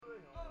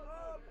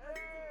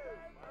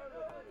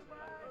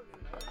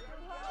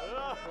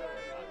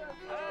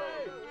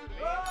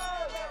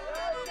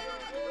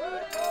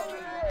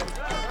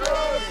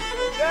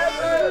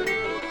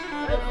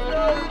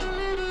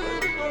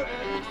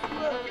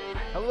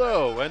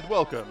Hello, and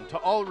welcome to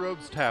All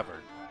Roads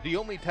Tavern, the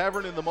only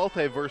tavern in the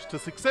multiverse to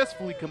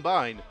successfully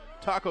combine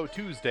Taco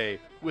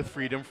Tuesday with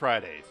Freedom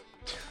Fridays.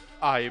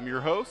 I am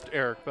your host,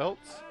 Eric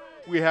Belts.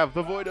 We have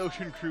the Void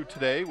Ocean crew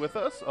today with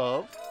us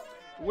of...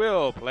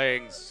 Will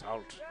playing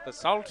Salt, the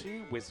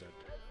Salty Wizard.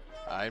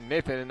 I'm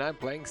Nathan, and I'm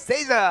playing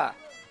Caesar.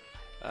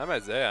 I'm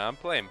Isaiah. I'm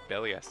playing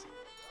Belius.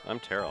 I'm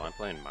Terrell. I'm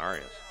playing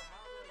Marius.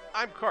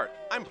 I'm Cart.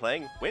 I'm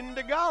playing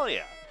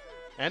Windigalia.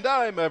 And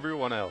I'm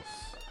everyone else.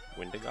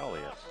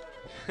 Windigalius.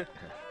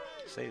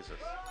 Caesar.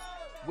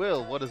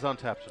 Will, what is on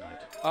tap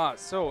tonight?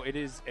 So it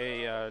is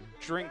a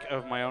drink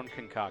of my own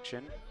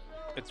concoction.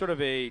 It's sort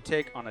of a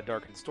take on a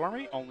Dark and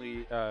Stormy,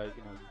 only, you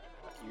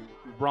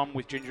rum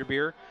with ginger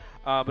beer.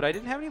 But I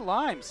didn't have any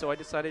lime, so I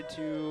decided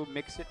to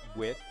mix it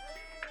with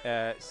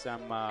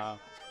some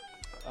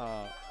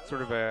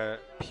sort of a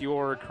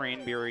pure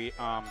cranberry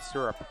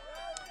syrup.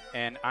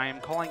 And I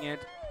am calling it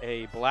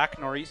a Black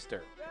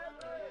Nor'easter.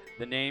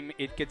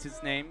 It gets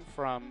its name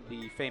from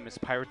the famous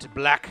pirate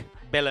Black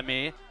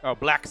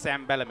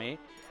Sam Bellamy,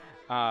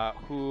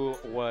 who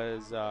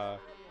was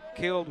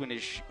killed when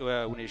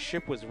his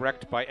ship was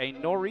wrecked by a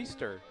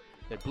nor'easter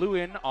that blew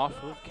in off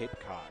of Cape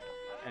Cod.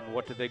 And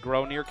what do they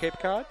grow near Cape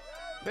Cod?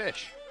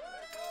 Fish.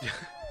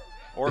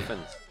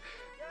 Orphans.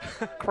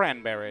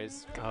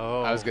 Cranberries.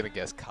 Oh. I was gonna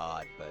guess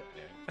cod, but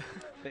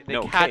They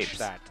No, catch capes.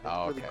 that. They Oh,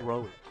 don't really okay.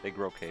 grow it. They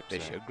grow capes. they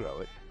now. should grow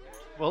it.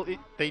 Well,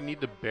 they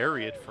need to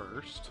bury it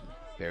first.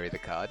 Bury the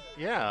cod.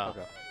 Yeah. So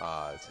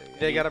yeah.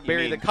 They gotta you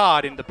bury the mean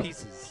cod into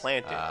pieces.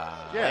 Plant it.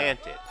 Yeah. Plant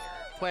it.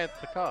 Plant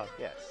the cod.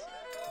 Yes.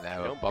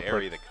 Now a Don't bumper.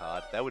 bury the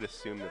cod. That would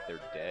assume that they're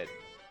dead.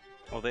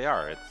 Well, they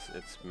are.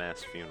 It's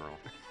mass funeral.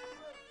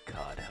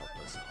 God help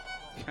us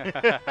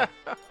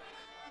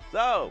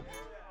all.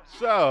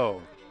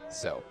 So,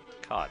 So,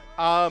 Cod.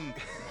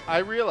 I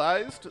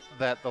realized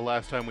that the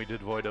last time we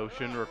did Void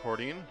Ocean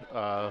recording,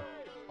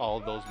 all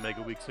of those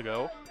mega weeks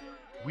ago,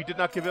 we did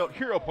not give out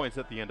hero points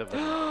at the end of it.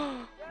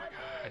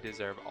 I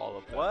deserve all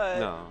of them. what?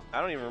 No. I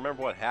don't even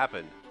remember what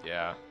happened.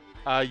 Yeah.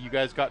 You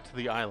guys got to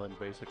the island,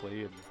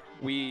 basically, and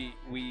We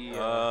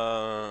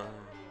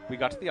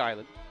got to the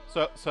island.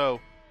 so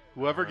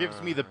whoever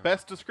gives me the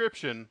best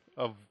description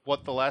of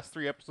what the last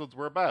 3 episodes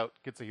were about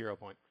gets a hero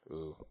point.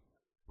 Ooh.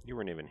 You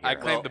weren't even here. I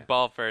claimed the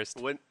ball first.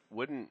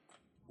 Wouldn't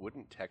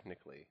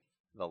technically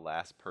the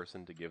last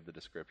person to give the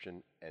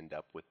description end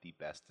up with the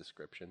best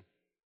description?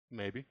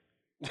 Maybe.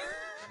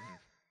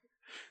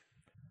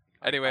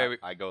 Anyway,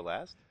 I go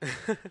last.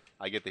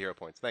 I get the hero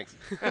points. Thanks.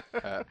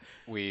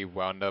 We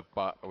wound up.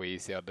 We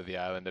sailed to the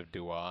island of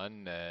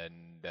Duan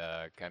and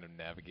kind of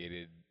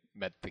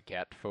met the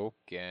cat folk,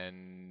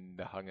 and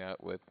hung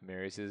out with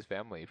Marius's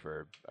family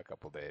for a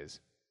couple days.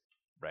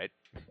 Right?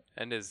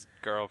 and his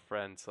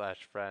girlfriend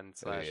slash friend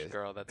slash yes.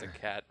 girl that's a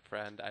cat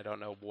friend. I don't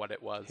know what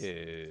it was.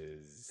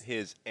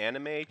 His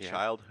anime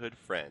childhood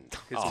friend.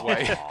 His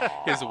wife.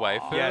 His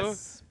wife.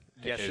 Yes.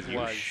 Yes, Can it you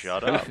was.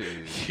 shut up?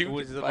 It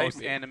was the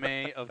most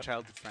anime of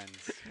childhood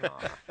friends.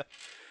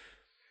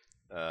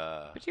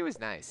 But she was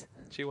nice.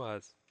 She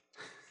was.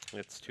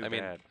 It's too I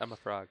mean, bad. I'm a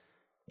frog.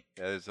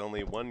 There's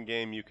only one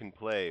game you can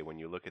play when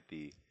you look at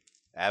the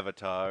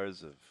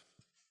avatars of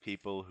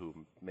people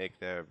who make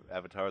their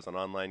avatars on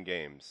online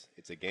games.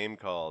 It's a game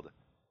called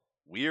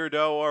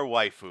Weirdo or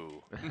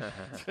Waifu.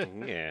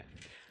 Yeah.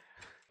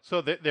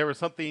 So there was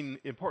something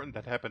important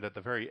that happened at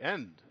the very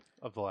end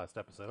of the last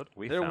episode.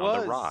 We There found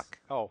was a rock.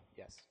 Oh,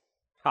 yes.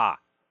 Ha!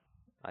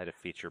 I had a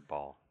feature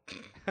ball.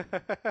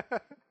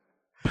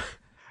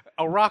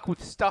 A rock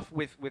with stuff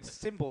with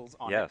symbols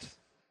on it. Yes.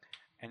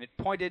 And it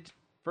pointed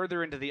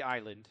further into the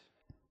island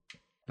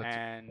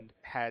and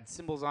had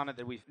symbols on it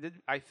that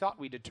I thought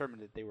we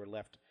determined that they were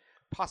left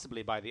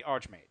possibly by the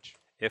Archmage.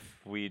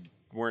 If we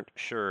weren't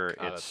sure,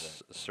 Oh,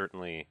 it's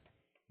certainly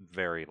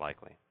very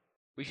likely.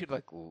 We should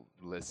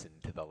listen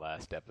to the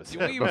last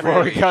episode we before we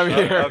really come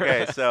here.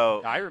 Okay,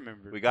 so I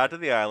remember. we got to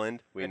the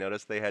island. We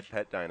noticed they had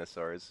pet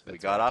dinosaurs. We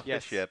got off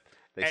Yes. the ship.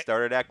 They And-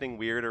 started acting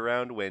weird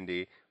around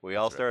Wendy. We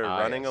all started Ah,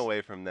 running yes.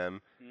 away from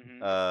them.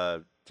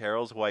 Mhm.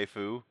 Terrell's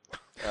waifu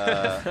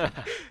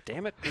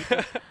Damn it,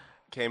 people.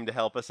 came to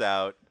help us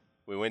out.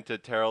 We went to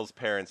Terrell's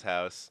parents'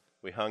 house.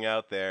 We hung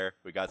out there.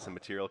 We got some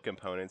material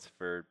components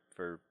for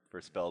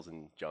spells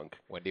and junk.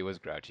 Wendy was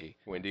grouchy.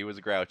 Wendy was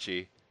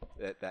grouchy.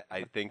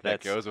 I think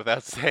that That's- goes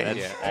without saying.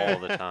 That's all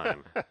the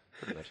time.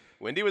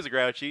 Wendy was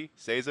grouchy.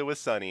 Seiza was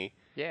sunny.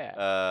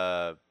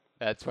 Yeah.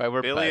 That's why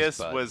we're Bilius best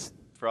buds. was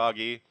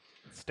froggy.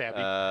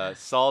 Stabby.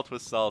 Salt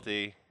was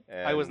salty.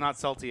 I was and not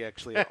salty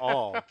actually at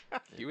all.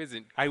 He was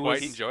I quite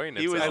was- enjoying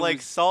it. He was I like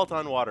was- salt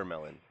on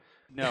watermelon.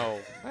 No.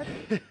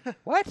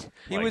 What?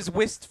 He Like- was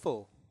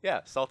wistful.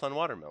 Yeah, salt on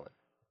watermelon.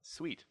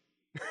 Sweet.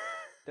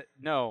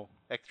 No.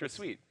 Extra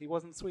sweet. He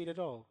wasn't sweet at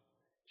all.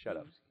 Shut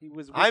up. He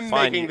was I'm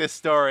Fine, making you- this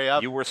story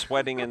up. You were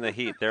sweating in the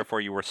heat, therefore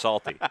you were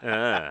salty.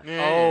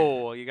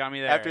 Oh, you got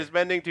me there. After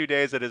spending 2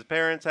 days at his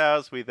parents'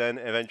 house, we then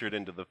ventured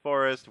into the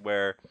forest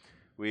where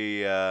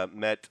we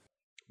met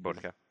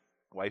Vodka.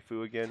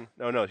 waifu again.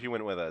 No, she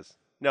went with us.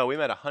 No, we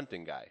met a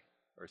hunting guy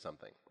or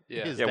something.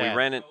 Yeah. His Yeah, dad. we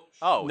ran in.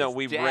 Oh, no, his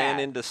we dad.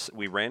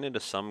 ran into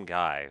some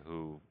guy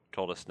who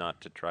told us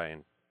not to try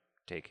and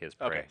take his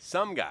prey. Okay,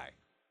 some guy.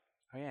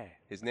 Oh yeah.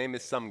 His name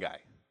is some guy.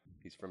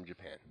 He's from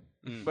Japan.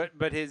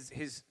 But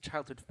his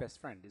childhood best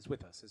friend is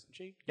with us, isn't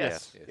she?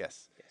 Yes.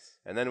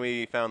 And then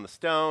we found the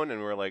stone,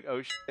 and we're like,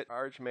 oh shit,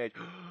 Archmage.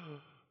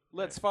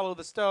 Let's follow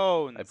the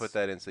stones. I put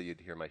that in so you'd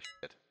hear my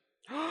shit.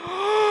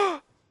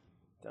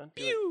 Don't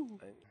do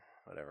it.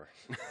 Whatever.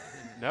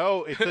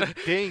 No, it's a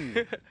ding.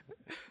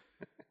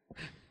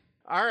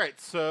 All right,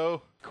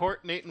 so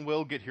Court, Nate, and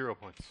Will get hero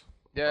points.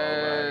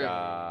 I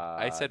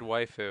God. said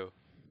waifu.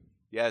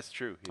 Yeah, it's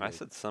true. He I did.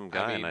 said some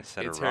guy, and I mean,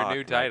 said it's a her rock. new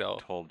and I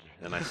title.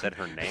 and I said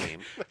her name.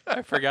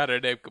 I forgot her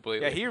name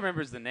completely. Yeah, he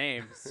remembers the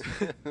names.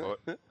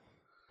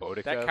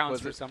 Boudica, That counts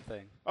was for it?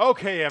 something.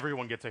 Okay,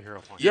 everyone gets a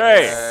hero point.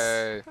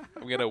 Yay!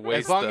 I'm gonna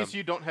waste As long them. as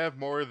you don't have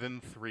more than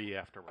 3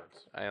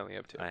 afterwards, I only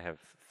have 2. I have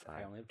I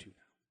 5. only have 2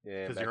 now.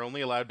 Yeah, because back, you're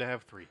only allowed to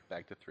have 3.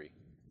 back to 3.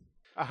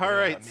 All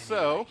right,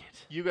 so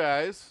you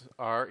guys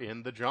are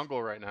in the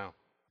jungle right now.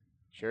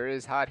 Sure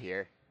is hot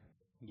here.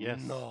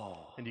 Yes.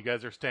 No. And you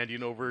guys are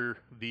standing over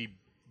the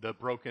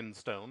broken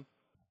stone.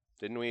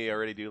 Didn't we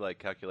already do like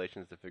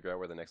calculations to figure out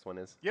where the next one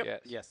is? Yep. Yes.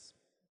 Yes.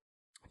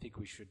 I think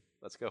we should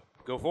Let's go.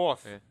 go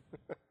forth.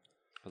 Yeah.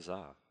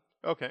 Huzzah.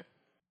 Okay.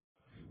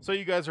 So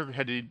you guys are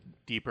headed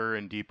deeper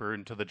and deeper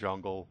into the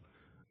jungle.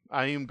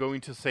 I am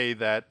going to say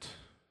that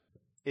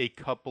a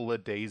couple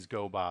of days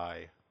go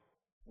by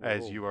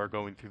as you are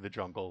going through the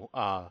jungle.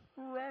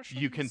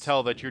 You can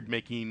tell that you're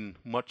making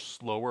much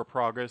slower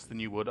progress than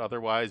you would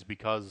otherwise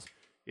because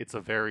it's a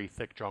very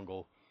thick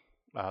jungle.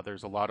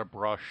 There's a lot of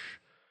brush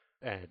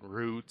and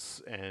roots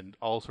and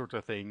all sorts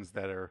of things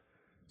that are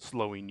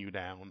slowing you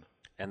down.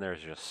 And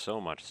there's just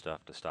so much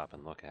stuff to stop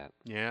and look at.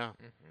 Yeah.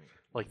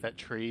 Like that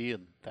tree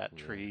and that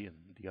tree and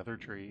the other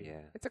tree.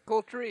 Yeah, It's a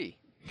cool tree.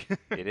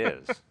 it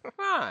is. Come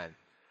on.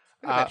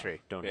 Look at that tree.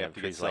 Don't We have have to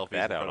get trees like selfies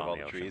that in out front of on all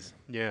the the ocean. trees.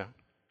 Yeah.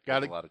 There's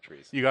Got a lot of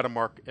trees. You got to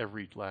mark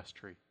every last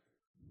tree.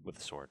 With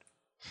a sword.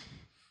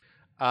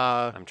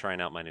 Uh, I'm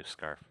trying out my new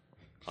scarf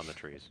on the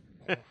trees.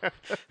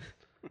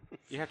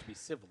 You have to be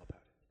civil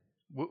about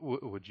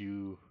it. would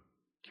you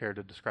care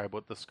to describe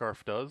what the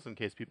scarf does in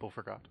case people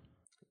forgot?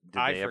 Did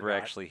I they ever forgot.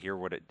 actually hear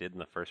what it did in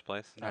the first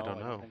place? I No, don't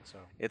know. think so.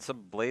 It's a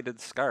bladed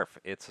scarf.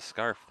 It's a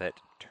scarf that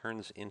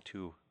turns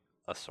into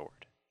a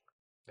sword.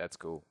 That's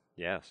cool.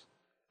 Yes.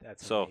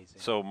 That's So amazing.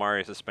 so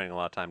Marius is spending a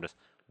lot of time just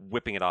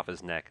whipping it off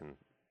his neck and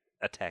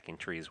attacking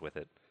trees with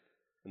it.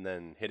 And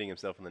then hitting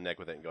himself in the neck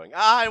with it and going,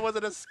 ah, it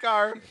wasn't a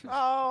scarf.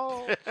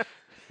 Oh.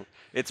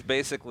 It's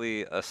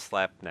basically a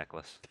slap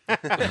necklace.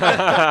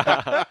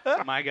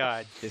 My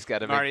God, Just got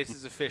to Marius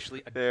is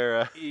officially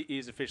They're, he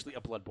is officially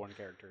a Bloodborne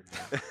character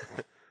now.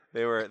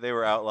 they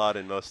were outlawed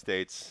in most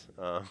states.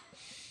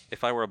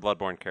 If I were a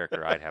Bloodborne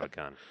character, I'd have a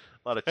gun.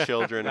 A lot of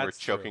children were That's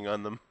true. choking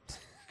on them.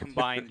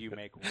 Combined, you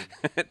make one.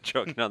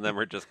 Choking on them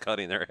or just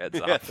cutting their heads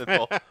Yeah,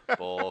 off.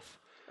 both.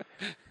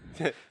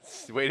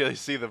 Wait till you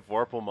see the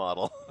Vorpal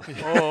model.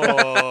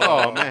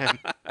 Oh, man.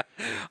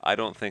 I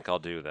don't think I'll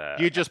do that.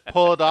 You just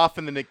pull it off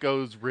and then it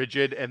goes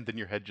rigid and then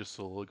your head just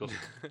slowly goes.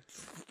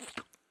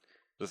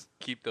 Just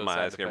Keep those my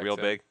sound eyes get effects real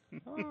in.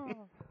 big.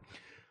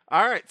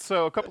 All right,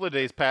 so a couple of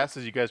days pass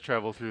as you guys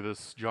travel through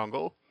this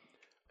jungle.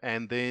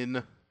 And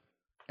then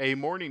a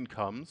morning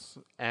comes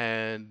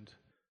and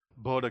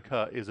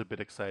Boudica is a bit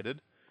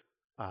excited.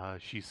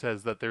 She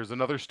says that there's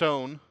another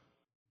stone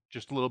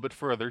just a little bit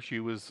further. She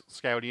was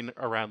scouting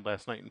around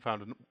last night and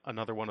found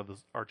another one of the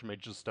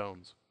Archmage's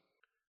stones.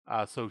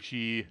 So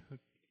she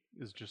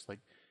is just like,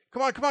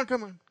 come on, come on,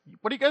 come on.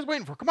 What are you guys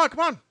waiting for? Come on, come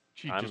on.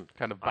 She I'm- just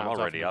kind of I'm bounds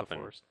already off up into the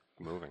and forest.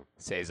 moving.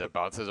 Seiza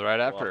bounces right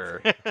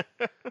after her.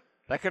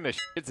 That kind of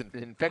shit's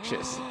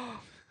infectious.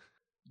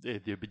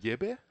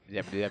 Yibba-yibba?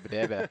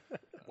 Yabba-dabba-dabba.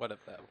 What of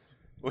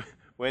them?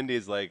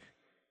 Wendy's like,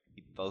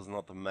 it does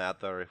not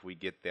matter if we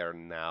get there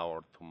now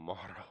or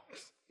tomorrow.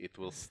 It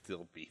will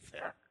still be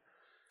there.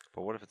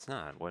 But what if it's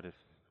not? What if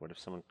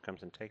someone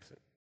comes and takes it?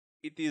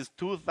 It is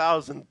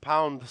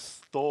 2,000-pound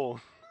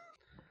stone.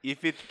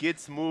 If it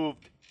gets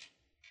moved,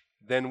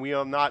 then we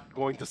are not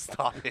going to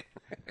stop it.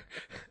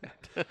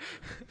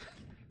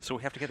 So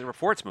we have to get the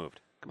reports moved.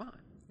 Come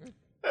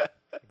on.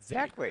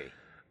 Exactly.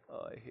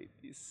 Oh, I hate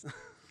this.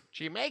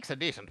 She makes a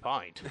decent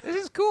point. This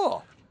is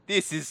cool.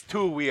 This is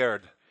too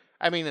weird.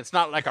 I mean, it's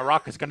not like a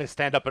rock is going to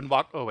stand up and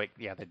walk. Oh, wait.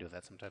 Yeah, they do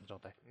that sometimes,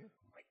 don't they? Oh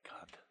my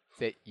God.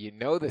 That you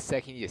know the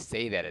second you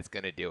say that it's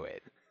gonna do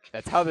it.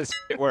 That's how this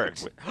shit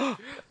works.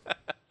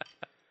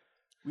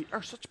 We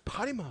are such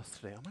potty mouths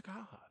today. Oh, my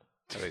God.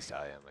 At least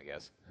I am, I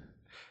guess.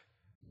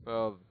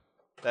 Well,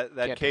 That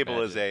Can't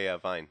cable is imagine. a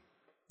vine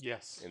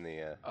Yes. in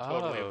the.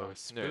 Totally Oh, a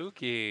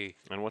spooky.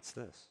 And what's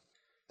this?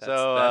 That's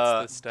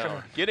the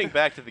stone. Getting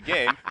back to the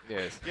game,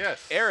 yes.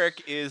 Yes.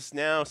 Eric is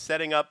now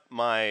setting up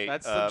my.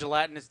 That's the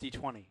gelatinous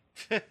D20.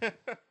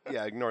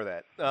 Yeah, ignore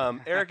that.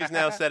 Eric is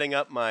now setting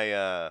up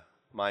my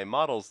my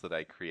models that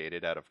I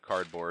created out of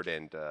cardboard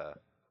and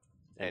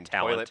talent.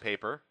 toilet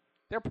paper.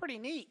 They're pretty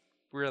neat.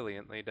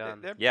 brilliantly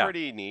done. They're Yeah.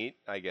 pretty neat,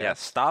 I guess. Yeah,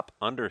 stop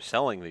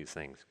underselling these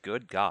things.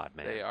 Good God,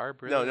 man. They are No,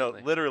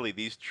 brilliantly. literally,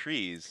 these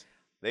trees,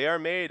 they are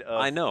made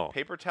of I know.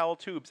 paper towel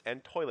tubes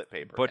and toilet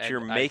paper. But And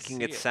you're I making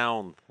see it it.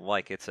 sound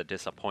like it's a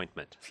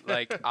disappointment.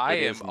 Like, I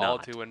It am is all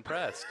not. too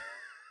impressed.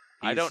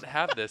 I He's- don't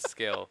have this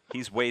skill.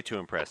 He's way too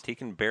impressed. He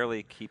can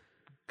barely keep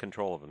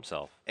control of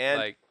himself. and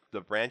like-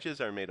 the branches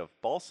are made of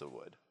balsa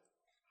wood,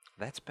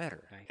 That's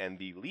better. and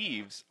the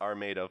leaves are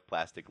made of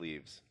plastic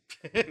leaves.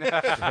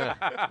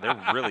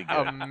 They're really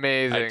good.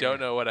 Amazing. I don't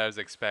know what I was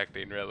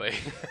expecting, really.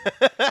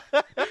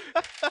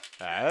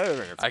 I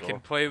think it's I cool. can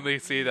plainly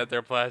see that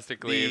they're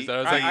plastic The- leaves. I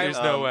was I- like, I- there's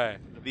no um,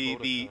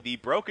 way. The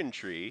broken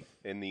tree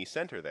in the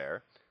center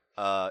there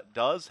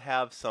does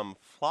have some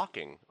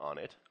flocking on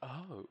it.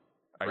 Oh.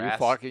 Are you grass-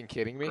 fucking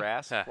kidding me?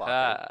 Grass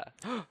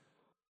flocking.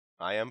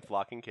 I am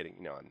flocking kidding.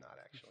 No, I'm not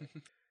actually.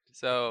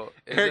 So,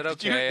 is Eric, it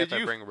did you- okay did if I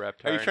you- bring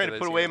Reptar Are you trying into to this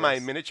put away my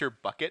universe? miniature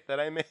bucket that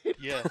I made?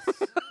 Yes.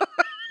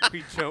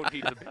 We don't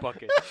need a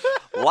bucket.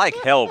 Like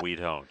hell, we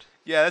don't.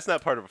 Yeah, that's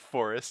not part of a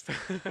forest.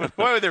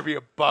 Why would there be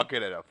a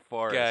bucket in a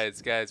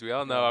forest? Guys, we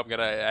all know I'm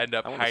gonna end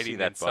up I wanna see hiding in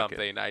that bucket.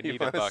 something. I You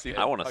need a wanna see bucket.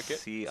 that I want to bucket?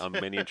 see a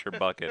miniature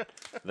bucket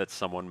that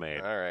someone made.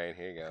 All right,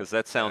 here you go. Because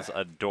that sounds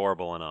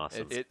adorable and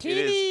awesome. It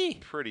is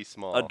pretty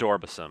small.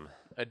 Adorbisome.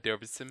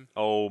 Adorbism.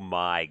 Oh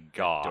my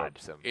God.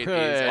 It It's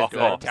is the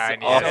Oh,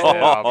 tiniest oh,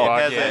 little oh,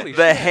 bucket. has Holy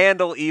The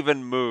handle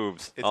even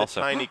moves. It's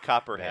also, a tiny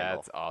copper handle.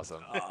 That's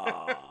awesome.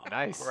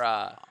 Nice.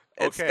 Rah.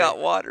 it's Okay. got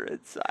water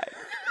inside.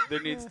 There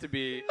needs to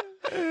be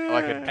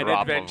Like a an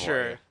drop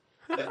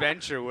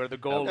adventure where the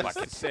goal is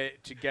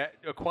to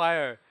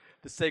acquire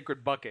the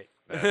sacred bucket,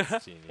 Of water.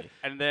 That's genius.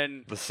 and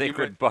then The you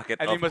sacred mu- bucket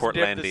and of you must dip the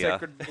Portlandia.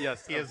 sacred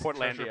yes He of has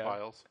treasure Portlandia.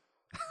 files.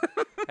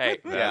 Hey,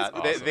 Yeah,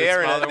 that's they, awesome. they are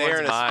The in a, smaller they are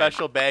in one's a mine.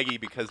 special baggie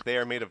because they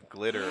are made of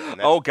glitter. And that's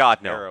Oh,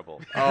 God, no.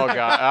 terrible. Oh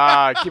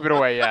god. Keep it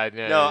away. Yeah.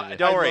 No,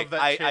 don't I worry. love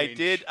that I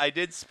change.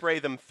 did spray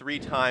them 3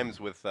 times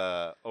with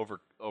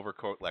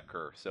overcoat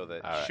lacquer, so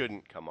that All right.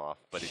 shouldn't come off,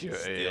 but it Sure,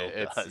 still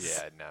it's,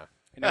 does. Yeah. No.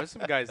 And there's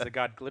some guys that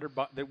got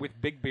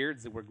with big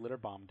beards that were glitter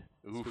bombed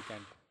this Oof.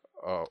 weekend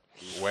Oh.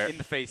 Where? in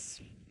the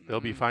face. They'll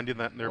be finding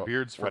that in their What-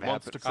 beards for what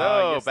months to happened? come.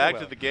 So yes, they back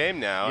will. to the game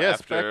now. Yes,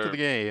 after, back to the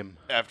game.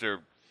 After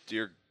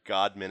dear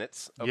God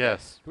minutes. Okay.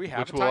 Yes, Do we have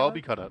which a will all timer?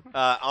 be cut up.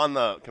 On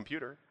the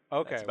computer.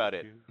 Okay, That's about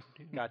it.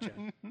 Gotcha.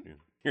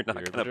 You're not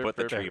going to put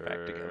the tree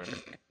back together.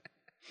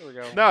 There we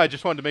go. No, I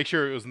just wanted to make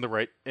sure it was in the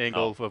right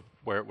angle of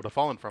where it would have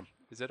fallen from.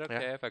 Is it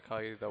okay if I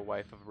call you the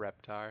wife of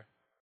Reptar?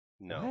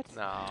 No.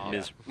 No.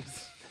 Ms.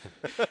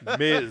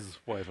 Ms.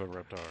 Wife of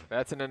Reptar.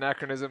 That's an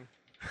anachronism.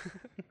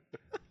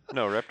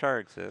 No, Reptar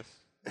exists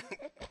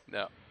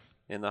No.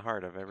 in the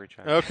heart of every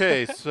child.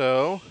 Okay,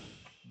 so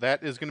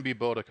that is going to be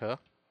Boudica.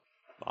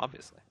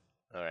 Obviously.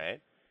 All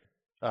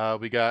right.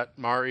 We got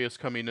Marius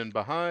coming in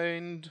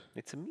behind.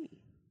 It's a me.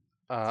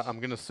 I'm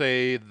going to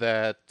say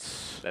that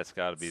That's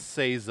got to be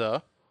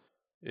Seiza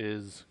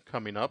is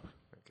coming up.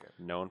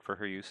 known for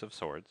her use of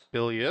swords.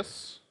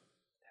 Bilius.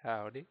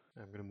 Howdy.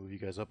 I'm going to move you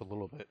guys up a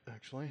little bit,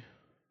 actually.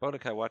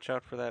 Boudica, watch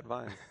out for that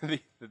vine.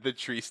 the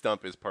tree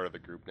stump is part of the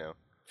group now.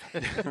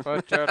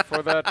 Watch out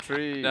for that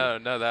tree.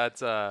 No,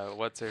 that's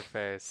what's her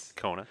face?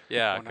 Kona.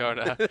 Yeah,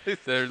 Kona.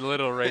 Their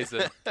little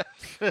raisin.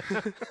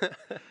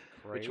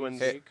 Which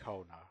one's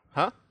Kona?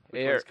 Huh?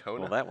 which Here. one's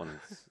Kona? Well, that one's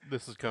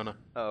This is Kona.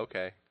 Oh,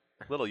 okay.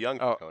 A little young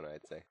for Oh. Kona,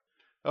 I'd say.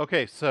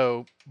 Okay,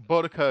 so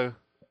Boudica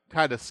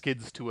kind of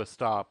skids to a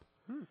stop,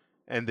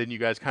 and then you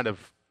guys kind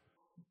of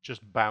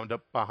just bound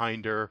up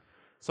behind her.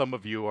 Some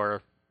of you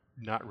are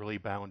not really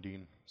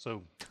bounding,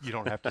 so you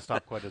don't have to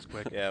stop quite as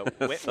quick. Yeah,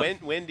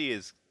 Wendy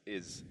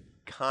is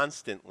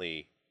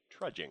constantly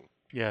trudging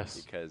Yes.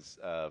 because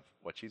of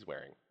what she's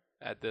wearing.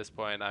 At this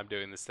point, I'm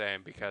doing the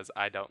same because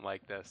I don't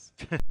like this.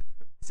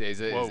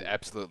 Seiza Whoa. is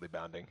absolutely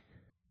bounding.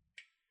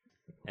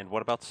 And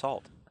what about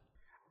Salt?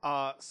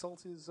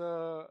 Salt is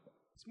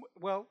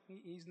well,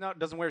 he's not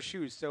doesn't wear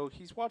shoes, so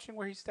he's watching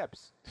where he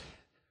steps.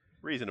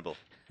 Reasonable.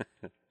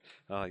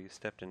 Oh, you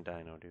stepped in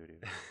dino doo-doo.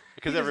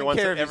 Because He every doesn't once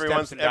care if he every steps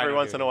once in every dino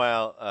once in a doo-doo.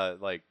 while,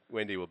 like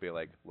Wendy will be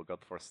like, "Look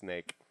out for a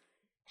snake."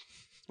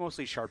 It's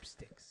mostly sharp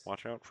sticks.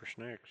 Watch out for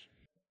snakes.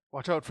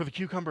 Watch out for the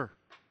cucumber.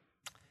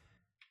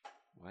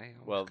 Why always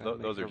Well, gotta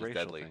those make are a just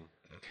racial deadly. thing?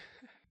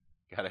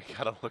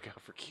 Gotta look out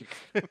for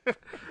cucumbers.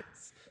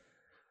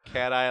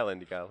 Cat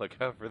Island, you gotta look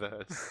out for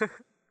those.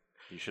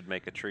 You should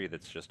make a tree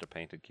that's just a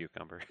painted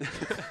cucumber.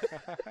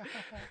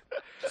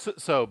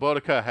 So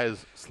Boudica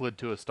has slid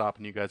to a stop,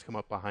 and you guys come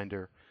up behind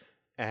her,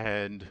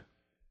 and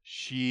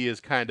she is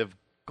kind of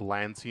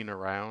glancing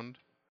around.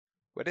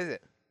 What is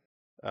it?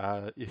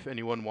 If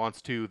anyone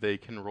wants to, they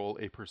can roll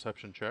a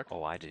perception check.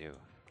 Oh, I do.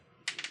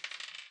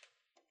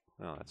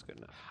 Oh, that's good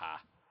enough.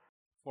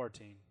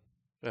 14.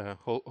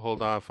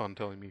 Hold off on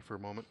telling me for a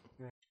moment.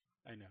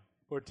 I know.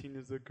 14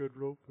 is a good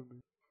roll for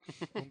me.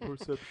 On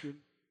perception,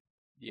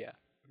 Yeah.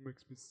 it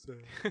makes me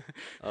sad.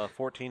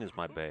 14 is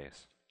my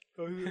base.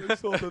 I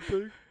saw that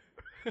thing.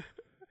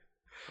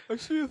 I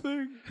see a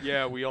thing.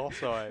 Yeah, we all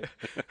saw it.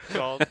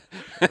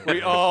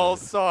 We all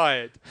saw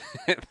it.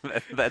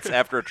 That's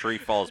after a tree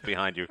falls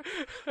behind you.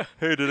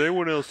 Hey, did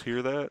anyone else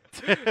hear that?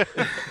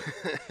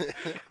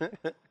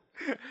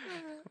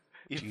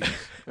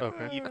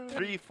 Okay. If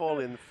tree fall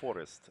in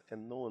forest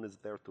and no one is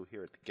there to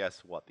hear it,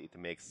 guess what? It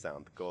makes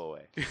sound. Go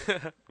away.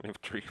 If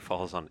tree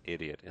falls on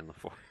idiot in the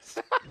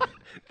forest.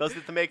 Does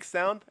it make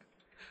sound?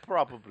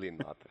 Probably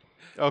not.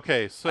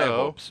 Okay, so I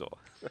hope so.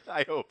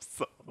 I hope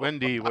so.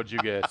 Wendy, what'd you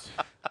get?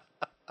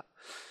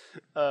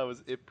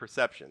 Was it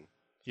perception?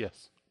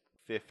 Yes.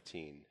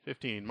 15.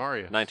 15.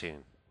 Mario.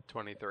 19.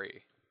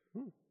 23.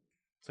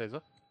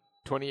 Cesar.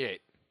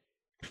 28.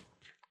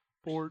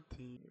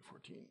 14.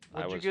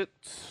 I What'd you was- get?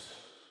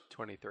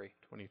 23.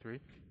 23.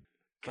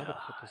 Gotta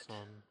put this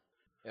on.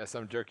 Yeah,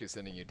 some jerk is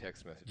sending you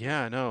text messages.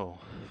 Yeah, I know.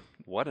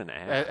 What an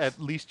ass. At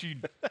least you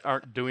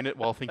aren't doing it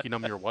while thinking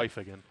I'm your wife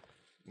again.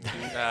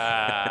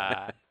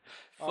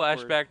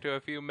 Flashback to a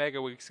few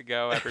mega weeks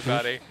ago,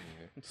 everybody.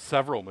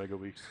 Several mega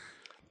weeks.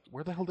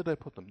 Where the hell did I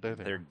put them? There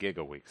they They're are.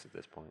 giga weeks at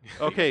this point.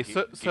 Okay,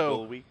 Giggle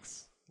so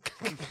weeks.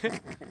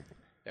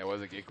 It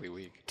was a giggly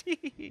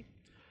week.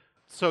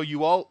 so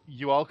you all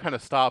kind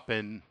of stop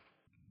and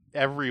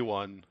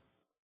everyone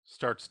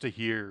starts to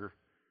hear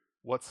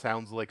what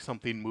sounds like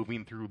something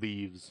moving through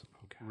leaves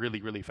really,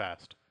 really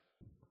fast.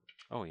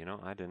 Oh, you know,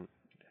 I didn't.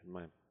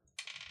 My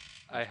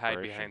I hide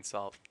Inspiration. behind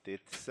salt. It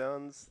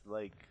sounds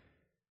like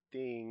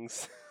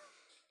things.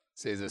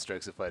 Caesar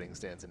strikes a fighting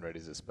stance and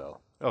readies a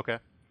spell. Okay.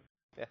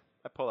 Yeah,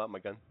 I pull out my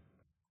gun.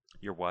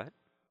 Your what?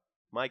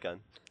 My gun.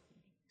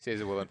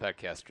 Caesar will in fact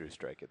cast Drew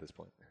Strike at this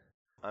point.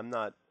 I'm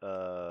not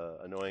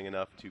annoying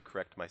enough to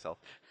correct myself.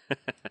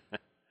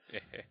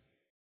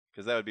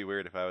 Because that would be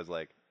weird if I was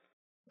like,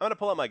 I'm going to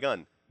pull out my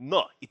gun.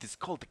 No, it is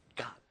called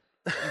a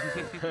gun.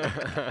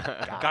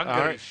 All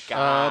right.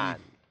 Gun.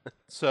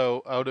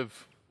 So out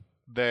of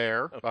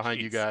there,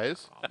 behind you jeez.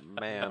 guys, Oh,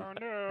 man.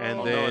 and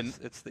Oh, then no,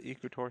 it's the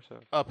Ego Torso.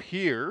 up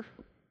here,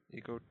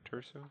 Ego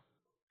Torso?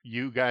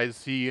 you guys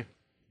see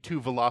two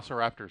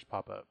velociraptors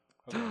pop up.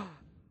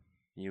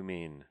 You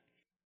mean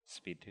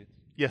Speed Tooth?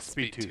 Yes,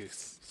 Speed Speed Tooth.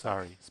 Tooth.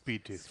 Sorry,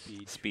 Speed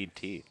Tooth. Speed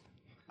Teeth.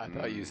 I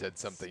thought you said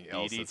something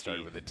else Speedy that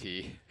started teeth. with a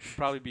T.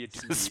 Probably be a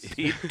two.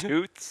 Speed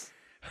Toots?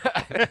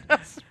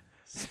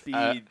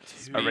 Speed.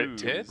 Ready?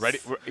 Tits? Ready?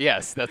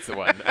 Yes, that's the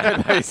one.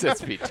 I thought you said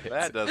speed tits.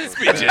 That doesn't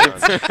Speed sound,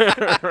 tits.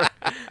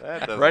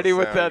 that doesn't Ready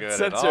with sound that good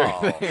sensor at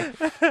all.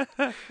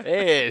 thing.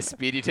 Hey,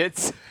 speedy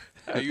tits.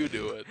 How you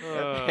doing?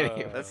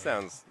 That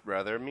sounds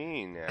rather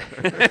mean,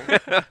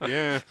 actually.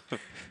 Yeah.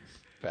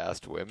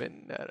 Fast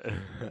women. I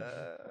don't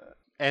know.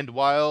 And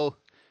while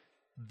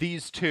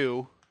these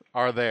two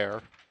are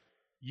there,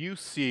 you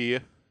see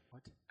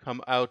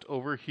come out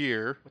over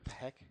here What the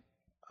heck?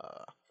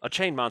 A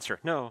chain monster.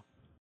 No.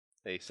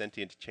 A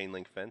sentient chain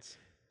link fence.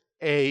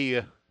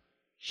 a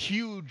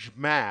huge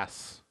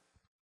mass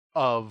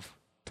of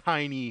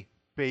tiny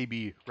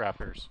baby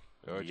raptors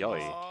Yoy.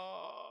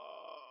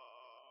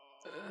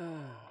 that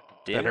are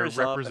Dinner's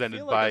up. represented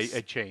feel by like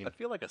a chain. I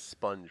feel like a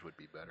sponge would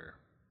be better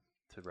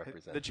to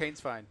represent. The chain's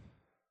fine.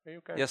 Are you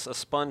okay? Yes, a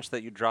sponge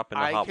that you drop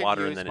into I hot can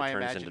water use and then my it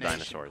turns into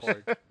imagination,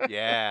 dinosaurs. Cord.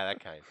 Yeah,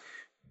 that kind.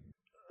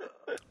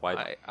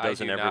 Why I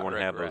doesn't do not everyone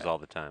have those regret. all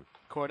the time?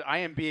 Cord, I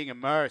am being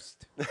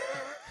immersed.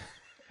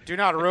 Do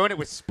not ruin it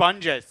with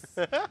sponges.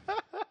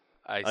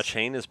 A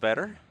chain is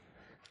better?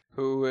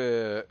 Who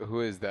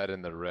is that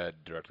in the red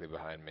directly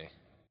behind me?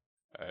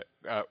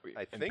 I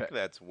think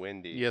that's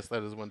Wendy. Yes,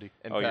 that is Wendy.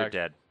 Oh, you're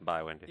dead.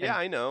 Bye, Wendy. Yeah,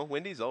 I know.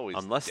 Wendy's always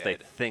Unless they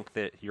dead. think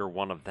that you're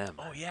one of them.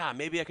 Oh yeah,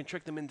 maybe I can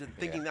trick them into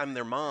thinking I'm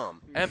their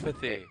mom.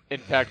 Empathy. In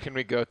fact, can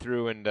we go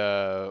through and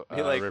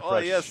Be like, refresh? oh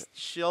yes,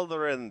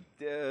 children,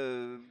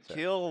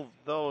 kill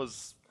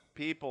those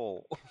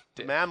people,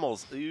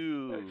 mammals.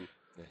 Ew.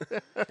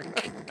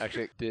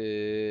 Actually,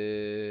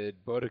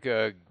 did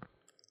Boudica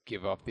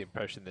give off the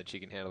impression that she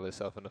can handle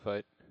herself in a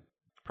fight?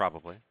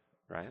 Probably,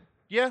 right?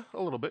 Yeah,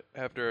 a little bit.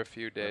 After a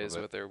few days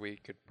bit. with her, we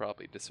could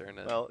probably discern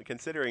it. Well,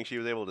 considering she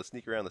was able to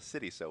sneak around the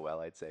city so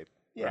well, I'd say,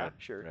 yeah, Right.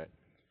 sure. Right.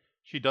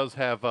 She does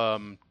have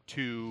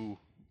two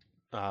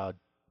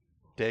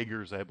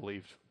daggers, I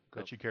believe,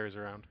 that she carries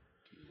around.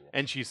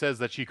 And she says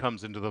that she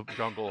comes into the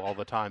jungle all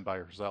the time by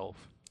herself.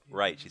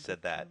 Right, she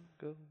said that.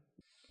 All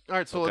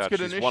right, so Oh, let's God, get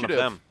she's initiative. one of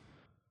them.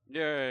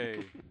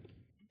 Yay.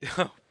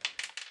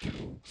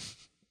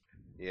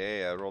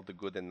 Yeah, I rolled a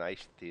good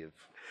initiative.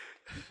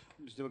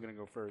 I'm still going to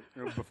go first.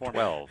 Before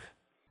 12.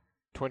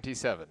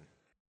 27.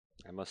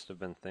 I must have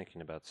been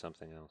thinking about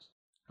something else.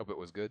 Hope it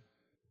was good.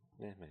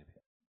 Yeah, maybe.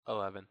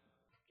 11.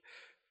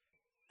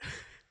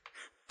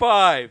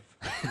 5.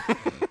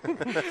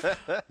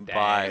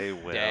 Bye,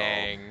 Will.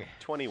 Dang.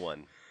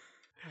 21.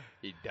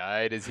 He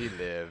died as he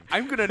lived.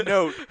 I'm going to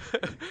note,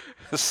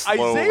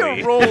 Slowly.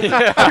 Isaiah rolled a 2.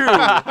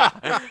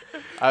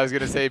 I was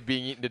going to say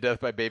being eaten to death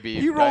by baby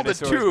He rolled a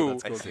dinosaurs, 2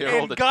 but that's cool. I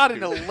rolled and a got 2.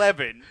 an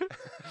 11.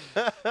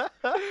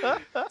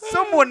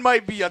 Someone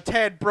might be a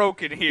tad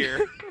broken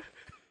here.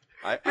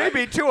 I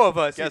Maybe two of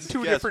us Guess- in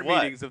two guess different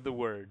what? meanings of the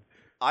word.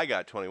 I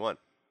got 21.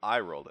 I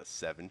rolled a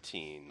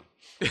 17.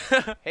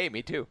 Hey,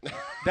 me too.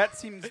 That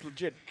seems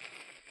legit.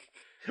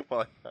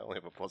 Well, I only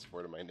have a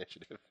 +4 to my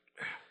initiative.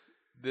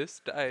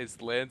 This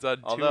dice lands on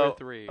 2 Although, or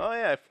 3. oh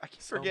yeah, I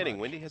keep So forgetting.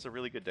 much. Wendy has a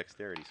really good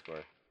dexterity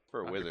score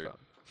for a wizard.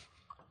 Microphone.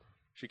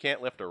 She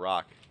can't lift a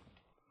rock,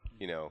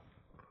 the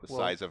Well,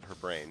 size of her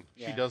brain.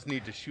 She Yeah. does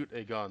need to shoot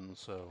a gun,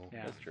 so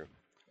Yeah. That's true.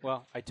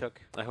 Well, I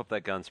took I hope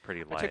that gun's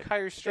pretty light.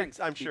 higher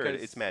strength. I'm sure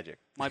because it's magic.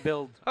 My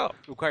build Oh.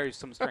 requires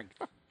some strength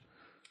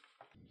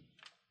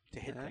to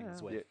hit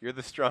things with. You're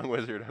the strong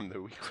wizard. I'm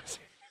the weak wizard.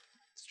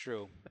 It's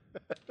true.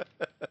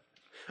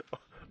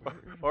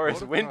 Or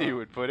as Wendy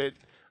would put it,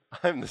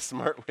 I'm the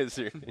smart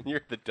wizard and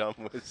you're the dumb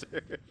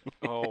wizard.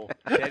 Oh,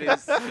 that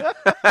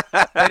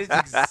is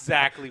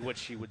exactly what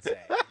she would say.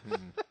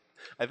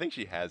 I think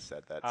she has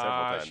said that several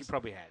times. She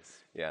probably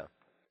has. Yeah.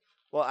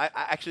 Well,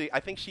 I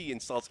think she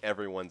insults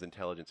everyone's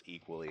intelligence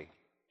equally.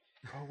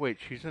 Oh wait,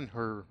 she's in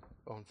her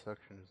own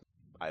section.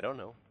 I don't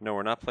know. No,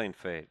 we're not playing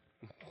Fate.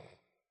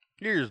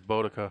 Here's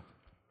Boudica.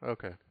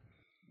 Okay.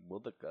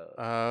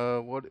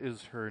 Boudica. What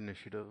is her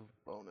initiative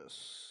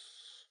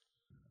bonus?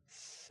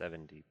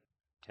 70,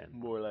 10.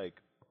 More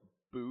like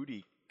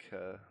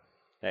Boudica.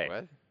 Hey,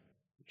 What?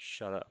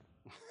 shut up.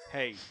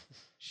 Hey,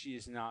 she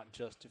is not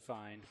just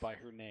defined by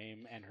her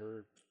name and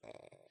her.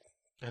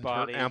 And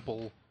Body. her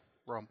ample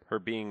rump. Her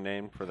being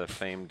named for the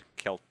famed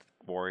Celt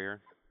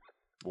warrior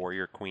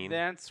queen.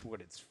 That's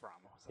what it's from.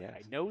 I was like,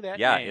 Yes. I know that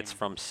Yeah, name. it's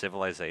from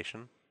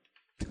Civilization.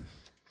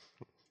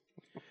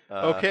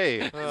 Okay,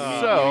 You mean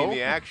so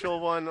the actual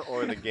one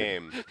or the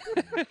game?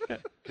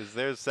 Because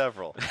there's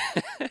several.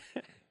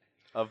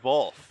 Of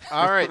both.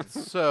 all right,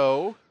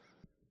 so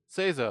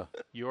Seiza,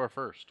 you are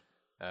first.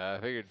 I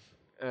figured.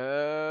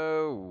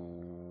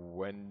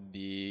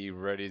 Wendy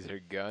readies her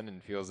gun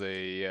and feels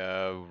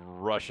a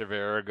rush of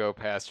air go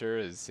past her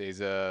as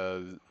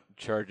Seiza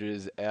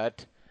charges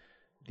at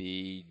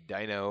the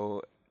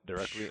dino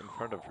directly in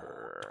front of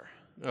her.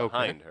 Okay.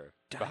 Behind her.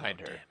 Behind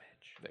her.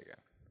 There you go.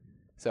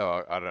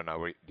 So I don't know.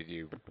 Were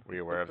you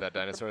aware of that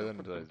dinosaur then?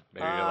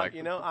 Maybe you're like,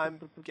 I'm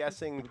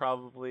guessing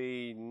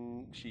probably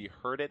she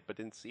heard it but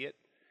didn't see it.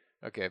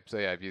 okay. So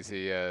yeah, if you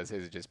see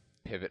Seiza just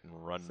pivot and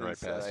run right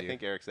Since, past I you.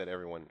 think Eric said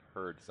everyone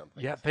heard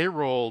something. Yeah, they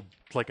rolled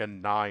like a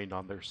 9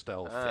 on their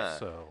stealth, Ah.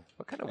 so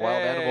What kind of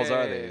wild animals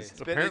are Hey. these?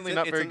 apparently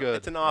not very good.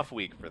 It's an off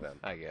week for them.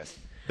 I guess.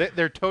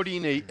 They're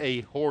toting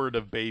a horde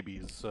of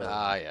babies. So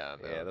Ah, yeah.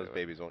 Yeah, those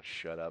babies won't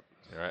shut up.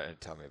 All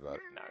right, tell me about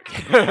it.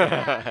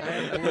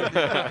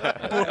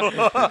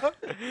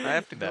 I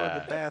have to go to Nah.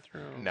 the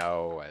bathroom.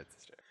 No,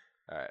 it's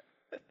all right.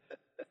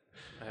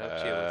 I hope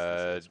she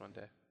listens to this one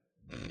day.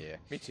 Yeah,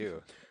 me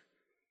too.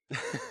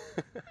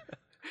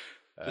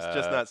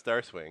 Just not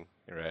Star Swing.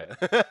 Right.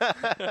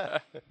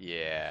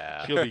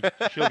 Yeah.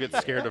 she'll get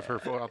scared of her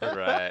father.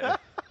 Right.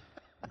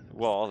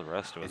 Well, all the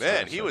rest of us.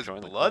 Man, are, he so was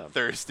join the club.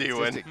 bloodthirsty It's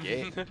when just a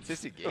game. It's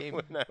just a game.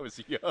 when I was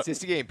young. It's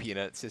just a game,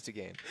 Peanut. It's just a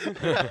game.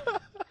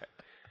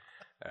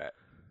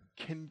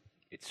 Can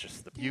It's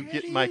just the. you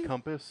get my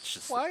compass?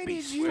 Just Why the did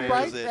beast you where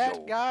write is it?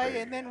 that guy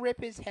and then rip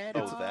his head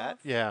Oh, off? that?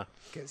 Yeah.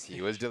 Because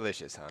he was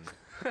delicious, hon.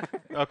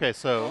 Okay,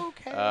 so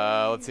Okay.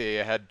 Let's see.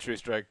 I had True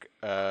Strike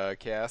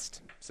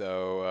cast,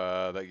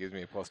 so that gives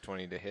me a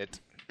 +20 to hit.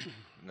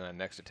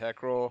 Next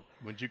attack roll.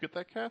 when'd you get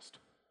that cast?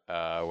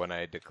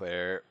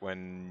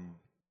 When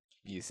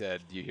you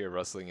said you hear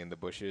rustling in the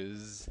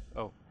bushes.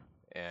 Oh.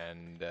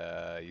 And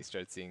you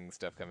start seeing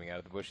stuff coming out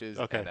of the bushes.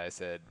 Okay. And I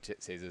said,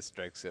 Seiza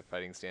strikes a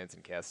fighting stance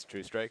and casts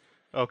True Strike.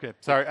 Okay,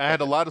 sorry, I had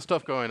a lot of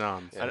stuff going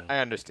on, so. I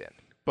understand.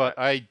 but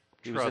I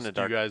He was trust in a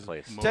dark you guys.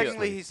 place. mostly.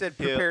 Technically, he said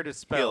prepare to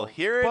spell. He'll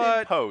hear it in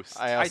but post.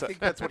 I I also, think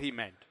that's what he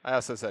meant. I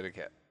also said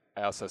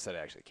I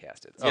actually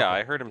cast it. Yeah,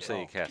 I heard him say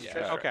he cast. yeah.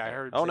 True Strike. Okay, I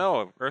heard. Oh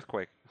no,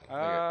 earthquake. it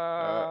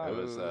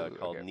was Ooh,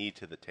 called okay. Knee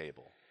to the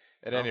Table.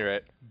 At any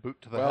rate, Boot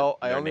to the well,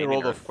 I They're only naming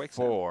rolled a earthquakes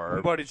now.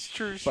 4, But it's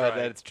true but strike.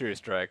 that's True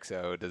Strike.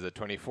 So does a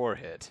 24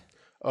 hit? head.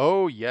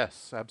 Oh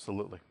yes,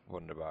 absolutely.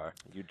 Wunderbar.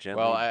 You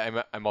gently.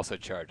 Well, I'm also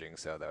charging,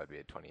 so that would be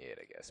a 28,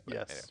 I guess. But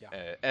Yes.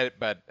 anyway.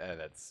 But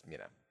that's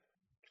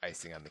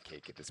icing on the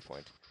cake at this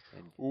point.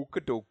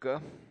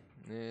 Okadoka.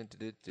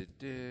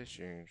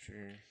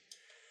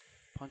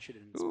 Punch it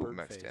in its Ooh, bird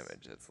max face.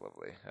 damage. That's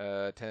lovely.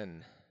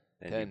 10.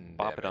 and 10 you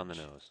bop it on the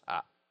damage. nose.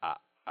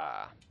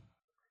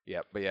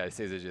 Yep, but yeah,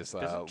 Caesar just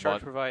Doesn't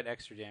charge provide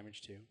extra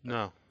damage too?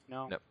 No.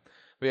 No. No.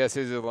 But yeah,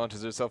 Caesar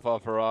launches herself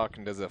off a rock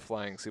and does a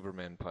flying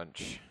Superman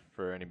punch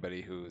for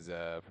anybody who's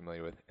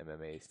familiar with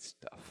MMA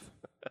stuff.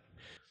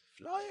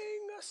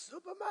 Flying a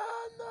Superman,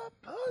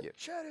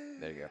 punch at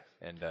it. There you go.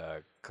 And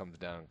comes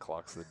down and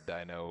clocks the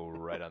dino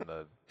right on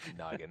the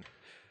noggin.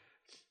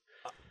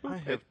 I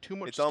have too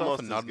much It's stuff almost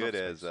and as not good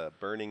enough as space.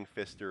 Burning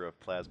Fister of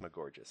Plasma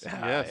Gorgeous.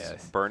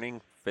 Yes.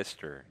 Burning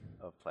Fister.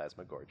 Of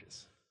Plasma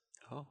Gorgeous.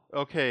 Oh.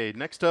 Okay,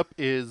 next up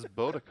is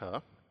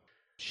Boudica.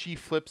 She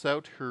flips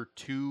out her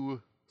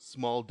 2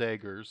 small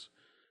daggers,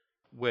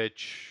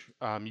 which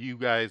you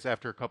guys,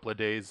 after a couple of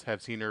days,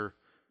 have seen her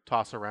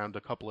toss around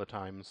a couple of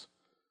times.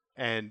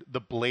 And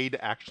the blade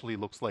actually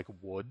looks like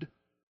wood.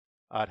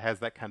 It has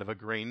that kind of a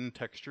grain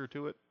texture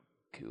to it.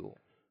 Cool.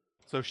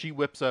 So she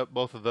whips out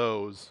both of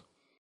those,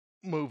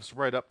 moves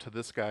right up to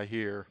this guy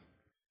here,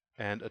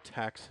 and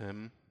attacks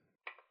him.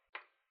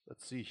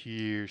 Let's see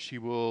here. She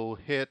will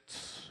hit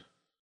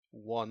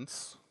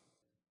once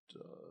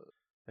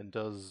and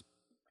does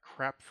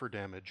crap for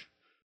damage.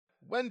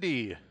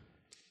 Wendy!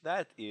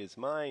 That is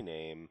my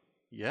name,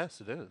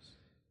 Yes, it is.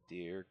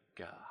 dear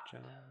God.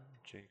 John,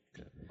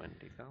 Jacob,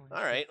 Wendy, Colin.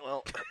 All right,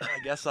 well, I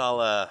guess I'll,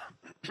 oh,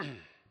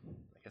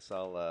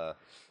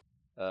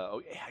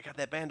 yeah, I got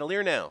that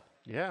bandolier now.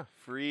 Yeah.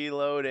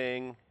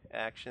 Freeloading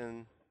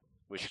action,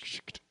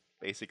 which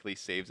basically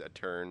saves a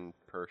turn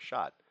per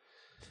shot.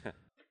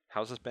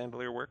 How's this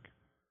bandolier work?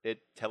 It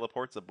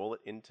teleports a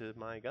bullet into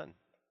my gun.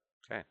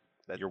 Okay.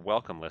 That- You're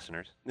welcome,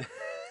 listeners.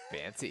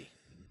 Fancy.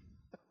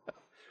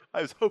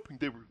 I was hoping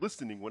they were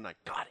listening when I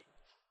got it.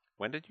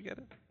 When did you get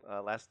it?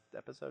 Last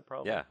episode,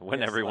 probably. Yeah, when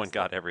Yes, everyone last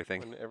got time. everything.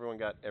 When everyone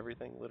got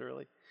everything,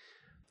 literally.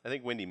 I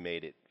think Wendy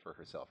made it for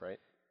herself, right?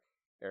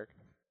 Eric?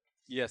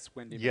 Yes,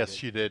 Wendy. made Yes, it.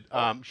 she did.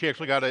 She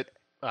actually got it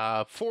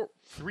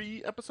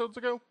 3 episodes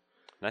ago,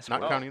 Nice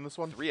not work. counting this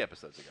one. 3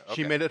 episodes ago.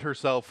 She Okay. made it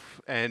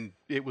herself, and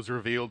it was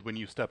revealed when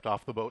you stepped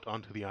off the boat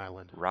onto the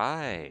island.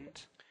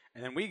 Right.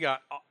 And then we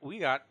got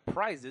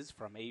prizes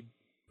from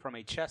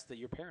a chest that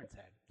your parents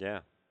had.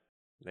 Yeah.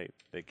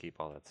 They keep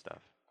all that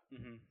stuff.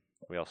 Mm-hmm.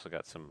 We also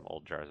got some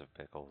old jars of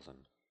pickles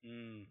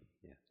and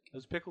Yeah.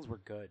 Those pickles were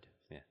good.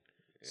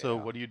 So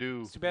what do you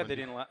do? It's too bad they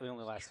when- didn't. They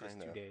only lasted us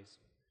Trying 2 to- days.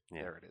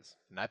 Yeah. There it is.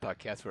 And I thought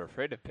cats were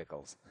afraid of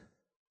pickles.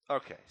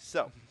 Okay,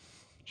 so,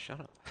 Shut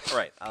up. all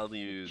right, I'll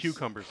use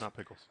Cucumbers, not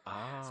pickles.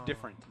 It's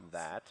different.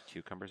 that.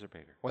 Cucumbers are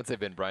bigger. Once they've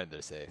been brined,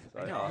 they're safe.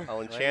 So know,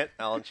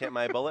 I'll enchant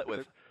my bullet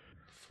with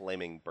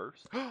flaming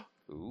burst.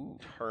 Ooh.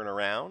 Turn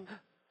around,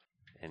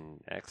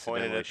 And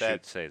accidentally at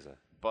that- shoot Seiza.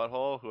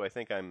 butthole, who I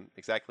think I'm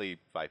exactly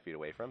 5 feet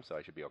away from, so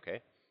I should be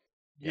okay.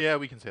 Yeah,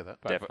 we can say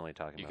that. Definitely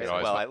talking you about could that.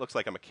 always Well, fi- it looks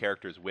like I'm a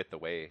character's width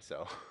away,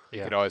 so. You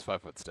Yeah. could always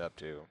 5-foot step,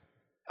 too.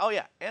 Oh,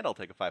 yeah, and I'll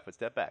take a 5-foot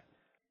step back.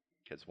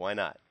 Because why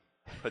not?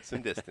 Put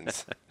some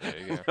distance. There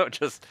you go. No,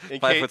 just In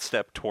 5-foot case-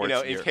 step You towards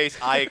know, in your- case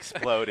I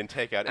explode and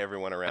take out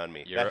everyone around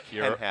me. You're- That can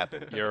you're-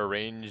 happen. You're a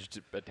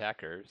ranged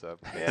attacker, so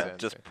that makes Yeah,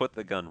 sense. Just put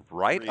the gun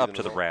right up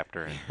to the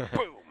Reasonable. raptor and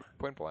boom.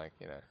 point blank,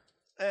 you know.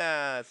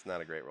 That's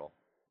not a great roll.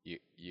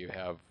 You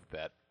have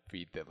that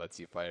feat that lets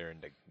you fire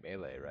into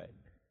melee, right?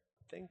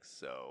 I think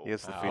so. He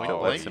has the Oh, feat that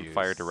lets you him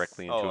fire use-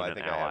 directly into Oh, I an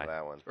think ally. I have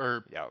that one.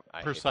 Or Yeah, I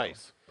hate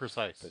precise.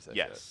 Precise. those. Precise,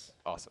 Yes.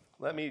 Awesome.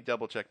 Let me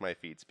double check my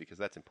feats because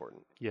that's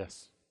important.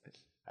 Yes.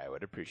 I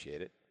would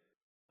appreciate it.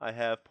 I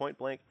have point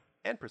blank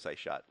and precise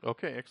shot.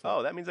 Okay, excellent.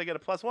 Oh, that means I get a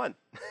 +1.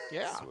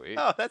 Yeah. Sweet.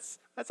 Oh, that's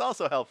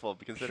also helpful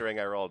considering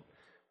I rolled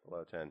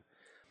below 10.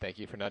 Thank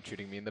you for not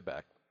shooting me in the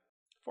back.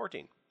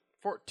 14.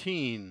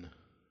 14.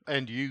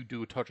 And you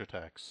do touch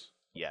attacks.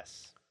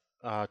 Yes.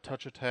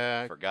 Touch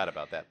attack. Forgot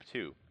about that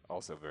too.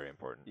 Also very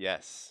important.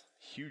 Yes.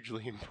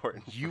 Hugely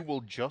important. You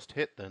will just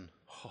hit then.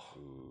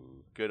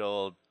 Ooh. Good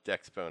old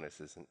dex bonus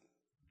isn't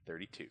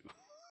 32.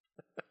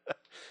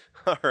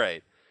 All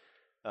right.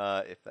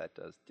 If that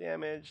does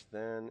damage,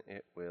 then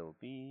it will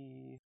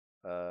be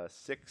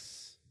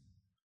 6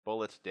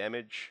 bullet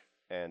damage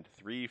and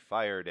 3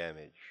 fire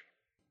damage.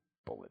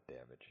 Bullet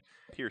damage.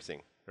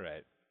 Piercing.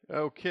 Right.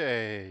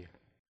 Okay.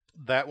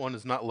 That one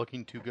is not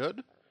looking too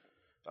good.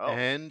 Oh,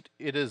 And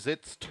it is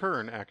its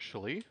turn,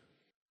 actually.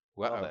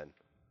 well Wow. then.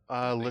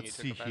 think you Let's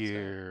took see a bad step.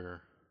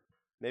 here.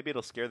 Maybe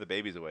it'll scare the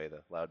babies away,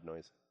 the loud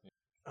noise.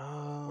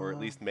 Or at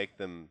least make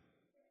them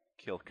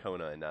kill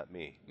Kona and not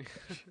me.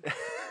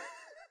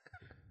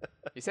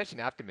 You're such an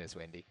optimist,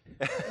 Wendy.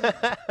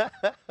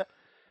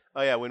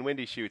 Oh yeah, when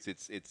Wendy shoots,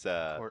 it's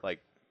Or- like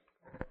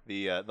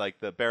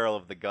the barrel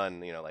of the gun,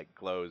 like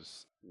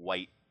glows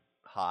white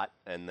hot,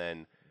 and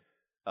then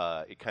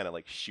it kind of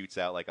like shoots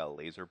out like a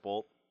laser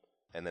bolt,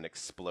 and then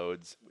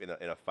explodes in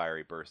a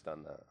fiery burst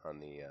on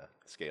the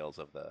scales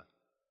of the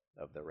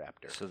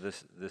raptor. So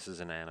this is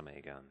an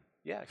anime gun.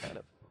 Yeah, kind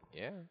of.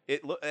 Yeah.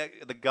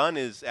 The gun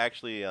is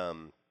actually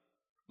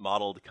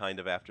modeled kind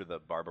of after the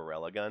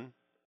Barbarella gun,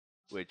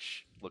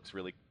 which looks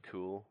really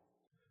cool.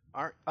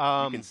 You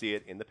can see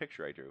it in the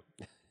picture I drew.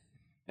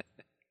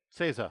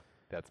 Seiza,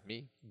 That's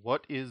me.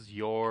 what is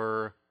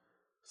your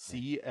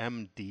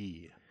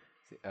CMD?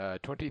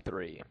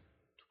 23.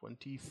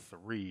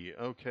 23.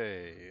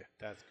 Okay.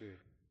 That's good.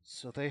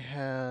 So they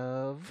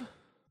have.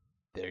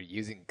 They're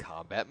using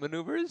combat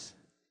maneuvers?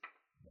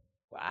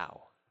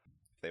 Wow.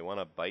 If they want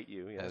to bite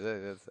you, yeah.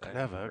 That's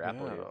Clever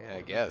grapple girl. you. Yeah,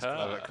 I guess.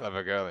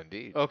 Clever girl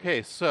indeed.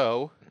 Okay,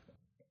 so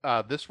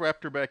this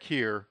raptor back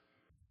here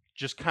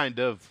just kind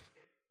of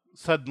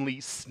suddenly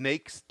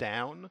snakes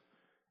down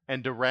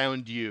and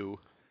around you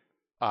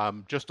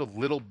just a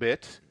little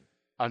bit,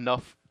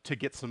 enough to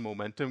get some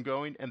momentum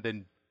going, and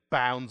then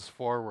bounds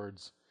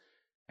forwards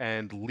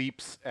and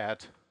leaps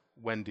at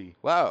Wendy.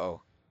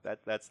 Wow.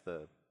 That's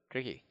the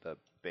Tricky.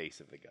 base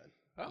of the gun.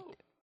 Oh.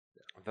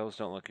 Those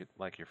don't look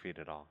like your feet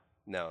at all.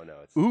 No,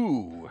 it's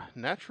Ooh,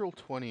 natural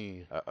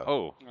 20. Uh-oh.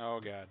 Oh, Oh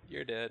God,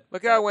 you're dead.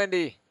 Look out,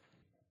 Wendy.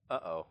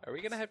 Uh-oh. Are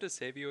we gonna have to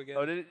save you again?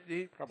 Oh, did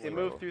it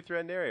moved through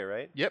Thrandaria,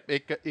 right? Yep,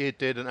 it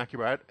did an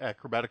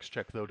acrobatics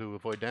check, though, to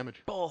avoid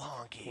damage. Bull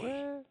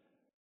honky.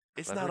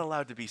 It's not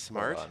allowed to be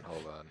smart.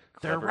 Hold on.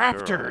 They're Clever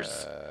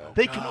raptors! girl.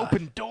 They can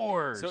open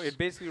doors! So it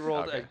basically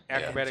rolled Okay. an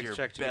acrobatics Your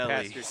check to belly.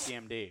 pass your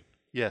CMD.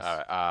 Yes. All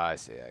right. I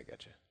see. I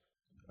got you.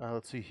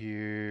 Let's see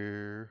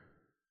here.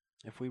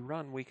 If we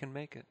run, we can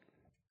make it.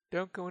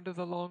 Don't go into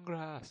the long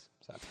grass.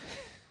 Sorry.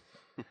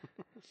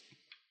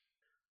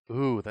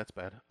 Ooh, that's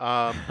bad.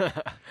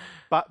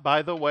 But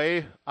by the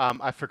way,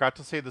 I forgot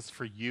to say this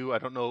for you. I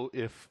don't know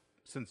if,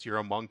 since you're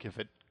a monk, if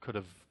it could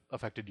have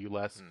affected you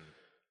less.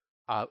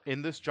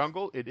 In this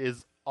jungle, it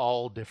is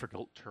all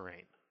difficult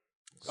terrain.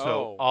 So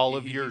Oh, all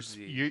of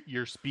easy.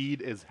 your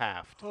speed is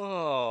halved.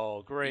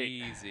 Oh, great.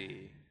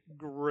 Easy.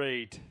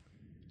 Great.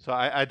 So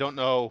I don't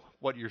know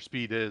what your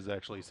speed is,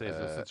 actually,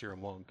 Seiza, since you're a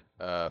monk.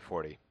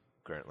 40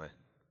 currently.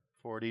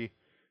 40.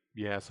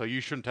 Yeah, so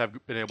you shouldn't have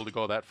been able to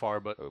go that far,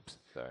 but... Oops.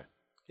 Sorry.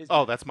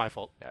 Oh, that's my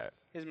fault.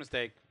 His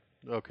mistake.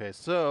 Okay,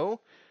 so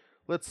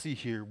let's see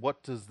here.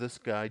 What does this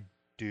guy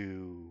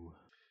do?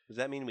 Does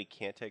that mean we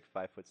can't take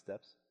 5-foot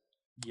steps?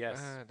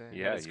 Yes.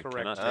 Yeah, is you correct.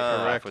 cannot take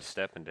Ah. a 5-foot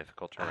step in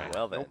difficult terrain.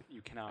 Well then. Nope,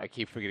 you cannot. I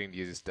keep forgetting to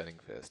use a stunning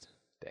fist.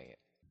 Dang it.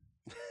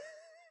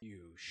 You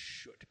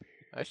should be.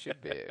 I should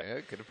be.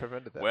 I could have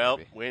prevented that. Well,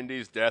 maybe.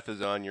 Wendy's death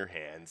is on your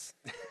hands.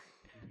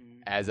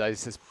 As I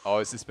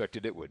always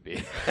suspected it would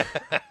be.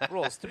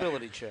 Roll a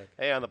stability check.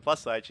 Hey, on the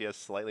plus side, she has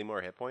slightly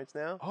more hit points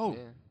now. Oh,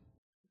 Yeah.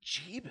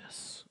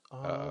 Jeebus.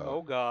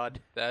 Oh, God.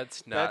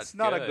 That's not. That's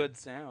not a good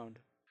sound.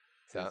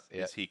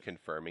 Is he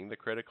confirming the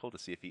critical to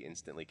see if he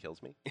instantly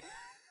kills me?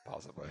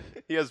 Possibly.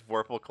 He has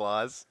Vorpal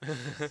claws.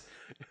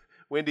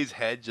 Wendy's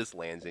head just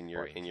lands in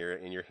your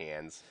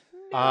hands.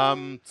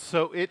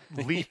 So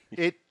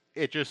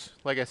it just,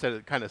 like I said,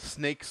 it kind of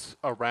snakes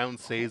around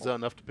Seiza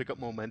enough to pick up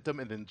momentum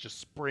and then just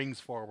springs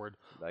forward,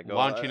 I go,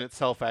 launching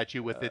itself at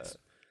you with its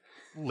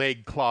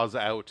leg claws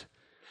out.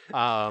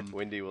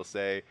 Wendy will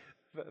say,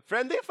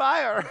 "Friendly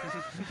fire!"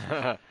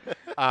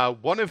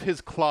 One of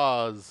his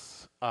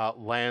claws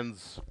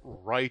lands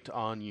right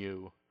on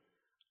you.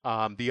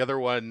 The other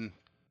one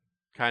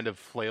kind of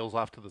flails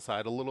off to the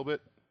side a little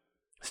bit.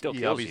 Still He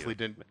kills obviously you.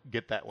 didn't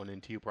get that one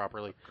into you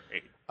properly.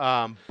 Great.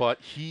 But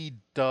he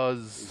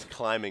does. He's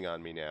climbing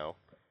on me now.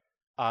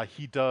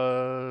 He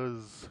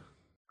does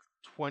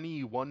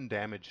 21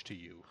 damage to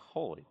you.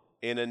 Holy.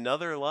 In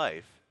another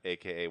life,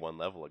 aka one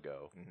level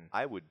ago, Mhm.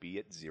 I would be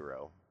at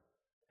 0.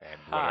 And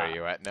what are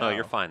you at now? Oh,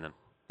 you're fine then.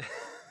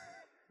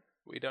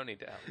 We don't need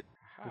to help.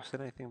 Who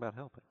said anything about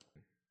helping?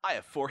 I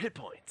have 4 hit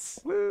points.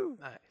 Woo!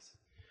 Nice.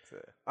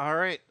 All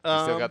right. You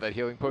still got that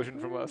healing potion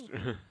from last?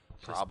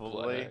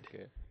 Probably.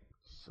 Okay.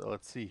 So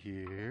let's see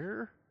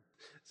here.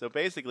 So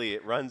basically,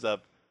 it runs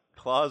up,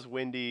 claws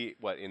Wendy,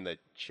 in the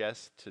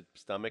chest to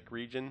stomach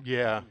region,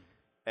 Yeah.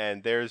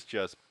 and there's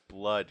just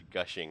blood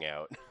gushing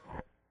out.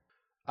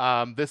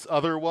 This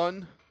other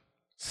one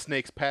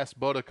snakes past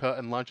Boudica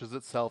and launches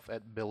itself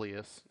at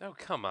Bilius Oh,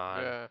 come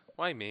on. Yeah.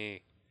 Why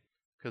me?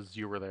 because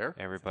you were there.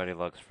 Everybody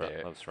loves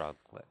There. frog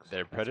legs.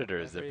 They're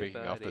predators. They're picking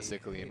off the Everybody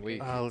sickly and hates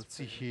weak. Let's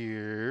see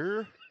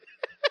here.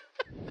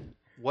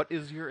 What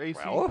is your AC?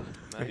 Well,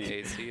 My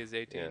AC is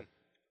 18. Yeah.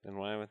 Then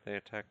why would they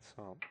attack the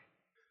salt?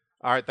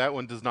 All right, that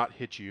one does not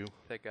hit you.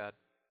 Thank God.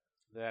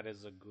 That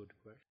is a good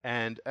question.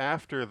 And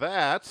after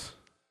that,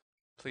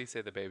 Please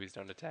say the babies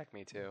don't attack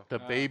me too. the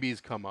babies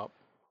come up.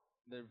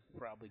 They're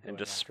probably And going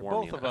just after swarm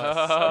both you. of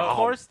us. Of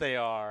course they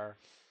are.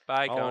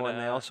 Bye, Oh, Kona. and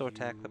they also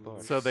attack the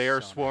board. So they are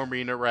Son.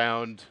 swarming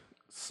around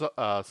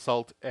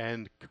Salt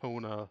and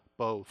Kona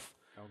both.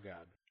 Oh,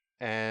 God.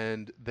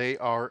 And they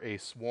are a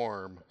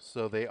swarm,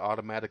 so they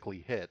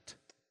automatically hit.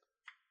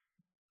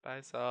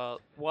 Bye,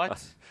 Salt.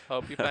 What?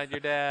 Hope you find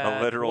your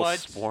dad. A literal what?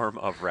 swarm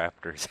of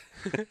raptors.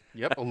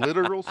 Yep, a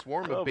literal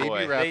swarm Oh, of baby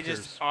boy. raptors. They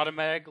just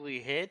automatically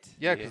hit?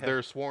 Yeah, because Yeah. they're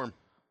a swarm.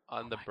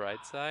 On the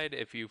bright side,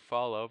 if you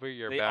fall over,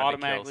 you're They bound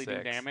automatically to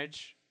do kill 6.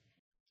 damage?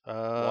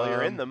 While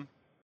you're in them,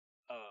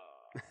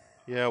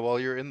 Yeah, while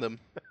you're in them.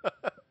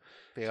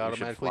 They should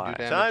automatically do fly.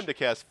 damage. time to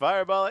cast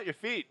Fireball at your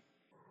feet.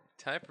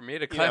 Time for me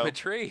to You climb know, a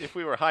tree. If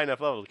we were high enough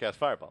level to cast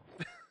Fireball.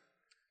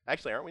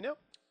 Actually, aren't we now?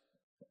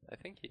 I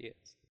think he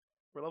is.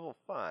 We're level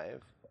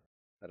 5.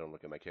 I don't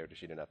look at my character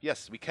sheet enough.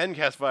 Yes, we can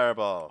cast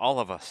Fireball. All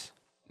of us.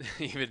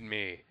 Even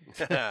me.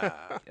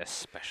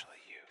 Especially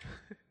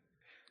you.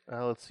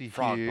 Let's see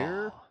Frog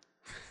here. ball.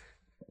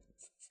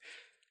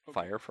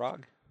 Fire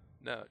frog?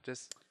 No,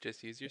 just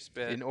use your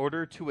spit. In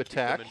order to Keep them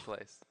attack, in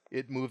place.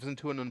 it moves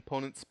into an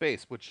opponent's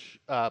space, which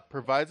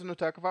provides an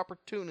attack of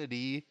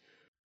opportunity,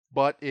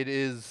 but it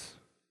is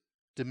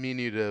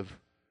diminutive,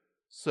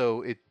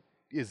 so it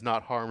is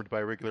not harmed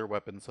by regular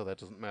weapons, so that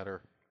doesn't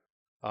matter.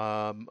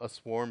 A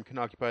swarm can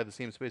occupy the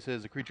same space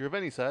as a creature of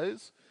any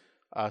size,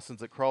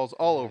 since it crawls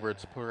all over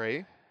its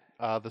prey.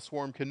 The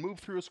swarm can move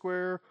through a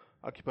square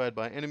occupied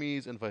by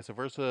enemies and vice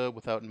versa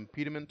without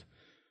impediment.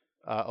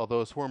 Although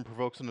a swarm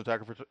provokes an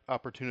attack of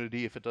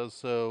opportunity, if it does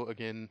so,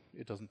 again,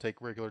 it doesn't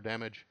take regular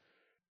damage.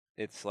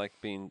 It's like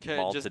being Okay,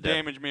 mauled just to death.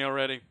 damage me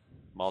already.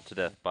 Mauled to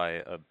death by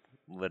a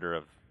litter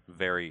of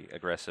very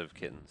aggressive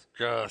kittens.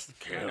 Just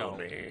kill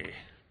me.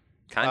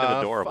 Kind of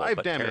adorable, 5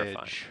 but damage.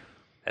 terrifying.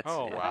 That's,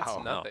 Oh, yeah, wow. that's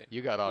That's nothing.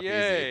 You got off easy.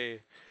 Yay!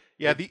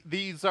 Yeah,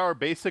 these are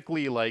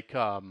basically like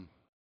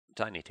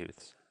Tiny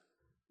tooths.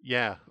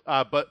 yeah,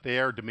 but they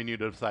are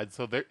diminutive size,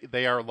 so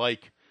they are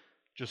like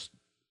just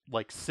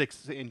like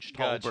 6-inch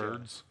tall Gotcha.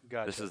 birds.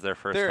 Gotcha. This is their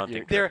first They're, hunting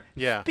trip. they're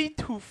Yeah.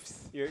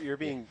 Beethoofs. You're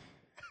being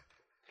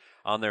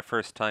On their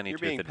first tiny you're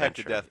tooth being pecked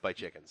to adventure. death by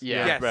chickens.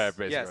 Yeah, Yes, right,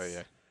 basically, yes.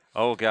 yeah.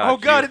 Oh god. Oh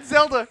God, you, it's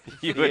Zelda.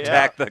 you Yeah.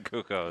 attack the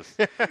cuckoos.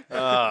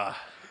 Ah.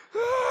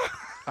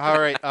 All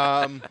right.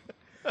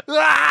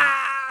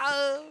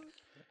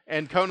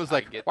 And Kona's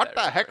like, get "What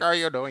that the heck are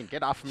you doing?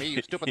 Get off me,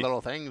 you stupid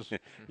little things!"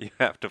 You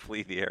have to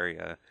flee the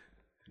area.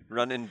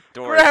 Run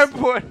indoors. Grab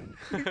one.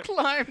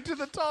 Climb to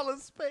the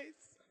tallest space.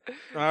 All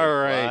Fly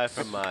right.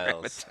 for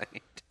miles.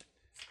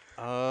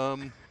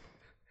 Um.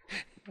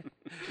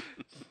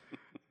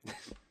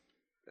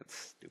 That's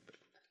stupid.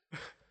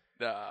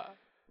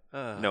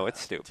 No, it's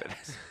stupid.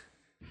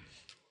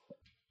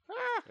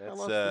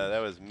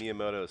 That was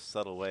Miyamoto's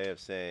subtle way of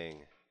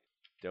saying,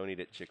 "Don't eat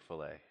at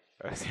Chick-fil-A."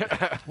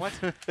 What?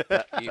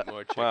 eat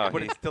more chicken. Wow,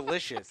 But it's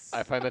delicious.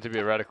 I find that to be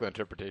a radical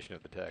interpretation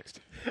of the text.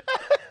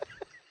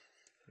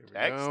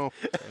 Text? No.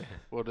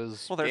 What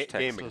does Well, there's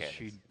Game text. does mechanics.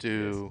 she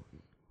do?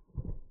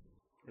 What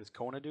does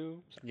Kona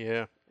do?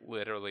 Yeah.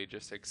 Literally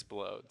just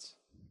explodes.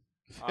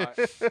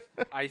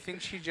 I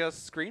think she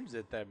just screams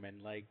at them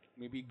and like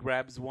maybe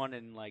grabs one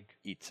and like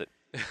Eats it.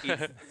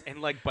 eats,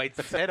 and like bites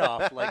its head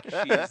off like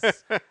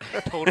she's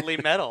totally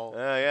metal.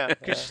 Oh yeah,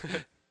 Because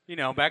you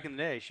know, back in the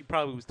day, she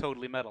probably was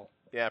totally metal.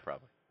 yeah,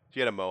 probably. She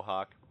had a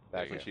mohawk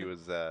back There when you she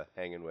was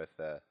hanging with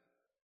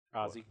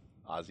Ozzy.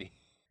 Ozzy.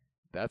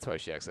 That's why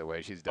she acts that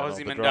way. She's done all the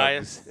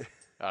Ozymandias. drugs.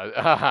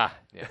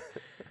 Yeah.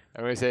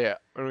 And when we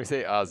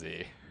say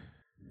Ozzy,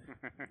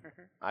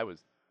 I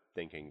was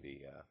thinking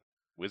the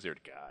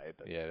wizard guy,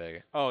 but yeah, there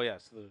you Oh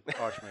yes, the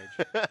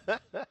Archmage.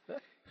 yeah.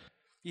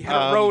 He had a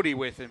Um, roadie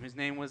with him. His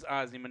name was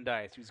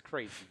Ozymandias. He was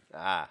crazy.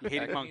 Ah, He I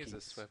hated can monkeys. use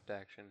a swift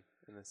action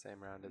in the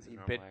same round as a He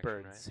normal bit action,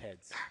 birds' right?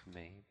 heads.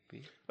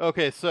 Maybe.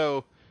 Okay,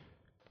 so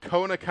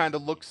Kona kind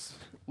of looks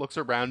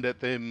around at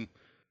them,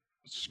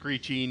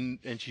 screeching,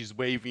 and she's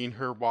waving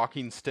her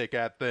walking stick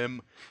at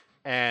them,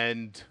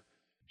 and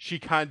she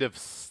kind of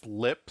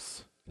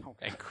slips.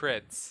 And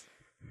crits.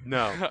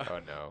 No, Oh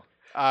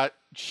no.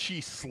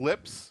 she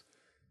slips,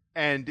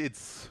 and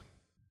it's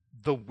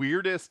the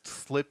weirdest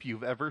slip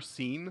you've ever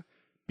seen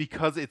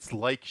because it's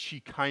like she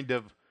kind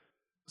of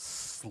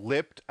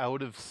slipped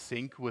out of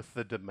sync with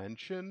the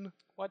dimension,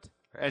 What?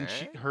 and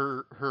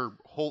her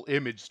whole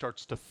image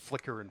starts to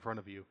flicker in front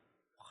of you.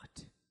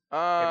 What? Am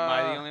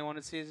I Uh, the only one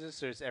that sees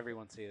this, or does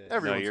everyone see this?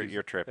 Everyone No, sees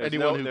you're tripping. there's,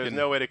 Anyone no, who there's can-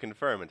 no way to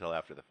confirm until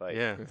after the fight.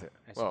 Yeah.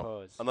 I Well,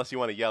 suppose. Unless you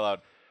want to yell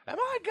out, "Am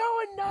I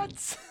going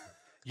nuts?"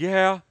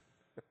 Yeah.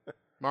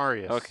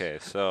 Marius. Okay,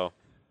 so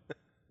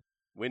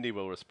Wendy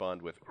will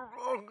respond with,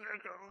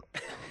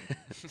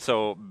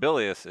 so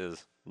Bilius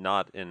is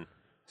not in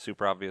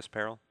super obvious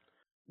peril.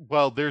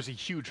 Well, there's a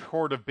huge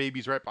horde of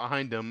babies right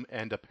behind him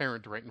and a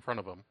parent right in front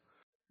of him.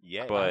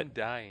 "Yeah." But- I'm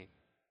dying.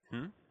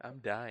 Hmm? I'm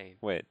dying.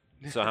 Wait.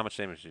 So how much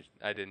damage did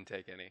I didn't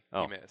take any.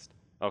 Oh. You missed.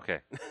 Okay.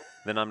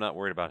 Then I'm not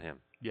worried about him.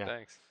 Yeah.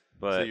 Thanks.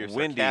 But so you're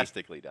Wendy,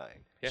 sarcastically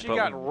dying. Yeah. She but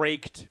got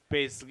raked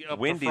basically up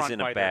Wendy's the front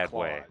in a by bad their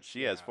way. claws.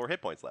 She has 4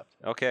 hit points left.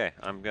 okay,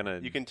 I'm gonna.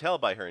 You can tell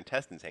by her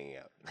intestines hanging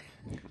out.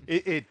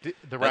 The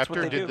That's what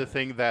raptor they did do. the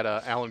thing that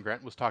Alan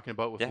Grant was talking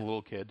about with Yeah. the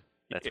little kid.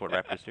 That's what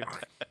raptors do.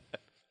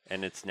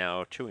 And it's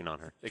now chewing on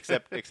her,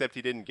 Except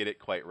he didn't get it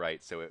quite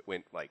right, so it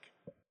went like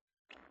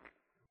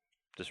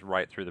just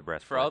right through the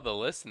breast. For all the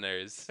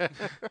listeners,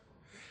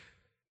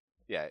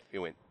 yeah, it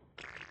went.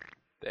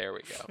 there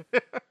we go.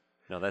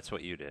 No, that's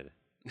what you did.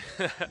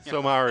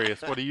 So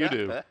Marius, what do you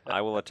do?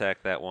 I will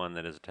attack that one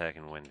that is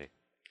attacking Wendy.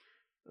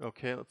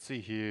 Okay, let's see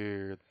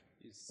here.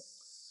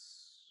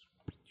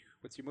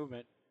 What's your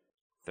movement?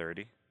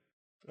 30.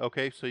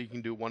 Okay, so you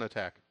can do one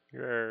attack.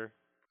 Oh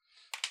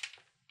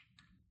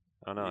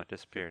no, it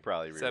disappeared.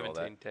 Probably reroll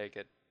 17, take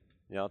it.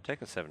 Yeah, I'll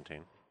take a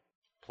 17.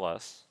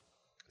 Plus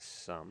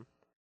some.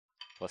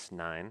 Plus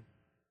 9.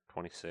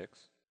 26.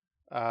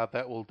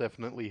 That will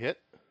definitely hit.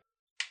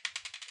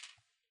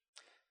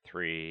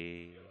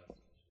 3.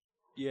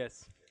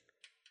 Yes.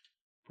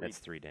 That's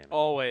 3 damage.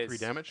 Always. 3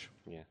 damage.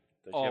 Yeah.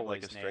 that. Does she have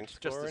like a Always strength named,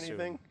 just score or assume.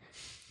 anything?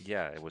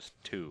 Yeah, it was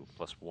 2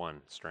 plus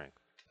 1 strength.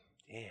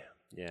 Damn.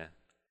 Yeah.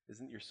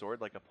 Isn't your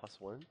sword like a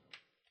 +1?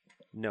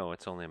 No,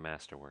 it's only a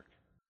masterwork.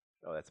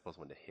 Oh, that's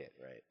 +1 to hit,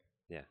 right?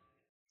 Yeah.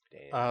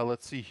 Damn.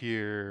 Let's see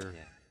here.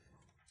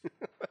 Yeah.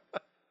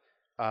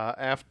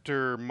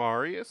 After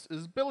Marius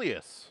is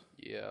Bilius.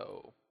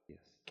 Yo. Yes.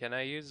 Can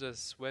I use a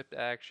swift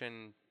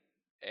action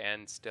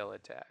and still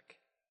attack?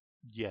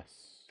 Yes.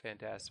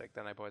 Fantastic.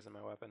 Then I poison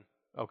my weapon.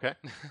 Okay.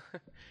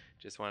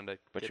 Just wanted to.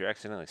 But get- you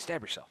accidentally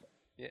stab yourself.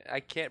 Yeah, I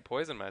can't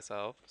poison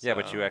myself. Yeah,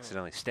 but you so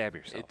accidentally stab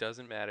yourself. It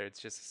doesn't matter. It's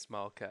just a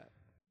small cut.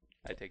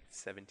 I take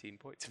 17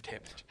 points of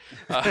damage.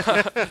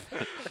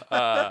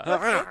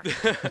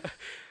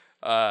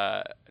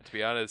 To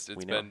be honest, it's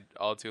We know. been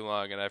all too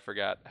long, and I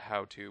forgot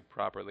how to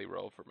properly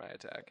roll for my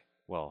attack.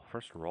 Well,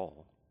 first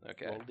roll.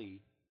 Okay, Roll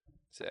D.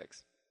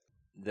 6.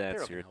 That's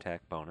Harold your can help.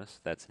 attack bonus.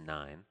 That's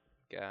 9.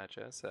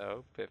 Gotcha.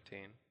 So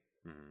 15.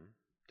 Hmm.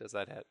 Does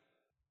that hit?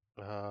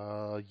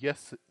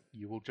 Yes,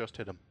 you will just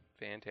hit him.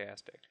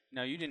 Fantastic.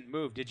 Now, you didn't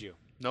move, did you?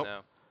 Nope. No,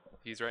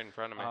 he's right in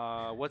front of me.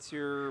 What's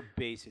your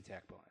base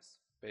attack bonus?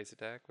 Base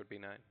attack would be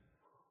 9.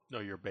 No,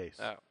 your base.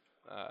 Oh.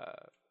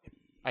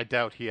 I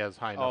doubt he has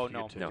high enough Oh, for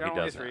no. you to. No, he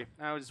Only does 3.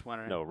 I was just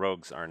wondering. No,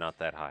 rogues are not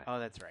that high. Oh,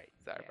 that's right.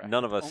 Sorry, Yeah. Brian.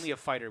 None of us. Only a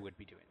fighter would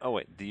be doing that. Oh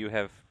wait, do you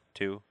have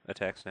 2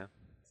 attacks now?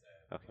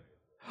 Okay.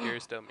 You're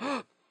still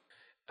muted.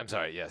 I'm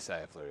sorry. Yes, I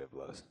have flurry of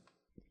blows.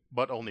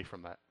 But only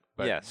from that.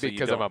 But Yeah, so you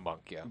because I'm a don't-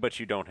 monk, yeah. But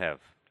you don't have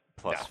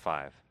plus No.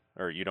 5,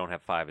 or you don't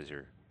have 5 as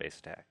your base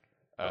attack.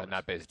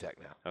 Not base attack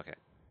now. Okay.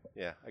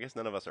 Yeah, I guess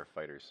none of us are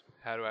fighters.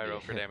 How do I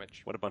roll for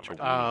damage? What a bunch of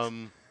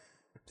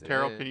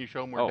Terrell, can you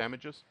show him where Oh.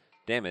 damage is?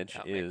 damage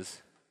Help me.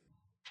 is.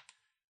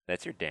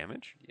 That's your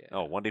damage. Yeah.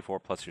 Oh, 1d4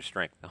 plus your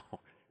strength. No,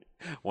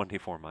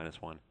 1d4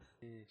 minus 1.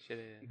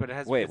 But it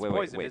has Wait, it's wait,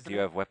 poison, wait. isn't Do you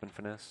it? have weapon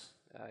finesse?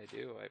 I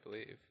do, I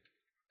believe.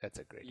 That's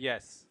a great.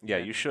 Yes. Yeah,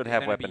 Then- you should then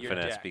have it'd be weapon your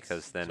finesse dex.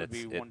 because then So it'd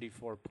it's be it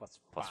 1d4 plus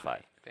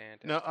 5.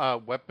 Fantastic.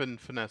 No, weapon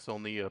finesse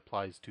only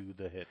applies to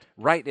the hit.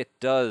 Right, it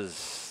does.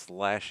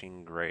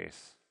 Slashing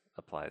grace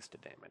applies to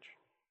damage.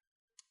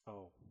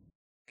 Oh.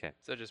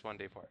 So just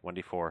 1d4.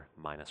 1d4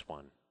 minus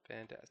 1.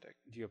 Fantastic.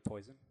 Do you have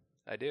poison?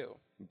 I do.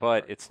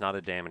 But it's not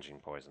a damaging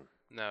poison.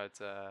 No, it's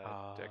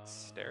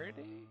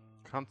dexterity.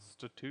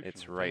 Constitution.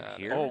 It's right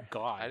here. Oh,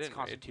 God. I It's didn't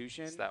read.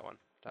 Constitution? It's that one.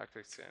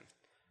 Dr. Sin.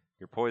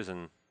 Your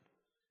poison.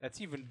 That's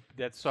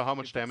So how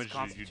much if it's damage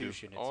did you do?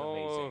 Constitution, It's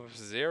Oh,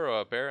 amazing. 0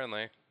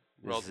 apparently.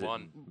 Rolled Is it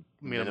 1.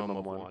 minimum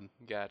of minimum 1.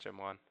 Gotcha,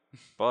 1.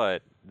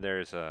 But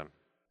there's the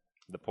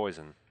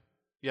poison.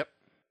 Yep.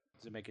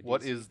 Does it make it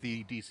What DC? is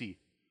the DC?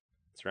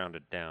 It's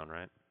rounded down,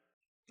 right?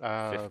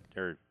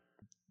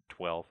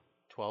 12.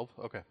 12.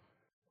 Okay.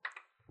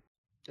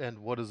 And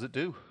what does it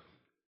do?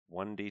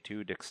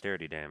 1d2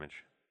 dexterity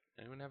damage.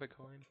 Anyone have a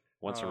coin?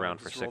 Once a round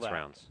for just roll 6 that.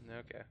 rounds.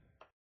 Okay.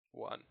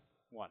 1.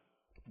 One.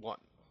 1. 1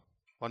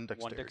 One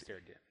dexterity.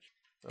 dexterity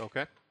damage.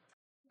 Okay.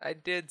 I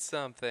did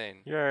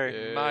something.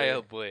 Yay.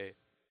 Mildly.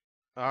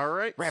 All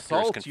right. Raptor is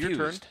Salt, your turn.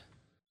 confused.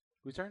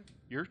 Whose turn?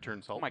 Your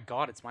turn, Salt. Oh my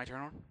God, it's my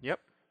turn. Yep.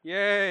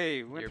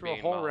 Yay! We went You're through a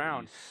being whole mauled,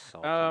 round.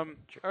 Salty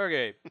jerk.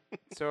 Okay.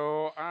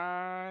 So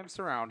I'm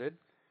surrounded,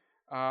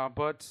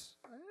 but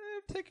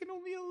I've taken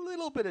only a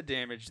little bit of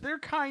damage. They're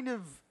kind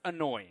of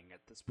annoying at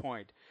this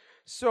point.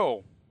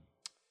 So,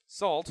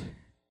 Salt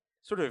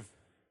sort of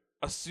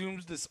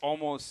assumes this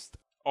almost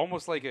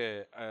like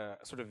a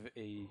sort of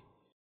a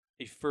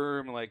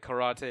firm like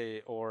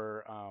karate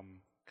or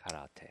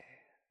Karate.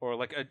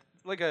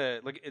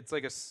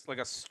 like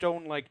a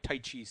stone like Tai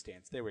Chi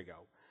stance. There we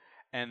go.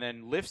 And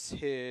then lifts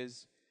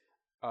his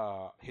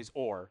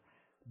oar,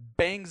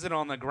 bangs it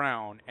on the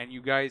ground, and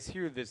you guys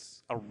hear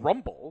a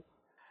rumble,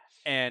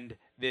 and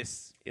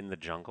this In the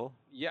jungle?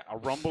 a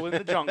rumble in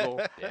the jungle,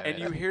 and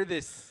you hear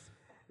this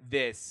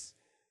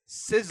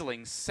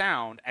sizzling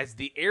sound as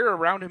the air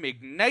around him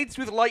ignites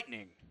with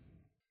lightning.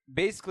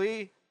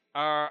 Basically,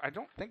 I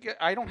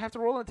don't have to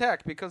roll an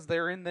attack because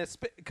they're in this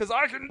because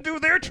I can do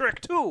their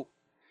trick too.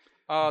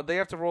 They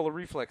have to roll a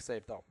reflex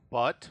save though.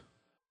 But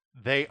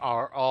they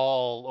are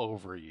all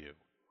over you.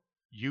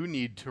 You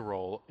need to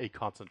roll a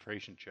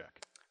concentration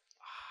check.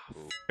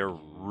 They're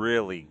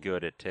really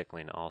good at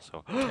tickling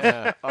also.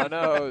 Oh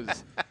no.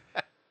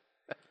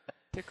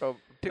 Tickle.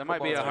 That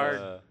might be a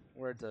hard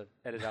word to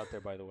edit out there,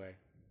 by the way.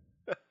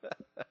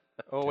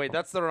 Oh wait,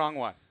 that's the wrong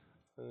one.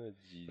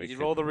 You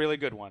rolled a really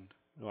good one.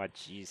 Oh,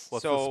 jeez.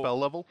 What's So- the spell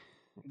level?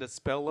 The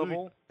spell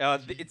level,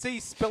 it's a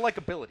spell-like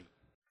ability.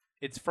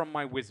 It's from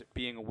my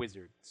being a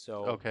wizard.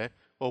 So Okay.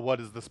 Well,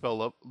 what is the spell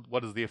level?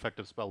 What is the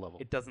effective spell level?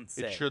 it doesn't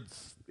say.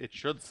 It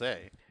should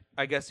say.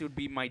 I guess it would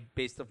be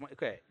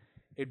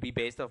it'd be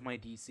based off my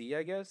DC.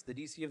 I guess the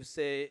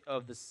DC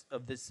of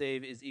this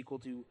save is equal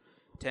to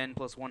 10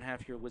 plus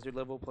 1/2 your wizard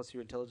level plus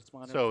your intelligence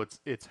modifier. So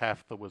it's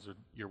half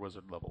your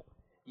wizard level.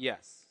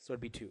 yes, so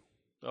it'd be 2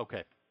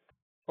 Okay.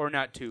 or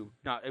not 2.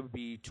 Not it would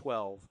be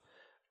 12.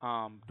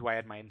 Do I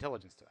add my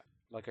intelligence to that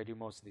like I do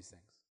most of these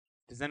things?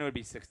 Because then it would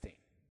be 16.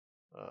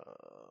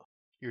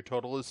 Your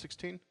total is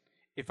 16?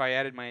 If I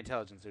added my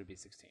intelligence, it would be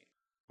 16.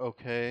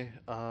 Okay.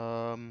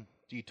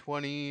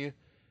 D20,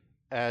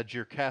 add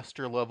your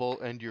caster level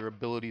and your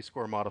ability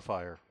score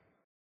modifier.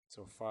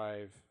 So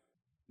 5,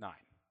 9.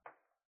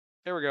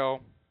 There we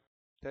go.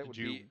 That would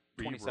Did you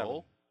be 27.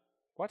 re-roll?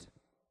 What?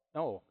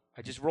 No,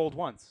 I just rolled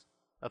once.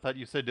 I thought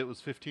you said it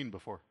was 15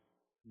 before.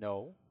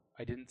 No,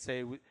 I didn't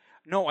say.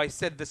 No, I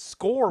said the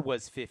score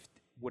was 50.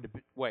 Would have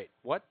been. Wait,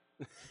 what?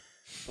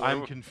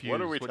 I'm confused.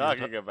 What are we What are you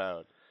talking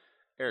about?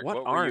 Eric, What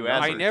what are were you numbers? I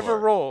asking never for?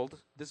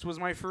 rolled. This was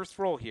my first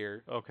roll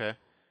here. Okay.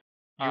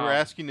 You were Um,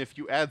 asking if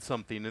you add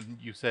something, and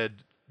you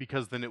said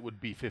Because then it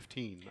would be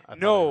 15. I thought I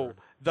No, heard.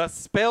 the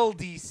spell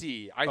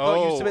DC. I thought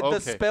you Oh, said the okay.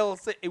 spell.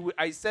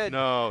 I said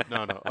No.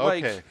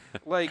 like Okay.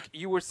 like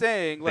you were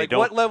saying They like don't-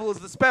 what level is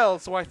the spell?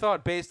 So I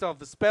thought based off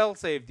the spell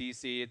save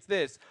DC, it's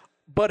this.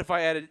 But if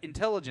I added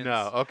intelligence,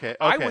 No. Okay.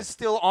 I Okay. was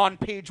still on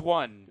page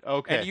 1.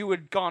 Okay. And you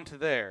had gone to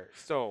there.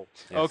 So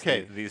Yes,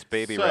 Okay, These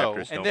baby so-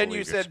 raptors don't and then you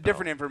believe your said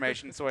different spell.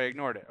 information, so I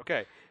ignored it.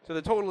 Okay. So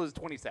the total is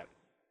 27.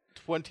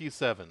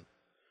 27.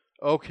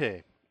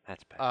 Okay.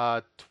 That's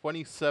bad.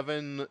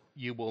 27.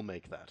 You will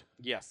make that.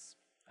 Yes.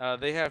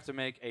 They have to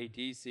make a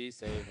DC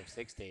save of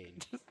 16.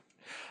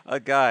 A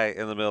guy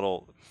in the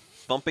middle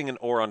thumping an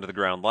oar onto the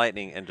ground,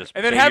 lightning, and just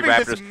And then baby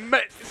having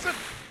raptors.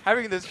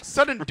 having this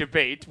sudden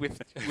debate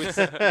with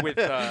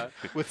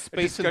With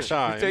space and discussion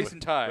time. with space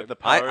and time. With the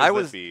powers I that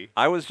was be.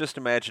 I was just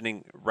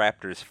imagining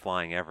raptors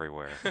flying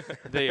everywhere.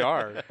 They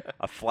are.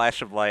 A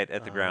flash of light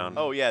at the ground.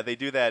 Oh yeah, they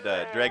do that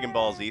Dragon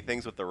Ball Z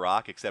things with the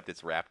Rock, except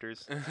it's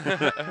raptors.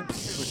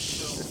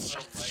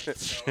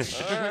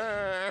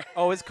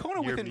 Oh, is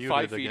Kona You're within muted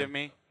 5 feet again. of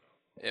me?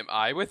 Am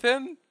I with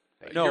him?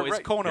 No, You're is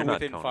right. Kona You're not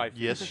within Kona. 5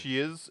 feet? Yes, she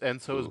is,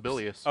 and so is Oops.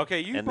 Bilius. Okay,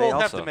 you And they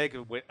both have to also- make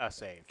a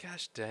save.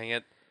 Gosh dang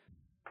it.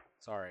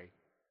 Sorry.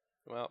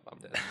 Well, I'm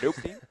dead. Nope.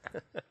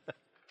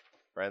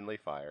 Friendly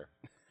fire.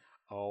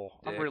 Oh,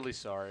 I'm Dick. really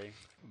sorry.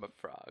 I'm a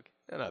frog.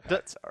 Not D-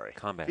 that sorry.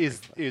 Combat.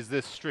 Is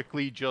this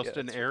strictly just Yeah,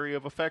 an that's area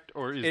of effect,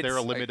 or is It's- there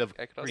a limit of?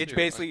 I could also It's do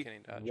basically uncanny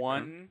dodge.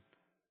 one,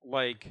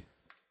 like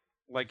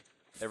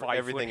Every- 5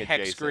 everything foot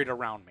hex adjacent. grid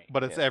around me.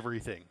 But it's Yeah.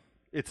 everything.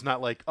 It's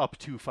not like up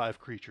to 5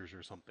 creatures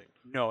or something.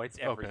 No, it's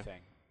Okay.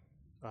 everything.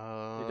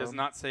 It does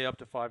not say up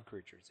to 5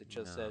 creatures. It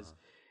just says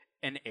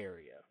an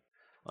area.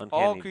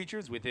 Uncanny. All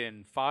creatures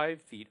within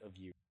 5 feet of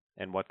you.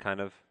 And what kind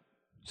of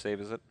save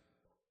is it?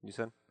 You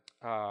said?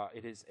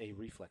 It is a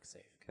reflex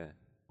save. Okay.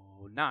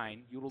 Oh,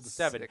 9. You rolled a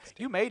 7. 16.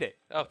 You made it,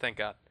 Oh, thank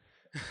God.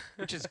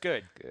 which is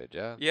good Good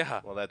job.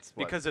 Yeah. Well, that's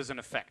what, because there's an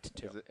effect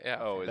to is it. it? Yeah.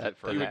 Oh, is That- it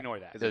for You that- ignore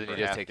that. is Doesn't it for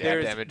he just half take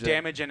damage? half There's damage?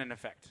 damage and an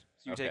effect.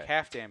 So you take Okay.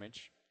 half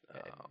damage,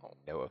 Oh.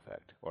 No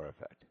effect or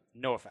effect.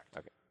 no effect.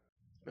 Okay.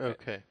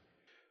 Okay.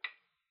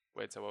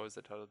 Wait, so what was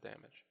the total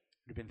damage?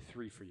 It would have been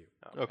 3 for you.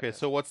 Oh, Okay.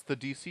 So what's the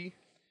DC?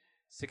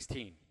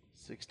 16.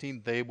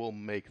 16. They will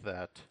make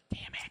that.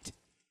 Damn it.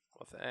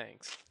 Well,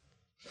 thanks.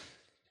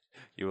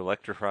 You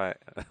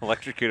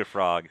electrocute a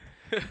frog,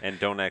 and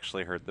don't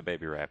actually hurt the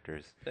baby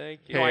raptors.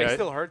 Thank you. No, Hey, I I-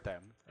 still hurt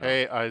them.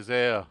 Hey,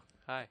 Isaiah.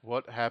 Hi.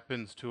 What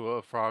happens to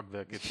a frog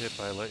that gets hit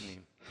by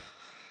lightning?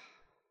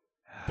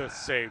 The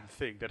same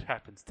thing that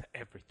happens to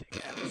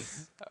everything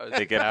else.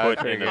 They get That was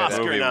put pretty in good. a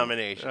Oscar movie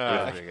nomination.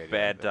 with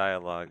bad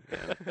dialogue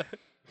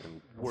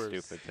and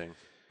Worse. stupid things.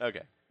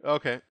 Okay.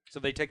 Okay. So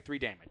they take 3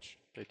 damage.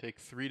 They take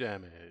 3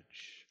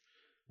 damage.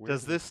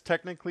 Does this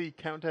technically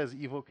count as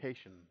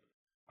evocation?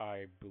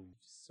 I believe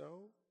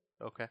so.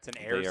 Okay. It's an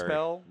air They are-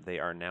 spell. They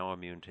are now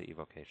immune to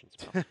evocation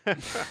spells.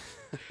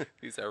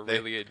 These are They-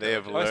 really they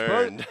have intelligent. I suppose-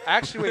 learned.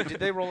 Actually, wait, did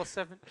they roll a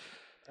 7?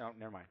 Oh,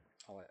 never mind.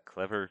 I'll let.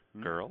 Clever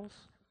girls?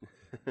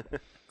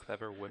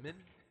 Clever women.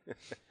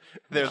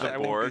 There's I a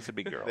won't board. These would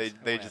be girls.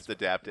 They just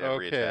adapt to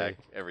every Okay. attack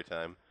every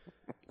time.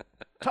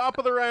 Top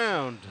of the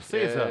round.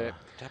 Caesar.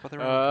 Top of the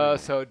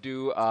round. So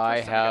do I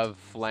first time I got have to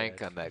use flank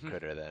it. on that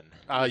critter then?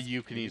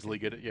 You can easily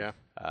get it, yeah.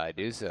 I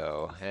do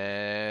so.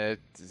 And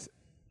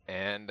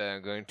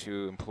I'm going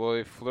to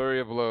employ Flurry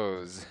of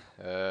Blows.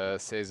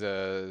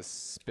 Seiza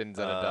spins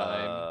on a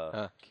dime.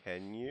 Huh.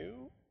 Can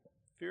you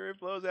Fury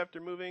Blows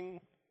after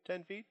moving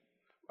 10 feet?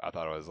 I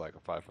thought it was like a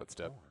 5-foot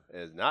step. It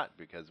is not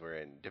because we're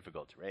in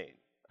difficult terrain.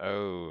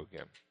 Oh,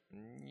 okay.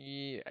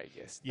 Yeah, I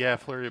guess. Yeah,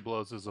 Flurry of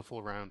Blows is a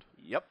full round.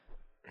 Yep.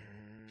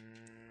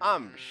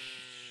 I'm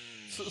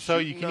So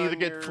you can shooting either on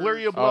get your-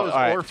 Flurry of Oh, Blows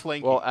alright. or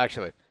Flanking. Well,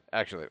 actually,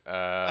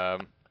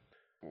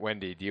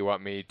 Wendy, do you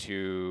want me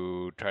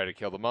to try to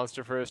kill the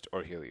monster first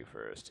or heal you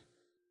first?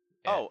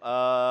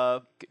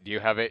 Do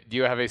you have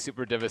a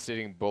super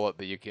devastating bullet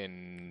that you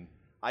can?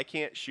 I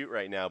can't shoot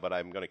right now, but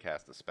I'm going to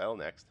cast a spell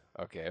next.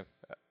 Okay.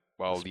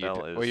 Well, The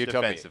spell is you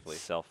tell me. defensively.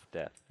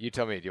 Self-death. You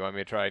tell me. Do you want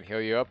me to try and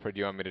heal you up, or do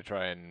you want me to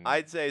try and?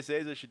 I'd say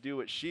Seiza should do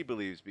what she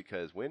believes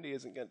because Wendy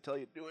isn't going to tell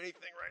you to do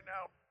anything right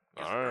now.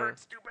 'Cause it Alright.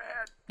 hurts too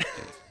bad.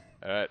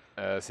 All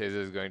right. Caesar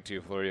is going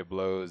to flurry of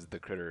blows the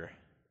critter.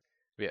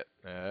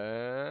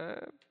 Yeah.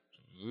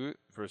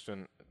 First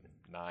one,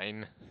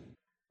 9.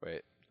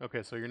 Wait.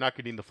 Okay, so you're not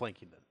getting the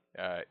flanking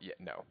then. Yeah.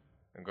 No.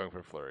 I'm going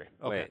for flurry.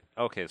 Okay. Wait.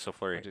 Okay, so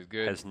Flurry Which is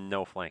good. has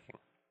no flanking.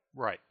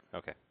 Right.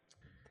 Okay.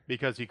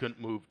 Because he couldn't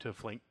move to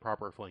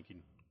proper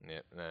flanking Yeah.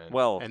 Then,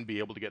 Well, and be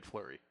able to get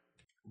Flurry.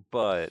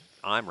 but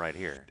I'm right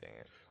here. dang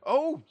it.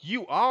 Oh,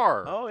 you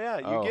are. Oh, yeah,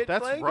 you Oh. get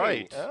That's flanking.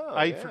 right. Oh,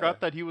 I yeah. forgot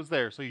that he was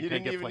there, so you, You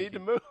can't didn't get even flanking.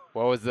 need to move.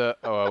 What was the?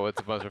 Oh,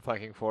 what's the monster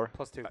flanking for? +2.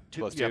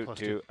 Plus yeah, two. plus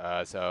 2.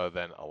 So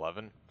then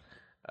 11.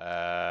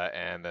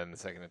 And then the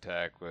second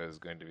attack was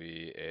going to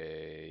be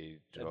a,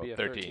 That'd be a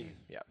 13. 13.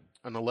 Yeah.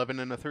 An 11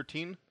 and a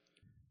 13,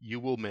 you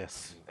will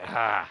miss.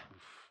 Ah.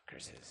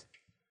 Curses.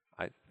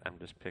 I'm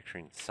just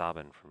picturing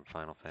Sabin from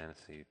Final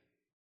Fantasy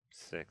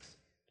VI.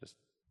 Just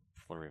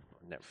Flurry.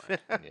 Never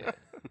mind. Yeah.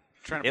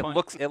 Trying to It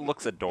point.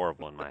 looks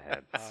adorable in my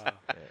head.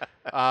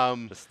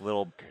 Um, Just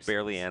little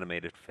barely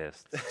animated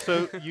fists.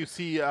 so you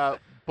see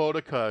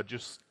Boudica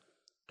just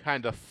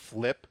kind of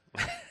flip,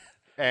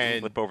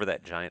 and Flip over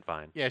that giant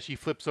vine. yeah, she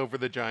flips over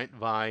the giant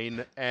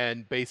vine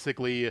and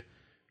basically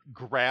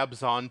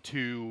grabs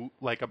onto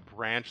like a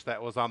branch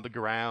that was on the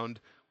ground,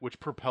 which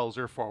propels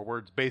her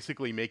forwards,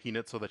 basically making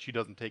it so that she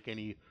doesn't take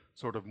any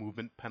sort of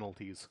movement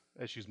penalties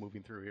as she's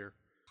moving through here.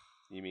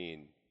 You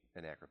mean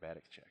an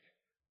acrobatics check?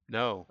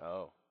 No,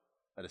 Oh,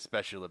 a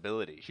special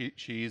ability.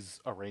 she's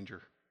a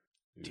ranger,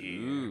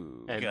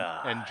 Ooh.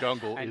 and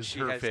jungle And is she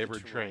her has the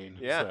favorite terrain. train.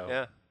 Yeah, so.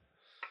 yeah.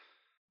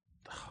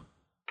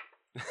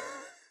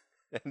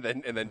 and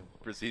then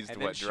proceeds And to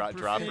then what? she Drop her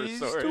proceeds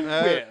sword. to-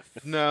 Uh,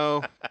 Whiff.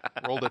 no,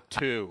 rolled a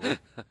 2,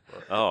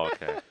 Oh,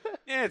 okay.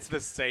 Yeah, it's the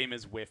same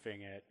as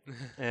whiffing it.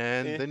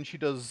 and Eh. then she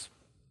does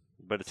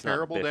But it's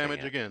terrible not biffing damage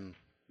it. again.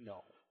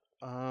 No.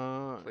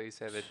 Please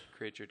say the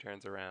creature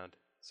turns around,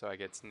 so I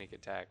get sneak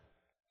attack.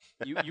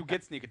 You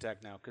get sneak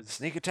attack now because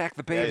Sneak attack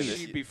the Yeah, baby. this-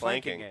 She'd be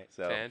flanking flanking it.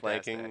 So Fantastic.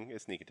 flanking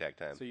is sneak attack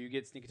time. so you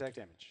get sneak attack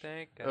damage.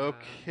 Thank God.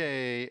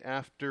 Okay,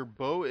 after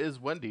Bo is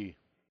Wendy.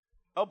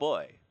 Oh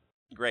boy,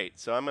 great.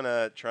 So I'm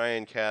gonna try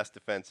and cast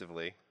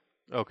defensively.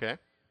 Okay.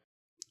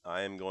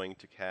 I am going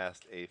to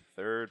cast a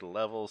 3rd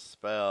level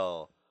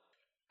spell.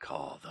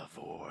 Call the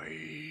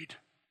Void.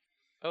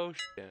 Oh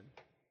shit.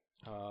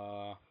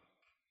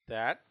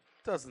 That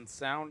doesn't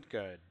sound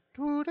good.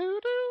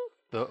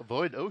 The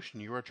void ocean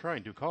you are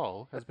trying to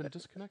call has been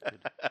disconnected.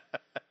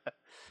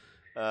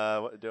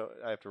 Do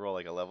I have to roll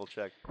like a level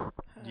check?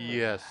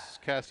 Yes,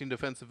 casting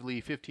defensively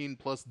 15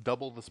 plus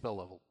double the spell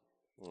level.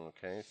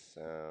 Okay,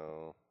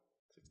 so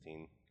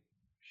 16.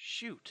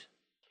 Shoot.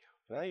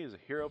 Can I use a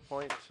hero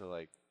point to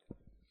like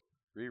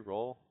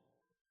re-roll?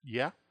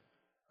 Yeah?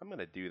 I'm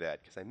gonna do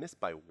that because I missed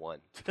by 1.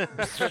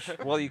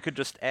 Well, you could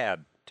just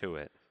add to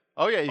it.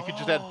 Oh yeah, you could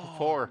just add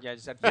 4. Yeah,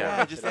 just add Yeah,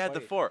 four. just add the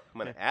 4. I'm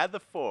gonna add the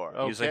 4.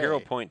 Use a hero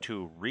Okay. point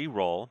to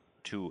re-roll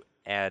to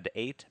add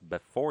 8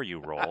 before you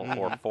roll,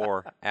 or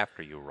 4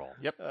 after you roll.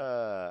 Yep.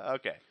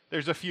 Okay.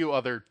 There's a few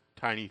other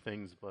tiny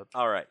things, but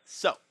All right.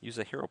 So Use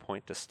a hero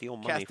point to steal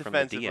money cast from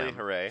the defensively. DM.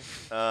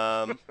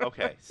 Hooray.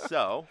 Okay.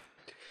 So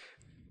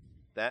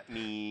that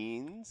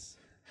means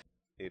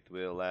it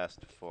will last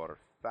for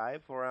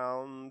 5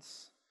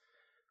 rounds.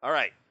 All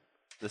right.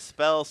 The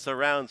spell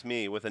surrounds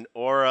me with an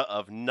aura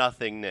of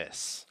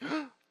nothingness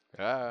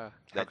Ah.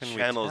 that can we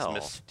channels tell?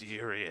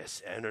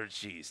 mysterious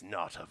energies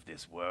not of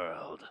this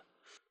world.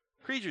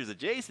 Creatures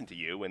adjacent to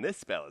you when this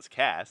spell is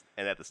cast,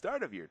 and at the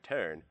start of your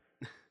turn,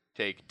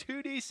 take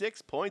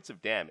 2d6 points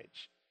of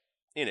damage.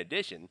 In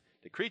addition,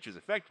 the creatures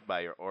affected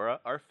by your aura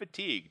are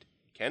fatigued,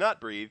 cannot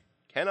breathe,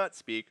 cannot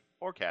speak,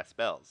 or cast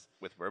spells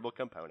with verbal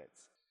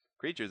components.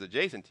 Creatures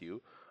adjacent to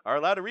you are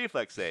allowed a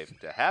reflex save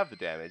to have the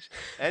damage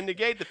and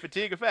negate the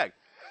fatigue effect,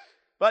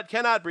 but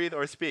cannot breathe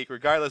or speak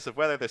regardless of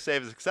whether their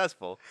save is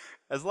successful,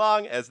 as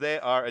long as they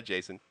are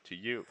adjacent to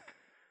you.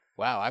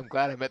 Wow, I'm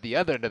glad I'm at the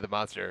other end of the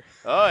monster.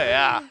 Oh,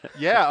 yeah.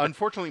 yeah,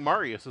 unfortunately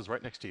Marius is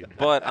right next to you.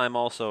 But I'm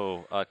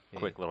also a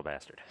quick little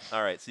bastard.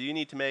 All right, so you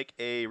need to make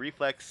a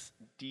reflex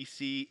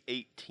DC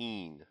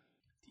 18.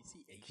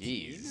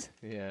 Jeez.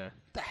 Yeah. What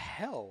the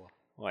hell?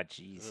 What,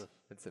 jeez.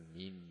 That's a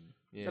mean.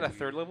 Is Yeah. that a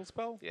 3rd level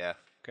spell? Yeah,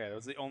 Okay, that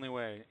was the only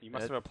way. You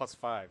must That- have a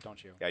 +5,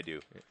 don't you? I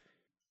do.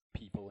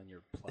 People in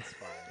your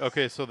 +5.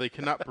 Okay, so they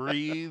cannot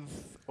breathe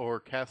or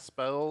cast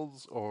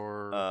spells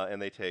or...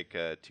 And they take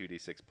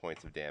 2d6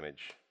 points of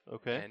damage.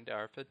 okay. And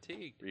are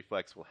fatigued.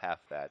 Reflex will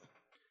half that.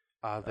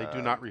 They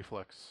do not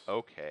reflex.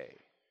 Okay.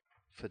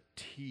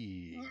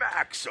 Fatigue.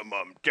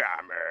 Maximum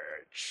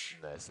damage.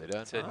 Nicely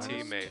done. To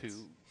teammates.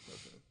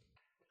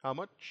 How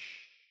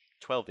much?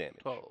 12 damage.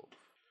 12.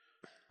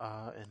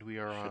 And we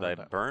are Should on I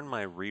that burn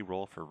my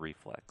re-roll for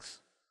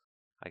reflex?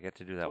 I get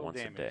to do that 12 once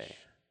damage. a day.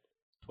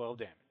 12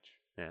 damage.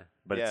 Yeah,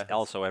 but Yeah. it's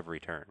also every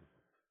turn.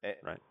 Eh,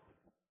 Right.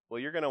 Well,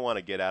 you're going to want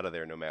to get out of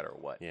there no matter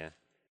what. Yeah.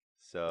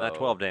 So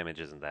 12 damage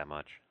isn't that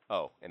much.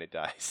 Oh, and it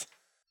dies.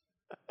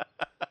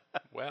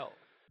 Well,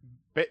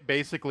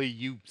 Basically,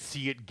 you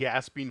see it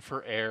gasping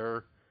for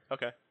air.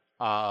 Okay.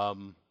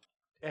 And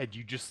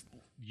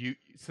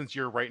since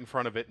you're right in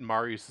front of it, and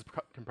Marius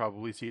can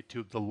probably see it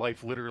too, the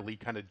life literally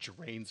kind of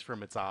drains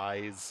from its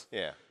eyes,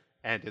 Yeah.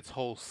 and its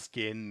whole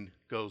skin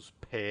goes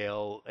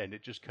pale, and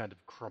it just kind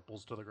of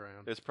crumples to the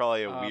ground. There's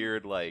probably a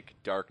weird, like,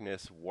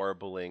 darkness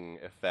warbling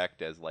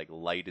effect as, like,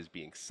 light is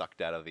being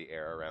sucked out of the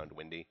air around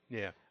Windy.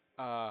 Yeah.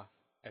 I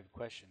have a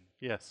question.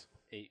 Yes.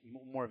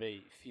 More of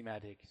a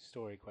thematic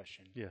story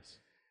question. Yes.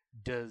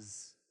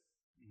 Does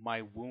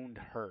my wound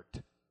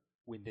hurt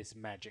when this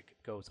magic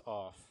goes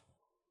off?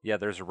 Yeah,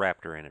 there's a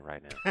raptor in it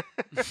right now.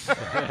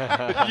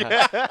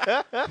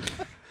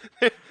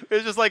 Yeah.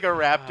 There's just like a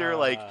raptor,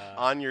 like,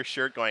 on your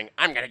shirt going,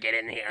 I'm going to get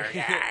in here.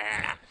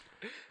 Yeah.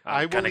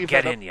 I will Gonna leave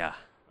get that in ya.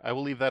 I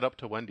will leave that up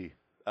to Wendy.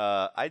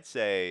 I'd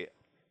say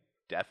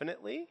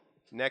definitely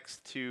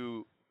next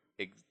to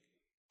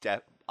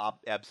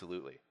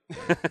absolutely.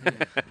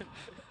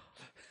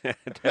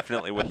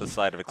 Definitely with the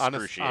side of On a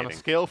excruciating.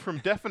 scale from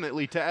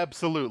definitely to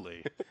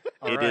absolutely.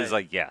 It is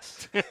a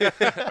yes.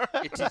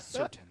 It is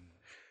certain.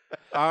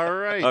 All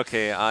right.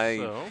 Okay,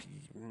 So,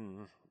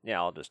 yeah,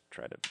 I'll just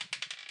try to.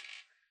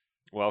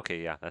 Well,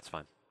 okay, yeah, that's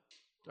fine.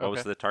 What was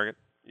Okay. the target?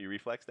 You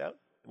reflexed out?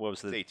 What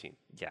was It's the? 18.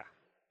 Yeah.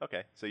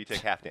 Okay, so you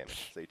take half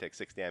damage. So you take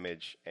 6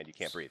 damage, and you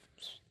can't breathe.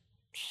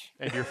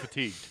 and you're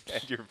fatigued.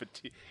 And you're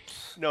fatigued.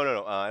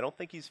 No. I don't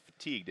think he's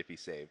fatigued if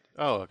he's saved.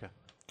 Oh, okay.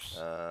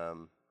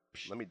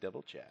 Let me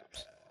double check.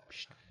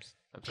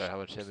 I'm sorry, how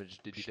much damage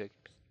did you take?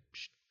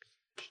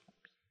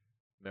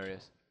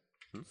 Marius?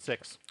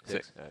 6.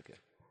 6. Okay.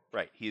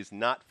 Right, he is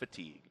not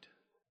fatigued,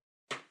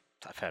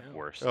 I've had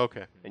worse.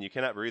 Okay. and you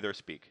cannot breathe or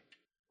speak.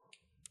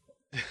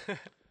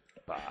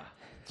 Bah.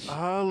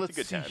 Let's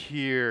good see time.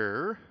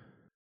 here.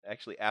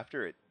 Actually,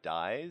 after it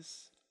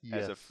dies,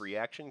 as a Yes. free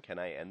action, can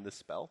I end the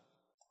spell?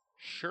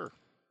 Sure.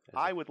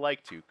 I would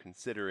like to,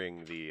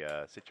 considering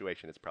the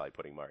situation it's probably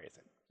putting Marius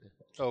in.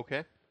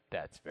 Okay.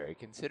 That's very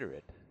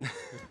considerate.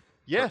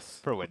 Yes.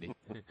 For Wendy.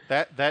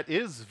 That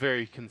is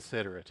very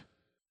considerate.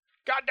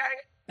 God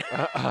dang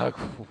it!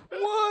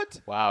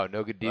 What? Wow,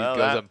 no good deed Well,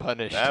 goes that-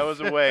 unpunished. That was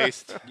a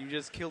waste. You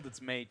just killed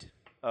its mate.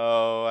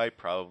 Oh, I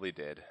probably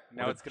did.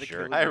 Now it's gonna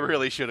jerk. kill I you.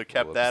 really should have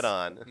kept that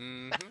Whoops.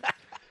 on.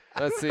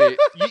 Let's see.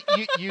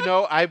 you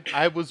know,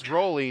 I was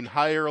rolling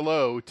high or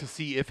low to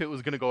see if it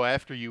was going to go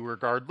after you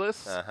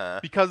regardless. Uh-huh.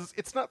 Because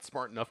it's not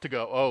smart enough to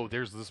go, oh,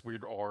 there's this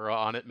weird aura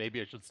on it. Maybe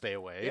I should stay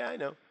away. Yeah, I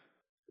know.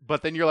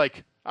 But then you're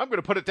like, I'm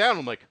going to put it down.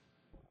 I'm like,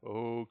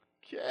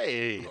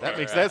 okay. That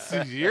makes that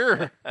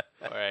easier.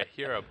 Or a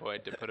hero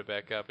point to put it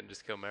back up and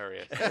just kill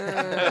Marius. All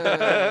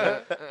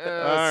It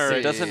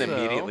right. doesn't so-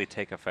 immediately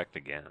take effect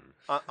again.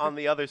 On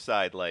the other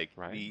side, like,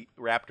 Right. the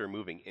raptor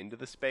moving into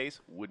the space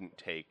wouldn't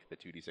take the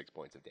 2d6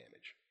 points of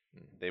damage.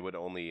 They would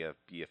only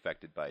be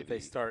affected by If the they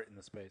start in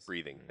the space.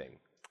 breathing thing.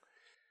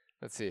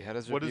 Let's see. How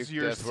does What rebuke is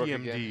your death work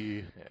again?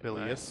 CMD, Yeah. My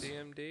Bilius?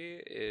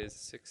 CMD is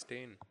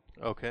 16.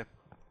 Okay.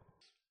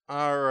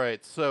 All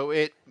right. So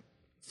it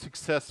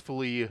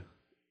successfully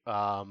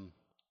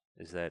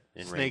Is that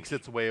in snakes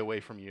range? its way away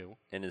from you.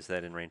 And is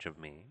that in range of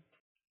me?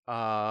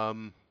 Not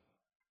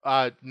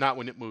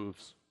when it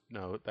moves.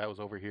 No, that was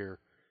over here,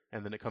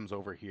 and then it comes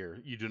over here.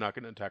 You do not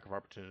get an attack of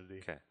opportunity.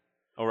 Okay.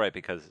 Oh, right,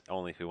 because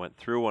only if we went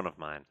through one of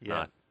mine, Yeah.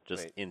 not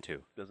just Wait.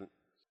 into. Doesn't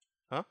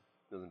Huh?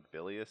 Doesn't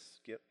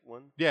Bilius get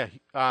one? Yeah.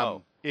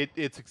 Oh.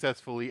 It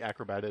successfully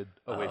acrobated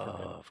away from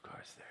him. Of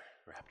course,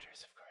 they're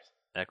raptors, of course.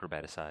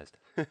 Acrobaticized.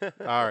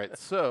 All right.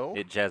 So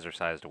It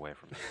jazzercised away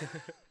from me.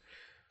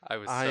 I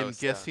was I'm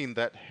so guessing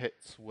that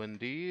hits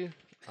Wendy.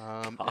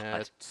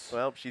 At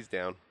Well, she's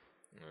down.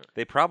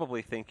 They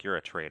probably think you're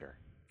a traitor.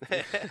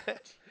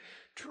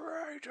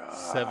 Traitor.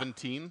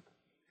 17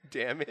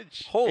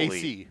 damage. Holy.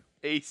 AC.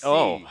 AC.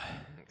 Oh.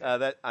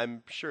 That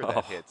I'm sure that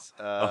Oh. hits.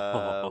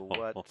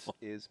 What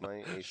is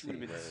my AC?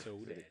 been Where so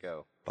did dead. it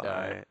go?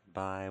 Bye,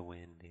 bye,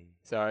 Wendy.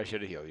 Sorry, I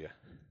should have healed you.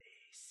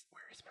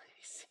 Where is my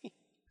AC?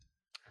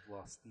 I've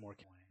lost more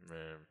coin.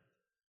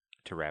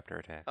 To raptor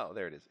attack. Oh,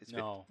 there it is. It's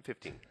No.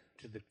 15.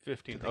 To the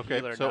 15. the Okay.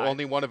 healer So not-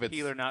 only one of its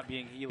healer not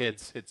being healer.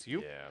 hits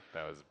you. Yeah,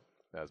 that was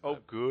Oh,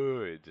 bad.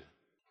 good.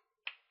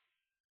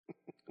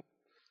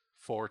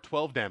 For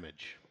 12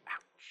 damage.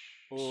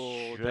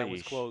 Oh, that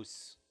was Sheesh.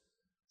 close.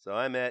 So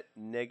I'm at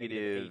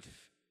negative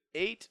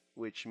 8,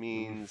 which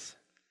means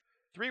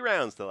 3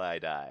 rounds till I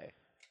die.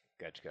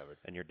 Got you covered.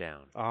 And you're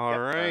down. All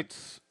Yep, right.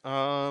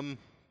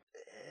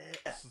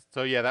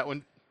 So yeah, that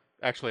one.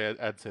 Actually,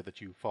 I'd say that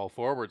you fall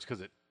forwards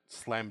because it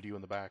slammed you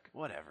in the back.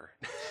 Whatever.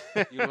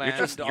 You land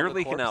on You're the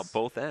leaking out corpse?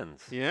 both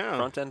ends. Yeah.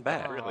 Front and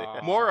back. Really?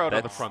 More out of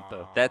the That's- front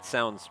though. That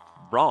sounds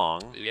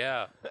wrong.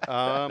 Yeah.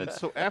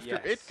 So after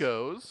it Yes.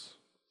 goes,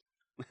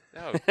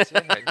 Oh,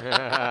 dang.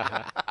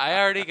 I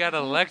already got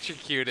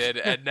electrocuted,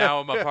 and now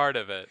I'm a part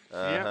of it.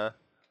 Uh-huh.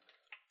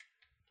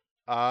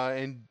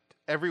 and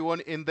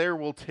everyone in there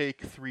will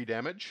take 3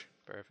 damage.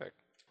 Perfect.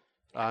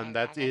 And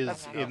that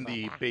is in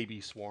the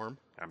baby swarm.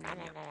 Baby Nom,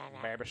 nom,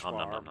 nom,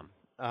 swarm.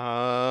 nom.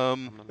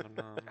 Um,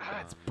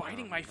 It's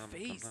biting my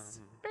face.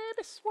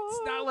 Baby swarm.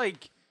 It's not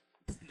like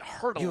it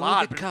hurt a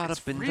lot, but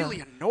it's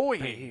really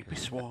annoying. Baby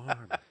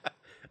swarm.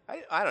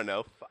 I don't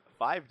know.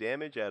 5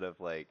 damage out of,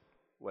 like,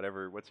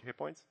 whatever. What's your hit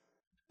points?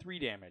 3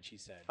 damage, he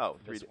said. Oh,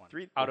 for this three- one.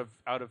 three- out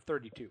of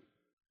 32.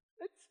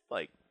 It's,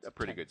 like, a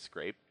pretty 10. good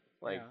scrape.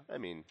 Like, Yeah. I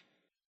mean,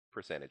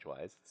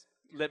 percentage-wise. It's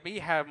Let me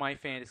have my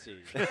fantasy,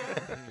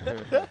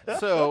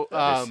 so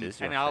This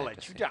is and your I'll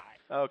let you fantasy. die.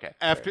 okay.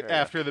 after fair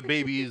enough. after the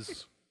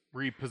babies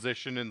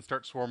reposition and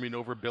start swarming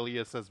over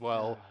Bilius as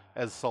well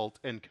as Salt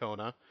and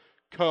Kona,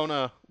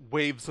 Kona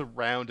waves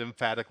around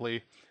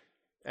emphatically,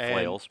 and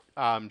Flails.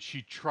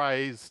 she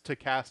tries to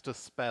cast a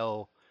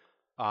spell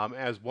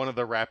as one of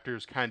the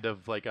raptors kind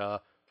of like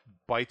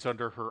bites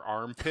under her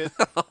armpit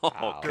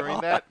Oh, during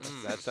that.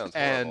 That sounds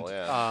And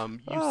horrible,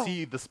 yeah. you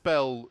see the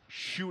spell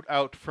shoot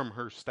out from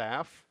her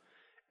staff,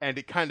 and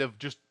it kind of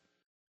just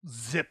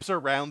zips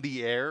around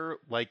the air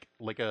like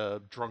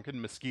a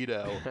drunken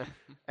mosquito,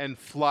 and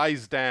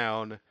flies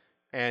down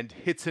and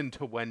hits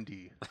into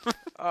Wendy.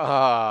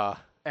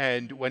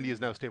 And Wendy is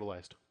now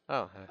stabilized.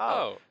 Oh.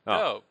 Oh,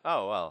 Oh. dope.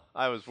 Oh, well.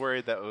 I was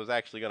worried that it was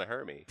actually going to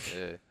hurt me.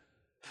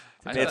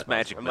 It's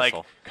magic I'm missile.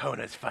 like,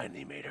 Kona's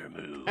finally made her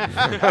move.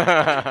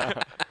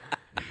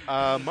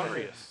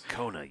 Marius.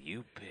 Kona,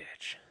 you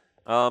bitch.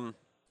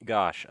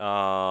 Gosh.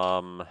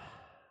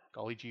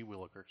 Golly gee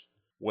willikers.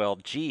 Well,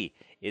 gee,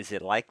 is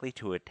it likely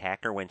to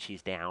attack her when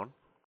she's down?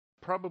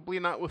 Probably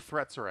not with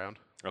threats around.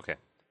 Okay,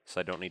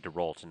 so I don't need to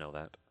roll to know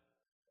that.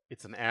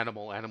 It's an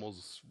animal.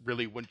 Animals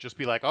really wouldn't just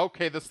be like,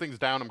 okay, this thing's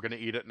down, I'm going to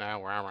eat it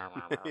now.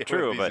 Yeah,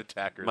 True, with these but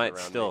attackers might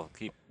around still me.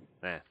 keep.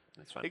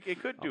 That's fine.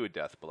 It could do a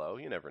death blow.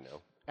 You never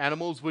know.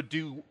 Animals would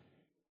do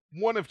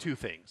one of two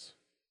things.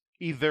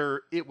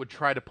 Either it would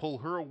try to pull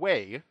her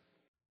away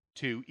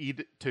to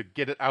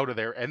get it out of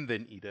there and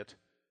then eat it,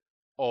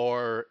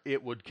 or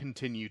it would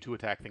continue to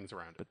attack things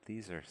around But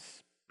these are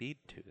speed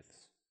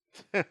tooths.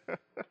 it.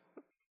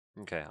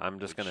 Okay, I'm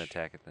just gonna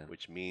attack it then.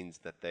 Which means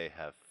that they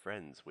have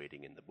friends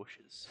waiting in the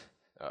bushes.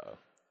 Uh-oh.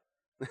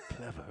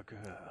 Clever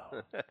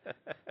girl.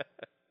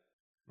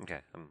 Okay,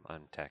 I'm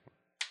attacking.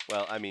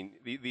 Well, I mean,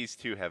 these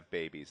two have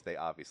babies. They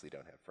obviously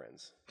don't have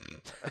friends.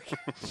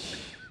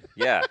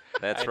 Yeah,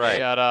 that's right.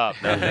 Shut up.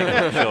 Nothing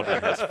but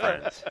children has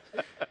friends.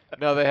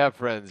 No, they have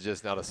friends,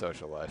 just not a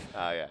social life.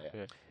 Ah, yeah.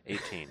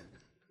 18.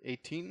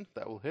 18,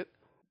 that will hit.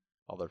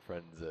 All their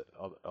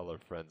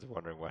friends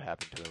wondering what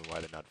happened to them, why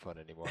they're not fun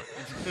anymore.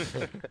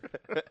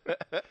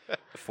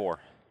 4.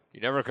 You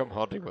never come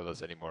hunting with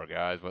us anymore,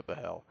 guys. What the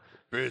hell?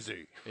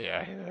 Busy.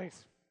 Yeah,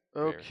 thanks.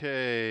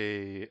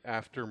 Okay,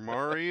 after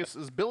Marius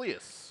is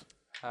Bilius.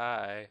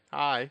 Hi.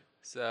 Hi.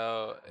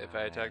 So if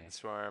I attack the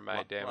swarm,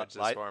 I damage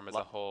the swarm as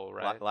a whole,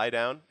 Lie, right? lie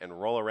down and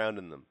roll around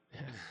in them.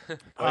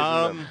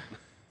 Um,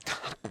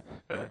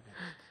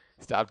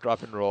 Stop,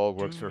 drop, and roll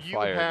works Do for you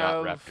fire,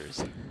 not have-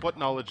 raptors. what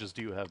knowledges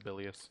do you have,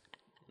 Bilius?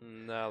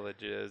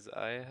 Knowledges.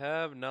 I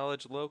have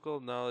knowledge local,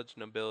 knowledge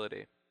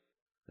nobility.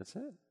 That's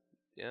it.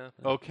 Yeah.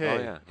 Okay. Oh,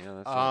 yeah. Yeah,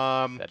 that's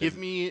it. That Give is-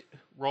 me,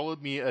 roll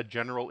me a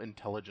general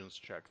intelligence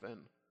check then.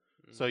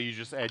 So you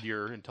just add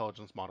your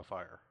intelligence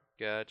modifier.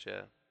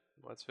 Gotcha.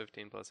 What's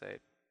 15 plus 8?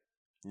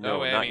 No,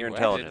 wait, not I mean, your it's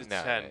intelligence.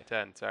 No, 10, wait.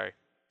 10, sorry.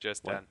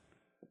 Just What? 10.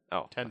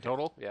 Oh, 10 okay.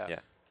 total? Yeah. Yeah.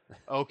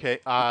 Okay.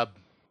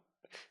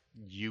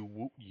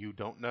 You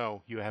don't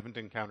know. You haven't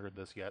encountered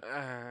this yet.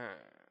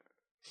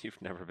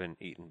 You've never been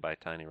eaten by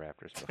tiny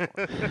raptors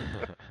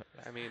before.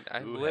 I mean,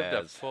 I've Who lived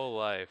a has? full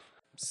life.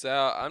 So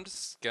I'm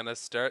just going to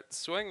start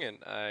swinging,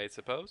 I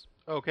suppose.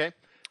 Okay.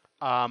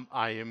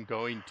 I am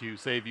going to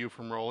save you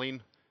from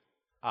rolling,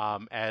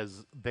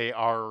 as they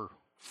are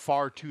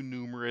far too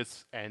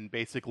numerous and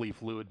basically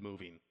fluid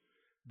moving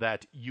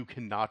that you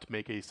cannot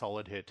make a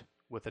solid hit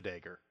with a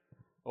dagger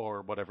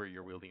or whatever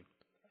you're wielding.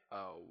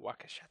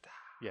 Wakashata.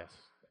 Yes.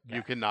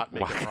 You cannot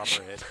make a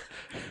proper hit.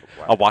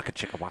 A waka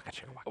chicka waka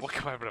chicka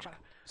waka.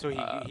 So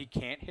he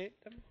can't hit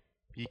them?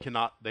 He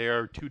cannot. They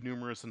are too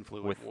numerous and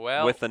fluid.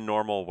 Well- With a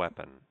normal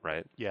weapon,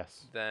 right?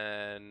 Yes.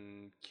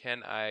 Then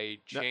can I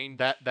No, change?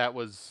 that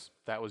was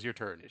your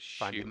turn.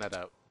 Finding Shoot. that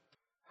out.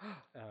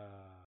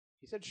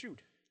 He said shoot.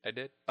 I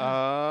did.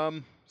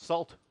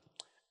 Salt.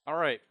 All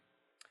right.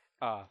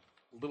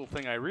 Little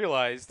thing I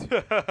realized,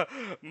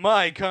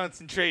 my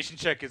concentration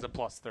check is a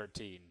plus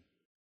 13.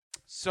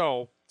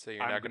 So, So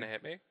you're I'm not going to gonna-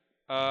 hit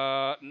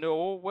me?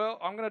 no, well,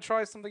 I'm going to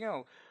try something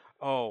else.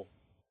 Oh,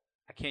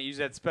 I can't use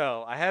that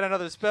spell. I had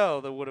another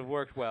spell that would have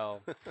worked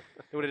well. It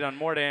would have done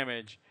more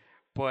damage,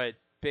 but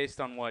based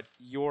on what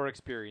you're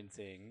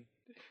experiencing,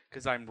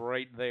 because I'm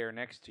right there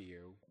next to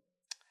you,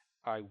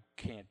 I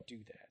can't do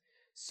that.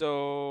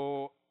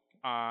 So,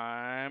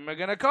 I'm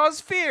going to cause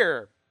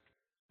fear.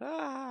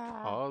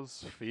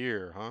 Cause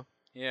fear, huh?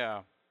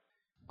 Yeah.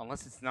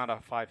 Unless it's not a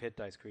 5 hit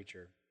dice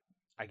creature.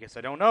 I guess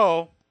I don't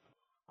know.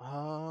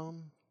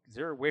 Is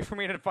there a way for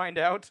me to find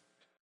out?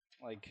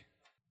 Like,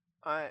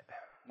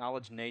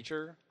 knowledge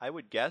nature? I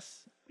would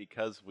guess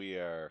because we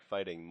are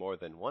fighting more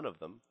than one of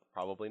them.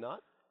 Probably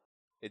not.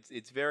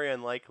 It's very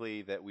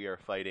unlikely that we are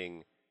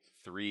fighting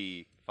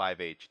 3 5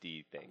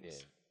 HD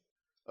things.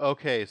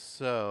 Okay,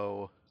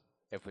 so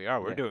If we are,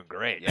 we're doing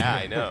great. Yeah,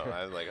 I know.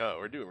 I was like, oh,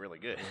 we're doing really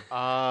good.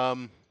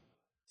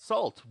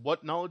 Salt,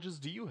 what knowledges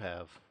do you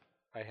have?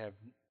 I have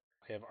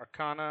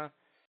Arcana,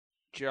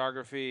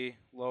 Geography,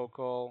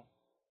 Local,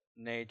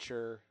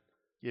 Nature.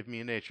 Give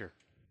me a nature.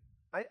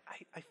 I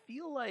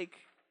feel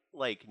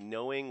like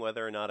knowing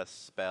whether or not a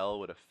spell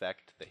would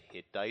affect the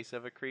hit dice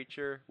of a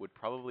creature would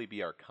probably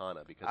be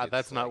Arcana because it's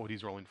That's not like- what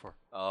he's rolling for.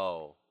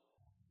 Oh,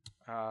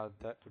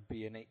 That would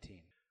be an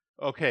 18.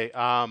 Okay,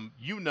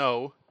 you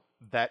know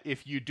that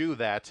if you do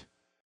that,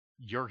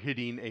 you're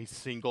hitting a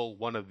single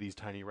one of these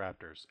tiny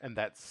raptors, and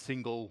that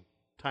single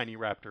tiny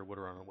raptor would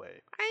run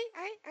away.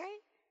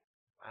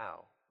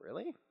 wow,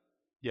 really?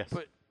 Yes.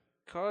 But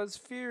cause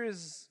fear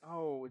is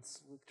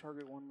it's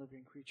target one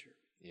living creature.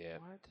 Yeah.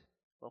 What?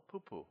 Well, poo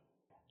poo.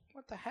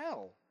 What the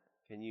hell?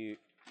 Can you?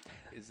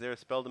 Is there a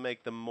spell to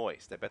make them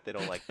moist? I bet they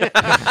don't like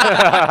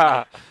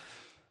that.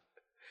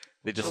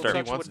 They just Don't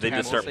start. touch what They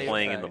just camel start say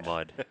playing in the that.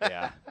 mud.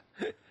 Yeah.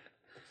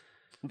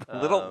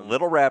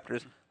 Little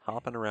raptors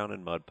hopping around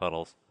in mud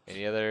puddles.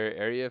 Any other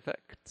area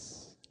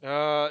effects?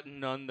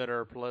 None that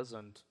are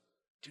pleasant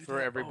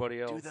for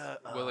everybody else.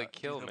 Will it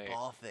kill me?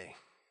 Ball thing.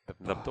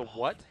 The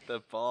what?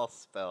 The ball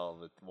spell,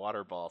 the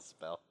water ball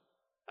spell.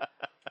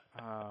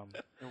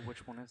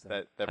 Which one is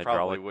that? That probably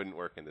Hydraulic wouldn't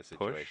work in this push?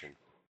 situation.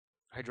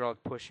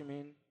 Hydraulic push, you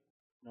mean?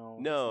 No.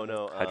 No, it's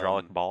not. no.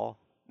 Hydraulic ball.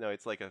 No,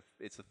 it's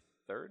a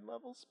third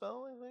level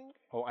spell, I think.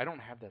 Oh, I don't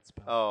have that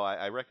spell. Oh,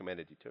 I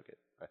recommended you took it.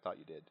 I thought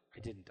you did. I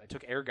didn't. I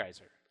took Air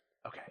Geyser.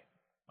 Okay.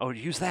 Oh,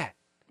 use that.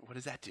 What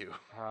does that do?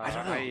 I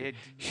don't know. I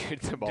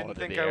Shoots them all didn't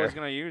into think the I air. was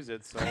going to use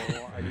it, so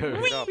I didn't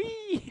look it up.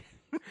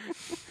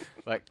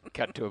 Like,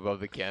 cut to above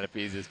the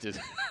canopies is just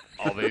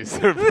all these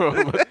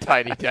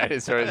tiny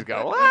dinosaurs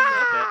go.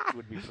 That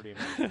would be pretty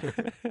amazing.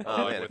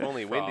 Oh like man, with if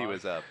only Wendy frog.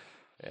 was up,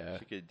 Yeah,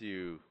 she could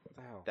do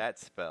Wow. that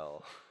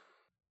spell.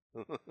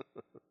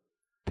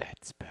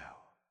 that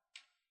spell.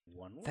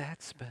 One more?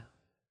 That spell.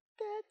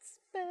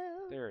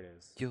 There it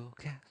is. You'll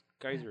cast.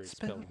 Geyser is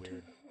spelled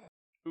weird.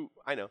 Ooh,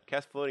 I know.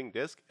 Cast floating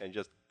disc and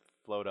just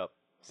float up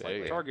There you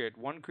slightly. go. Target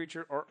one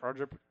creature or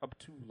object up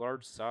to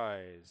large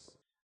size.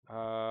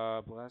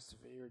 Blast of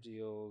Air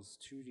deals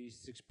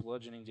 2d6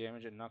 bludgeoning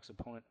damage and knocks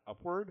opponent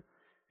upward.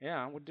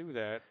 Yeah, I would do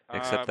that.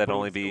 Except but that'd it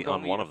only would- be it would on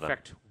only one of them.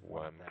 affect one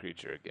One of them.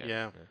 creature again.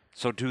 Yeah.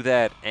 So do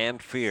that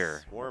and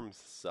fear. Swarms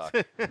suck.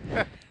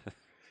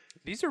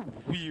 These are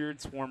weird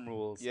swarm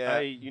rules. Yeah,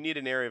 you need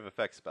an area of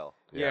effect spell.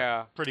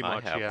 Yeah. Pretty I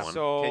much, have yeah. one.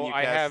 So Can you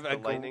I cast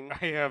have the lightning?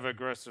 I have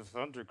aggressive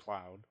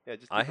thundercloud. Yeah,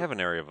 just I have an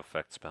area of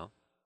effect spell.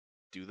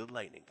 do the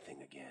lightning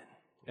thing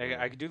again.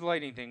 I could do the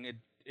lightning thing. It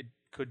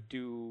could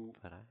do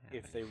But I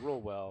if they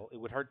roll well. It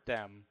would hurt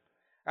them.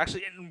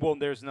 Actually, well,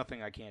 there's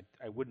nothing I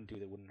wouldn't do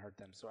that wouldn't hurt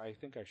them. So I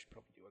think I should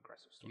probably do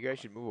aggressive storm. You guys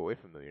should move away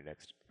from them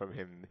from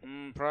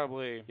him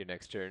Probably your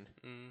next turn.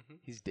 Mm-hmm.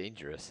 He's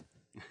dangerous.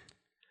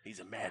 He's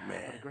a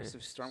madman.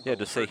 aggressive storm. Yeah,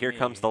 just say, here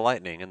comes the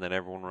lightning, and then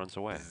everyone runs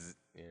away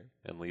Yeah.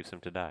 and leaves him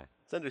to die.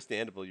 It's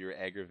understandable you're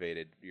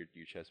aggravated. Your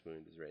chest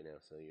wound is right now,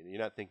 so you're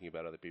not thinking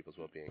about other people's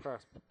well-being.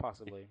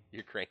 Possibly.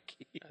 You're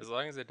cranky. As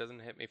long as it doesn't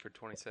hit me for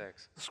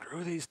 26.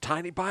 Screw these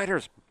tiny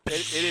biters.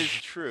 It is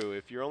true.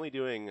 If you're only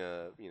doing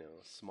a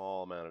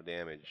small amount of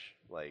damage,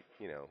 like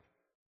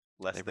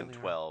less They than really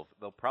are. 12,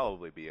 they'll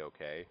probably be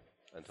okay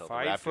until the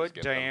 5 raptors foot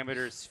get them.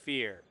 diameter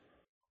sphere.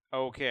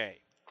 Okay.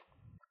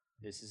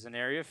 This is an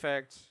area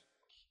effect.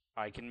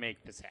 I can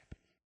make this happen.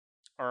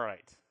 All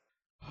right.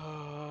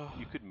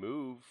 You could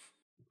move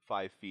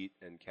 5 feet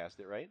and cast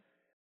it, right?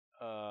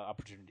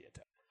 Opportunity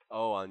attack.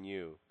 Oh, on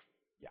you.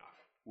 Yeah.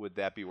 Would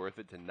that be worth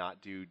it to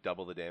not do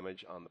double the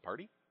damage on the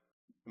party?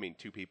 I mean,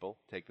 2 people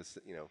take this,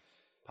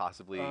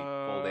 possibly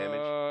full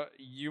damage.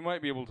 You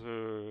might be able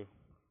to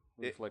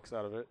reflex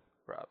out of it.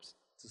 Props.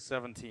 It's a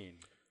 17.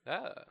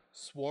 Ah.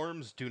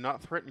 Swarms do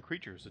not threaten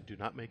creatures and do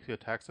not make the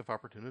attacks of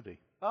opportunity.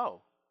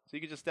 Oh, so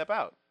you could just step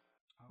out.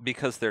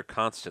 Because they're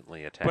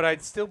constantly attacking. But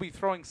I'd still be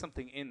throwing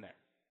something in there.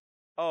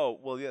 Oh,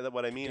 well, yeah.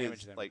 What I mean Damage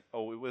is, them. like,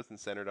 it wasn't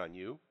centered on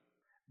you.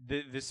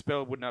 This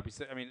spell would not be.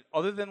 I mean,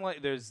 other than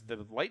there's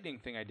the lightning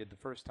thing I did the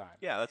first time.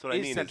 Yeah, that's what I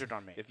Is mean. centered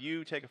on me. If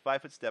you take a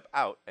 5-foot step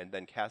out and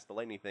then cast the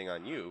lightning thing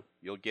on you,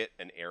 you'll get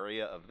an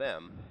area of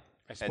them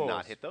I suppose. and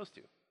not hit those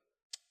 2.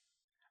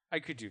 I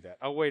could do that.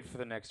 I'll wait for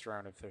the next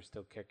round if they're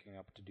still kicking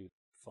up to do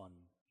fun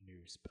new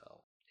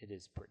spell. It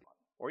is pretty fun.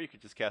 Or you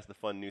could just cast the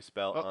fun new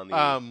spell Oh, on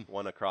the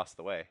one across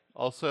the way.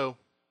 Also,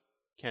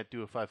 can't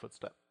do a 5-foot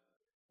step.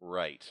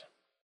 Right.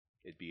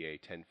 It'd be a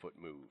 10-foot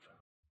move.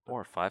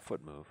 Or a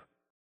 5-foot move.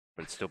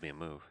 But it'd still be a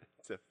move.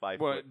 It's a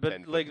 5-foot, But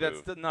 10-foot like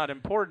move. that's not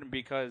important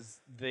because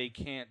they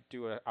can't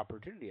do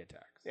opportunity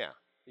attacks. Yeah,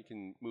 you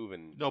can move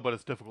and No, but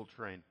it's difficult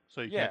terrain,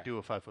 so you Yeah. can't do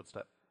a 5-foot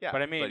step. yeah.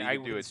 But I mean, you I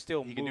could do would it-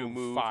 still you can do move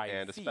move 5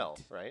 and a spell,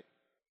 feet. right?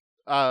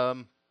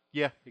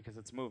 Yeah. Because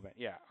it's movement.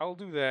 Yeah, I'll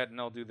do that, and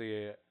I'll do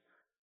the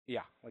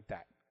like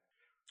that.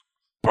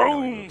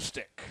 No, he Boom moves.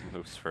 stick.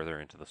 Moves further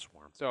into the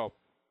swarm. So,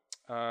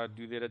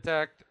 do that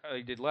attack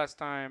I did last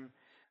time.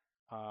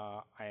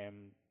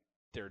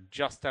 They're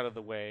just out of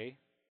the way.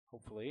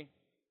 Hopefully,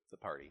 It's a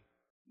party.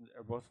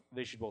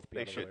 they should both be.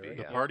 They out of should the be, way,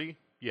 The right? party?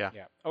 Yeah.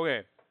 Yeah.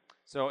 Okay.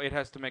 So it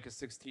has to make a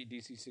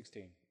DC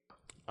 16.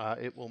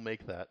 It will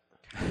make that.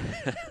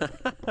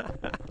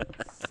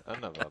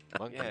 Son of a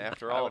monkey. Yeah,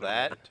 after I all would've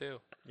that, made it too.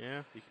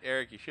 Yeah.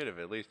 Eric, you should have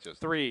at least just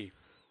 3.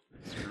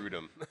 screwed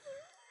him.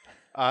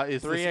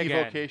 Is 3 this again.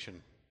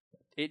 evocation?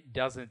 It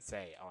doesn't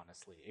say,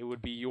 honestly. It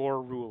would be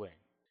your ruling.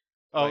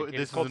 Oh, Like,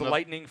 this it's is called the ano-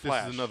 lightning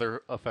flash. This is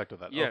another effect of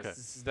that. Yes, Okay.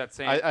 this is that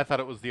same. I thought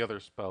it was the other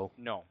spell.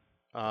 No,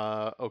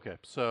 Okay,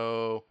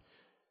 so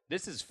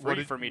this is What free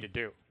did- for me to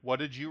do. what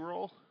did you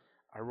roll?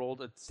 I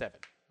rolled a 7,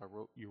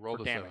 You rolled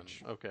For a 7.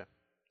 damage. Okay.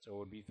 so it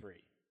would be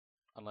 3,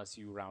 unless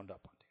you round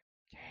up on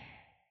damage.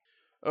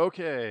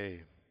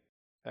 Okay.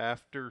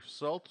 After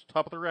Salt,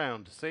 top of the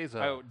round, Seiza.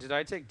 Oh, did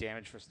I take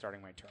damage for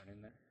starting my turn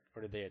in there,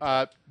 or did they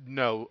attack?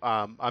 No,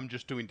 I'm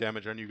just doing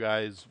damage on you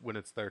guys when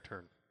it's their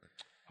turn.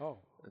 Oh,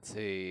 Let's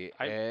see.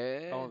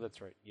 oh,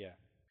 that's right. Yeah.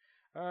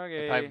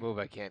 Okay. if I move,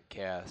 I can't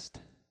cast.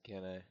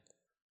 Can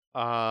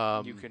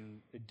I? You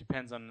can. It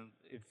depends on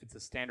if it's a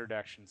standard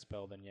action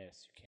spell. Then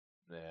yes, you can.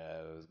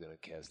 I was gonna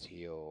cast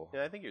heal.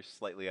 Yeah, I think you're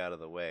slightly out of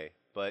the way,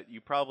 but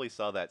you probably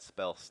saw that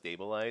spell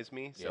stabilize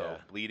me, so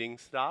Yeah. bleeding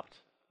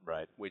stopped,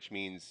 Right. which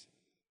means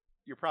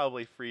you're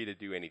probably free to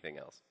do anything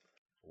else.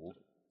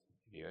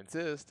 You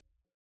insist.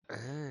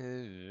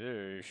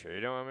 Sure you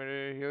don't want me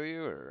to heal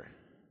you, or?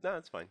 No,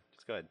 it's fine.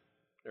 Just go ahead.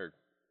 Or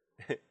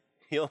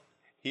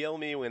heal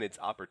me when it's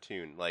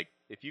opportune. Like,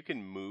 if you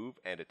can move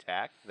and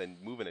attack, then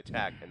move and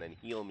attack, and then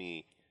heal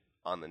me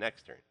on the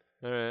next turn.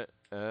 Alright.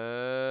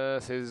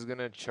 Caesar's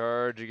gonna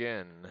charge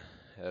again,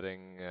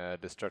 adding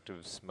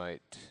Destructive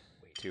Smite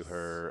to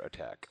her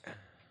attack.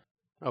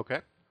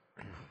 Okay.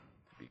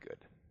 Be good.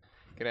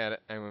 Can add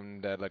it,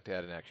 and I'd like to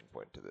add an action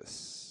point to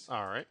this.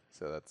 All right.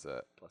 So that's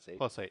 +8.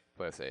 +8.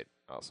 +8.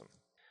 Awesome.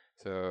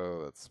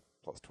 So that's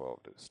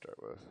 +12 to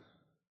start with.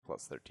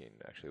 +13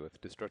 actually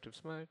with Destructive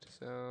Smite.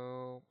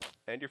 So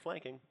And you're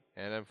flanking.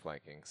 and I'm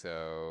flanking,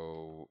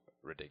 so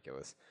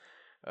ridiculous.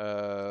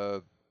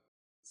 So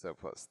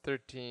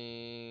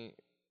 +13,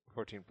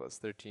 14 plus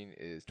 13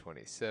 is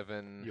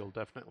 27. You'll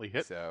definitely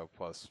hit. So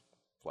plus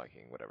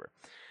flanking, whatever.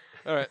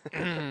 All right.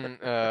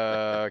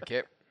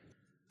 Okay.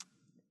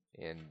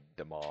 And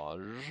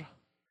damage.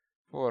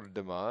 For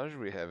damage,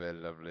 we have a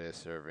lovely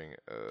serving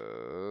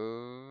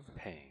of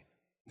Pain.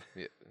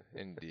 Yeah,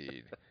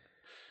 indeed.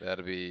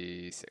 That'll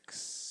be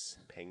 6.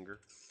 Panger.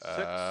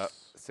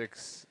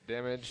 6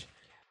 damage.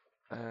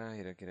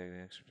 You don't get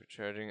any extra for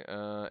charging.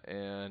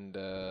 And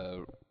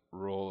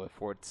roll a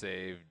fort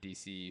save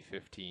DC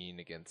 15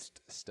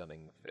 against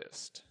Stunning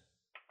Fist.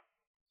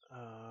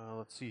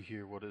 Let's see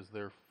here. What is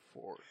their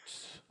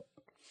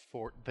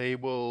fort? They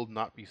will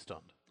not be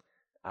stunned.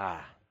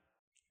 Ah.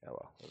 Oh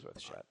well, that was worth a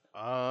shot.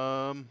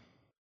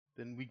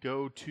 Then we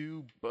go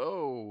to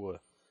Bo,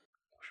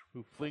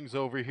 who flings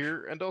over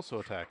here and also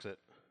attacks it.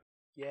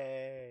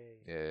 Yay.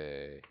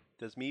 Yay.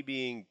 Does me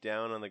being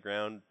down on the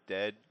ground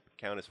dead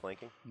count as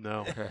flanking?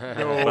 No.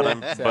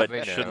 But Sadly,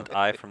 no. shouldn't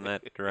I from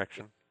that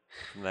direction,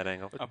 from that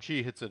angle? But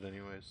she hits it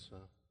anyways.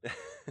 So.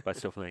 But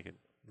still flanking.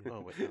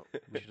 Oh wait, no.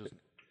 She doesn't.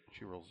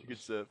 She rolls. She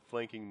gets a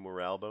flanking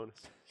morale bonus.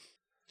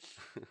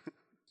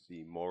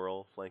 The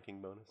moral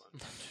flanking bonus.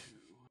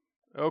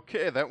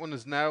 Okay, that one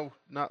is now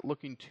not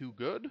looking too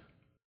good.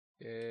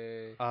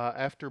 Yay.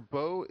 After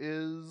Bo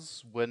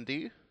is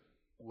Wendy.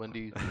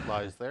 Wendy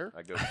lies there.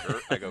 I go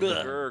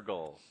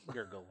gurgle.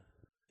 Gurgle.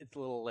 It's a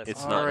little less.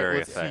 It's All not right, very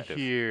let's effective.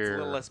 See It's here. a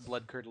little less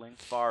blood curdling.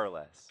 Far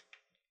less.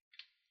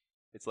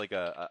 It's like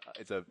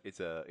it's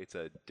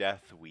a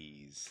death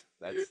wheeze.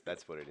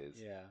 That's what it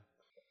is. Yeah.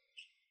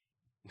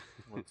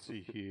 Let's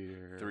see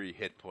here. 3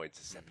 hit points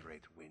to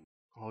separate wind.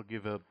 I'll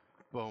give a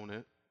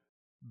bonus.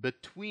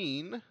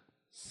 Between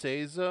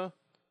Seiza,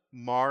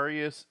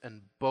 Marius,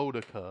 and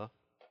Boudica,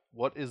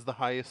 what is the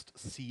highest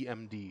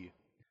CMD?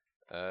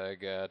 I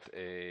got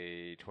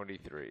a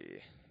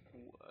 23.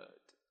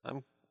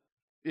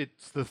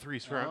 It's the 3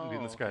 surrounding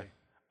in the sky. okay.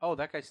 Oh,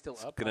 that guy's still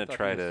up. I gonna thought he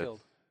try was to-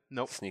 killed.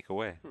 Nope. Sneak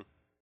away.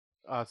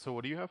 So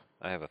what do you have?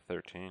 I have a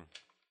 13.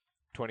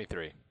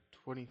 23.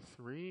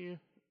 23.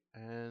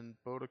 And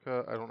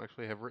Boudica, I don't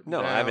actually have written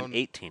No, down. I have an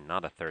 18,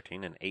 not a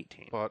 13, an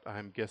 18. But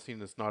I'm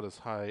guessing it's not as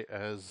high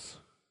as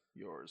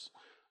yours.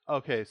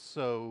 Okay,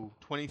 so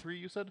 23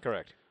 you said?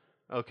 Correct.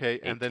 Okay,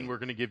 and then 18. we're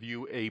going to give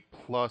you a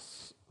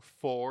 +4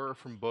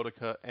 from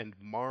Boudica and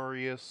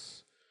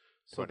Marius.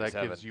 So that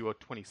 27. gives you a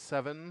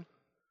 27.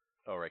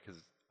 Oh, right,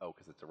 because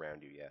it's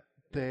around you,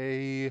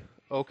 yeah.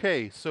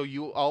 Okay, so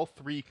you all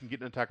 3 can get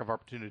an attack of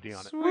opportunity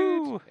on it.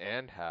 Sweet.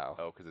 And how?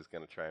 Oh, because it's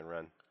going to try and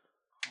run.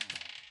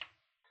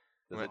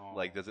 Does Well-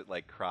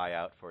 it cry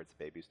out for its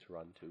babies to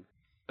run too?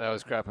 That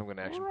was crap. I'm going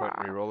to action point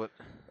and reroll it.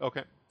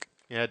 Okay.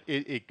 Yeah,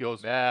 it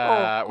goes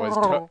That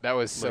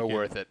was so Like in-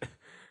 worth it.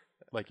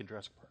 like in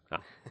Jurassic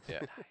Park.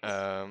 Yeah.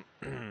 I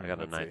got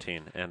a let's see.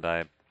 19, and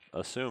I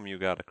assume you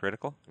got a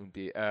critical?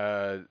 The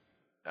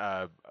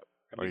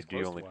Or do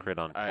you only crit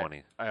on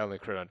 20? I only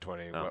crit on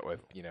 20, Oh. what with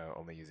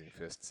only using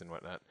fists and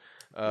whatnot.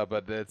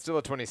 But it's still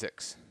a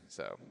 26.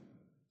 So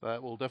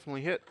That will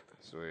definitely hit.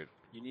 sweet.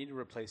 You need to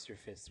replace your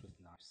fists with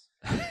knives.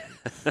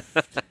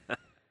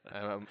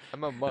 I'm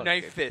a monk.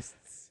 Knife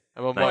fists.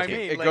 I'm a No, I monk. mean,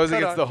 It like, goes cut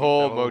against on- the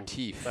whole That'll-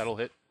 motif. That'll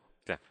hit.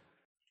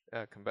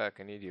 Come back.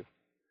 I need you.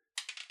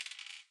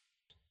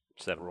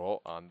 7.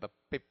 Roll on the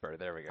paper.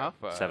 There we go. Huh?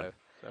 5, 7.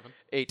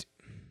 8.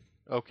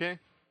 Okay.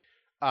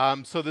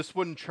 So this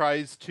one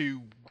tries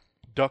to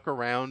duck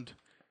around,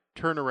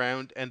 turn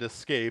around, and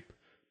escape,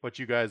 but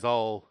you guys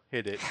all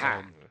hit it,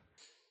 and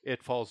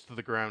it falls to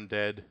the ground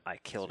dead. I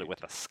killed it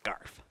with a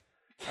scarf.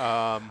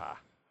 Um,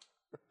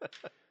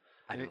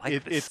 I It- like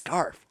it- this it's-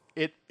 scarf.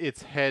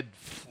 its head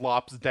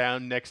flops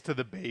down next to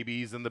the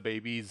babies, and the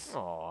babies,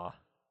 Aw.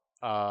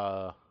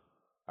 uh,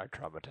 I'm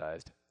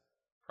traumatized.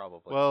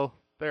 Probably. well,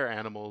 they're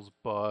animals,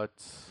 but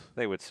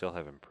They would still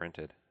have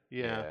imprinted.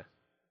 yeah.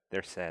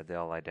 They're sad. They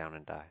all lie down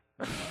and die.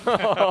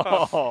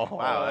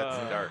 Wow,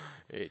 that's dark.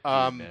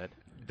 18, man.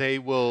 They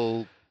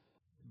will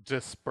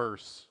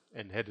disperse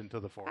and head into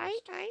the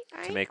forest.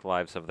 To make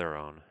lives of their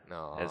own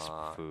as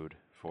Aw. food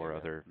for Yeah.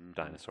 other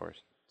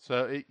dinosaurs.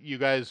 So you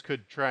guys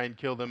could try and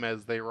kill them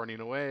as they're running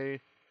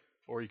away,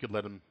 Or you could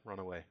let him run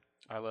away.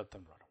 I let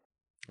them run.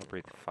 I'll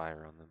breathe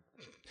fire on them.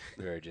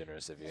 Very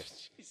generous of you.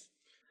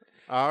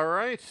 All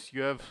right,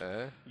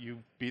 you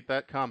beat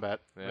that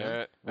combat. We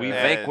And-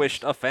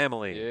 vanquished a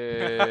family.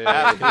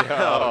 Yeah.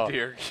 Oh,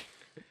 dear.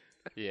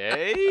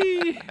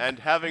 Yay! And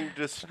having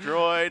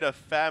destroyed a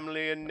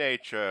family in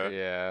nature,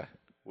 Yeah.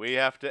 we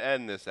have to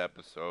end this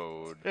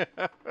episode. Thank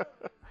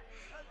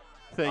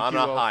On you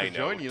a all high for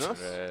joining note. us.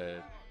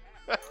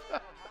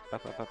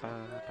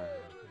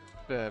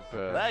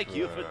 Thank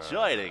you for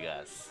joining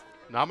us.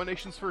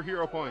 Nominations for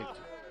Hero Point.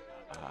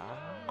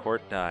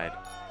 Court died.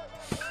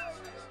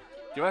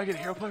 Do I get a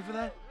hero point for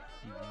that?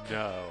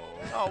 No.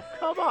 Oh,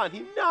 come on.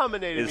 He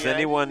nominated Is me.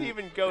 anyone- I didn't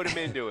even goad him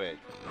into it.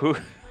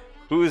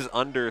 Who's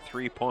under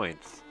 3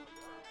 points?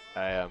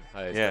 I am.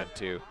 I Yeah. spent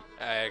 2.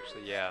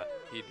 Yeah,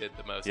 he did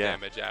the most Yeah.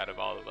 damage out of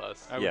all of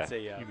us. I Yeah. would say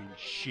yeah. You mean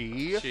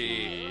she?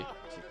 She.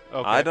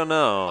 Okay. I don't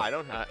know. I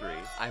don't have 3.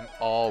 I'm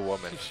all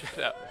woman.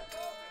 Shut up.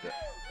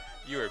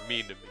 You are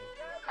mean to me.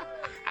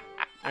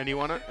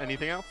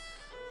 Anything else?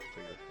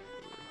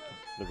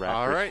 The Raptors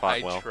All right. fought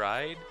I well.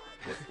 tried.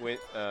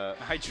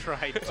 I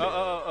tried to.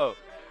 Oh.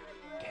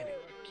 Damn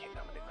it. Can't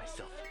nominate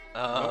myself.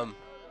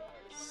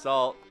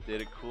 Salt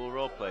did a cool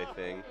roleplay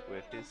thing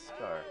with his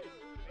scarf.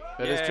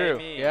 That is Yay, true.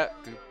 me. Yeah.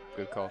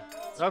 Good call.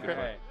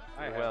 Okay.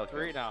 I You're have welcome.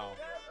 3 now.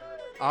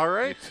 All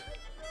right.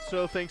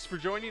 So thanks for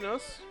joining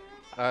us.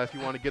 If you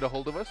want to get a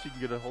hold of us, you can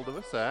get a hold of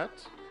us at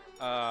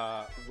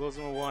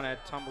Wilzuma1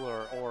 at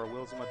Tumblr or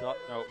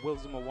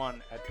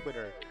Wilzuma1 at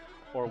Twitter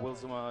or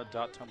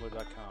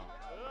wilzuma.tumblr.com.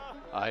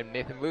 I'm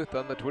Nathan Luth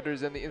on the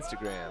Twitters and the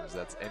Instagrams.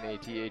 That's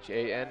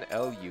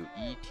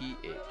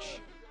NathanLueth.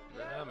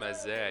 I'm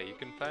Isaiah. You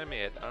can find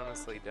me at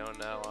honestly don't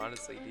know,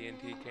 honestly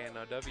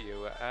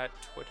DNTKNOW at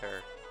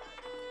Twitter.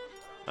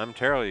 I'm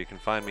Terrell. You can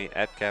find me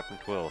at Captain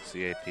Twill,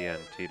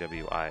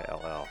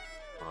 CapnTwill,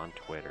 on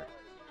Twitter.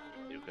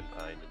 You can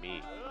find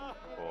me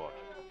or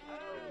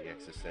in the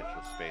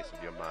existential space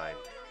of your mind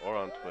or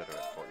on Twitter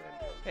at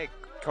Fortnite. Hey,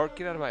 Court,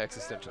 get out of my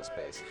existential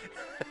space.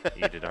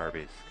 Eat at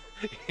Arby's.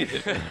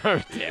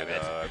 Damn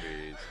it.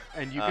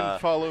 And you can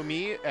follow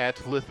me at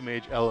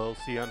Lithmage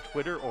LLC on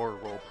Twitter or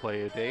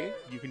Roleplay a Day.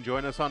 You can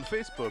join us on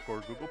Facebook or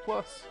Google+.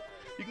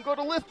 You can go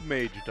to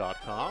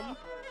lithmage.com,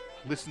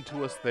 listen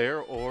to us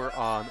there or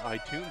on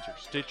iTunes or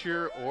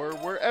Stitcher or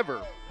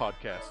wherever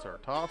podcasts are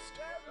tossed.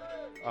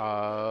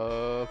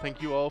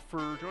 Thank you all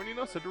for joining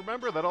us, and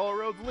remember that all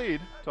roads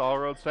lead to All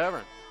Roads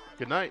Tavern.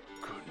 Good night.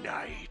 Good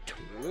night.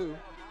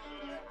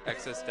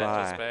 Existential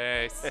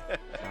Bye. space.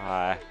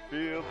 Bye.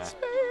 Feel the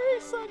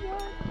space on your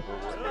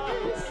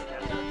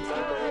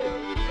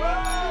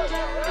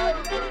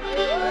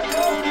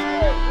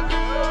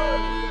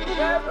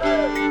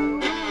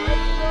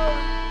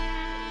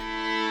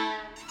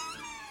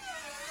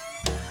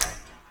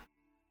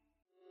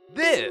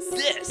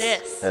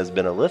This has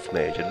been a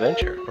Lithmage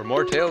adventure. For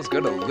more tales, go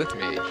to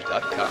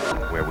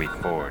lithmage.com. Where we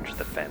forge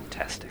the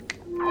fantastic.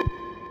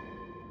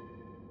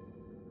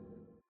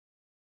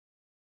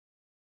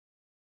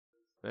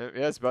 Yeah,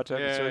 it's about time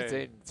to start Yay.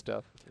 saying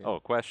stuff. Yeah. Oh,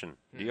 question.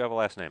 Do you have a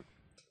last name?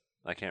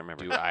 I can't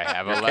remember. Do I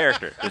have a Your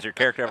character. Does your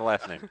character have a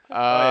last name?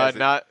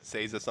 Not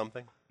Seiza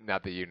something?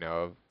 not that you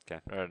know of. Okay.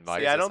 Or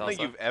like, Yeah, I Seiza don't think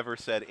salsa? you've ever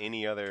said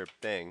any other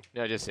thing.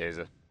 no, just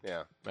Seiza.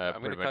 Yeah.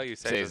 I'm gonna call you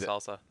Seiza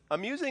salsa.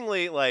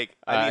 Amusingly, like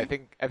I I mean,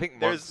 think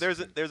there's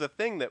a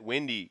thing that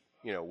Wendy,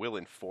 will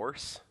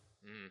enforce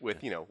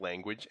with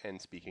language and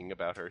speaking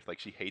about her. Like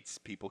she hates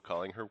people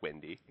calling her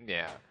Wendy.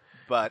 yeah.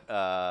 But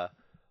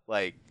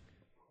like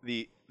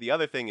the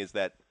other thing is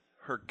that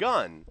her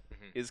gun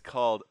is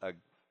called a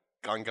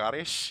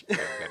gangarish,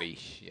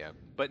 Garish, yeah.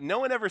 but no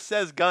one ever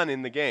says gun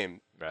in the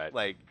game, Right.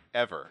 like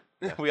ever.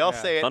 We all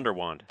say it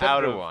Thunderwand.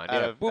 out of Thunderwand,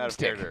 out yeah. of Boomstick.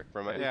 character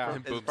from Yeah.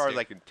 as far as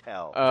I can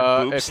tell.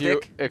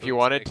 If you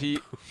wanted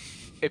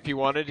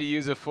to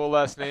use a full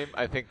last name,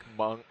 I think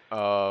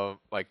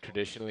like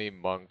traditionally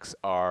monks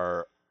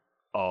are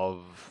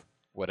of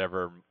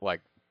whatever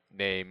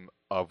name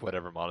of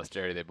whatever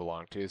monastery they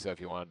belong to. So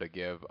if you wanted to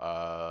give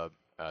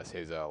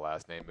Seiza a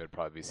last name, it would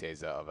probably be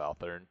Seiza of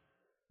Althern.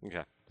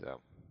 Okay. So I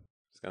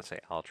was going to say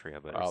Altria,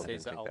 but Al- I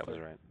didn't Seiza think that was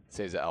Althern. right.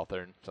 Seiza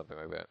Althern, something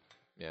like that.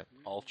 Yeah.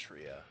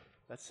 Altria.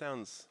 That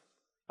sounds.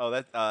 Oh,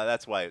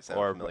 that's why it sounds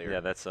Or- familiar. Yeah,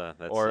 that's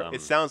Or-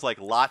 It sounds like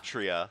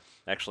Latria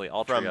actually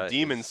Altria from is-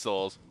 Demon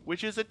Souls,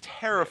 which is a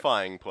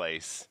terrifying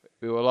place.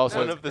 We will also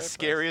One of the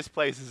scariest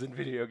places in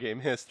video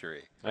game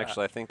history.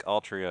 Actually, I think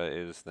Altria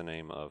is the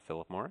name of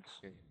Philip Morris.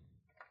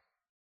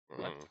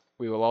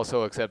 we will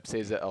also accept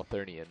Seiza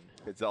Althurnian.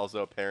 It's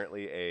also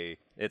apparently a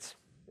It's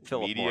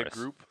Philip media Morris.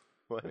 group.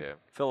 What? Yeah.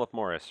 Philip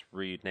Morris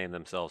renamed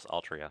themselves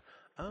Altria.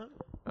 Oh,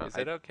 Is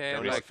it okay? I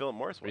don't know Like, what Philip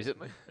Morris was.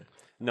 Recently.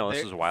 No, this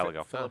They- was a while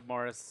ago. Philip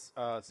Morris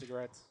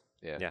cigarettes.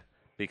 Yeah. Yeah,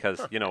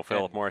 because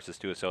Philip Morris is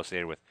too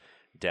associated with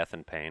death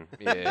and pain.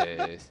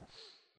 Yes.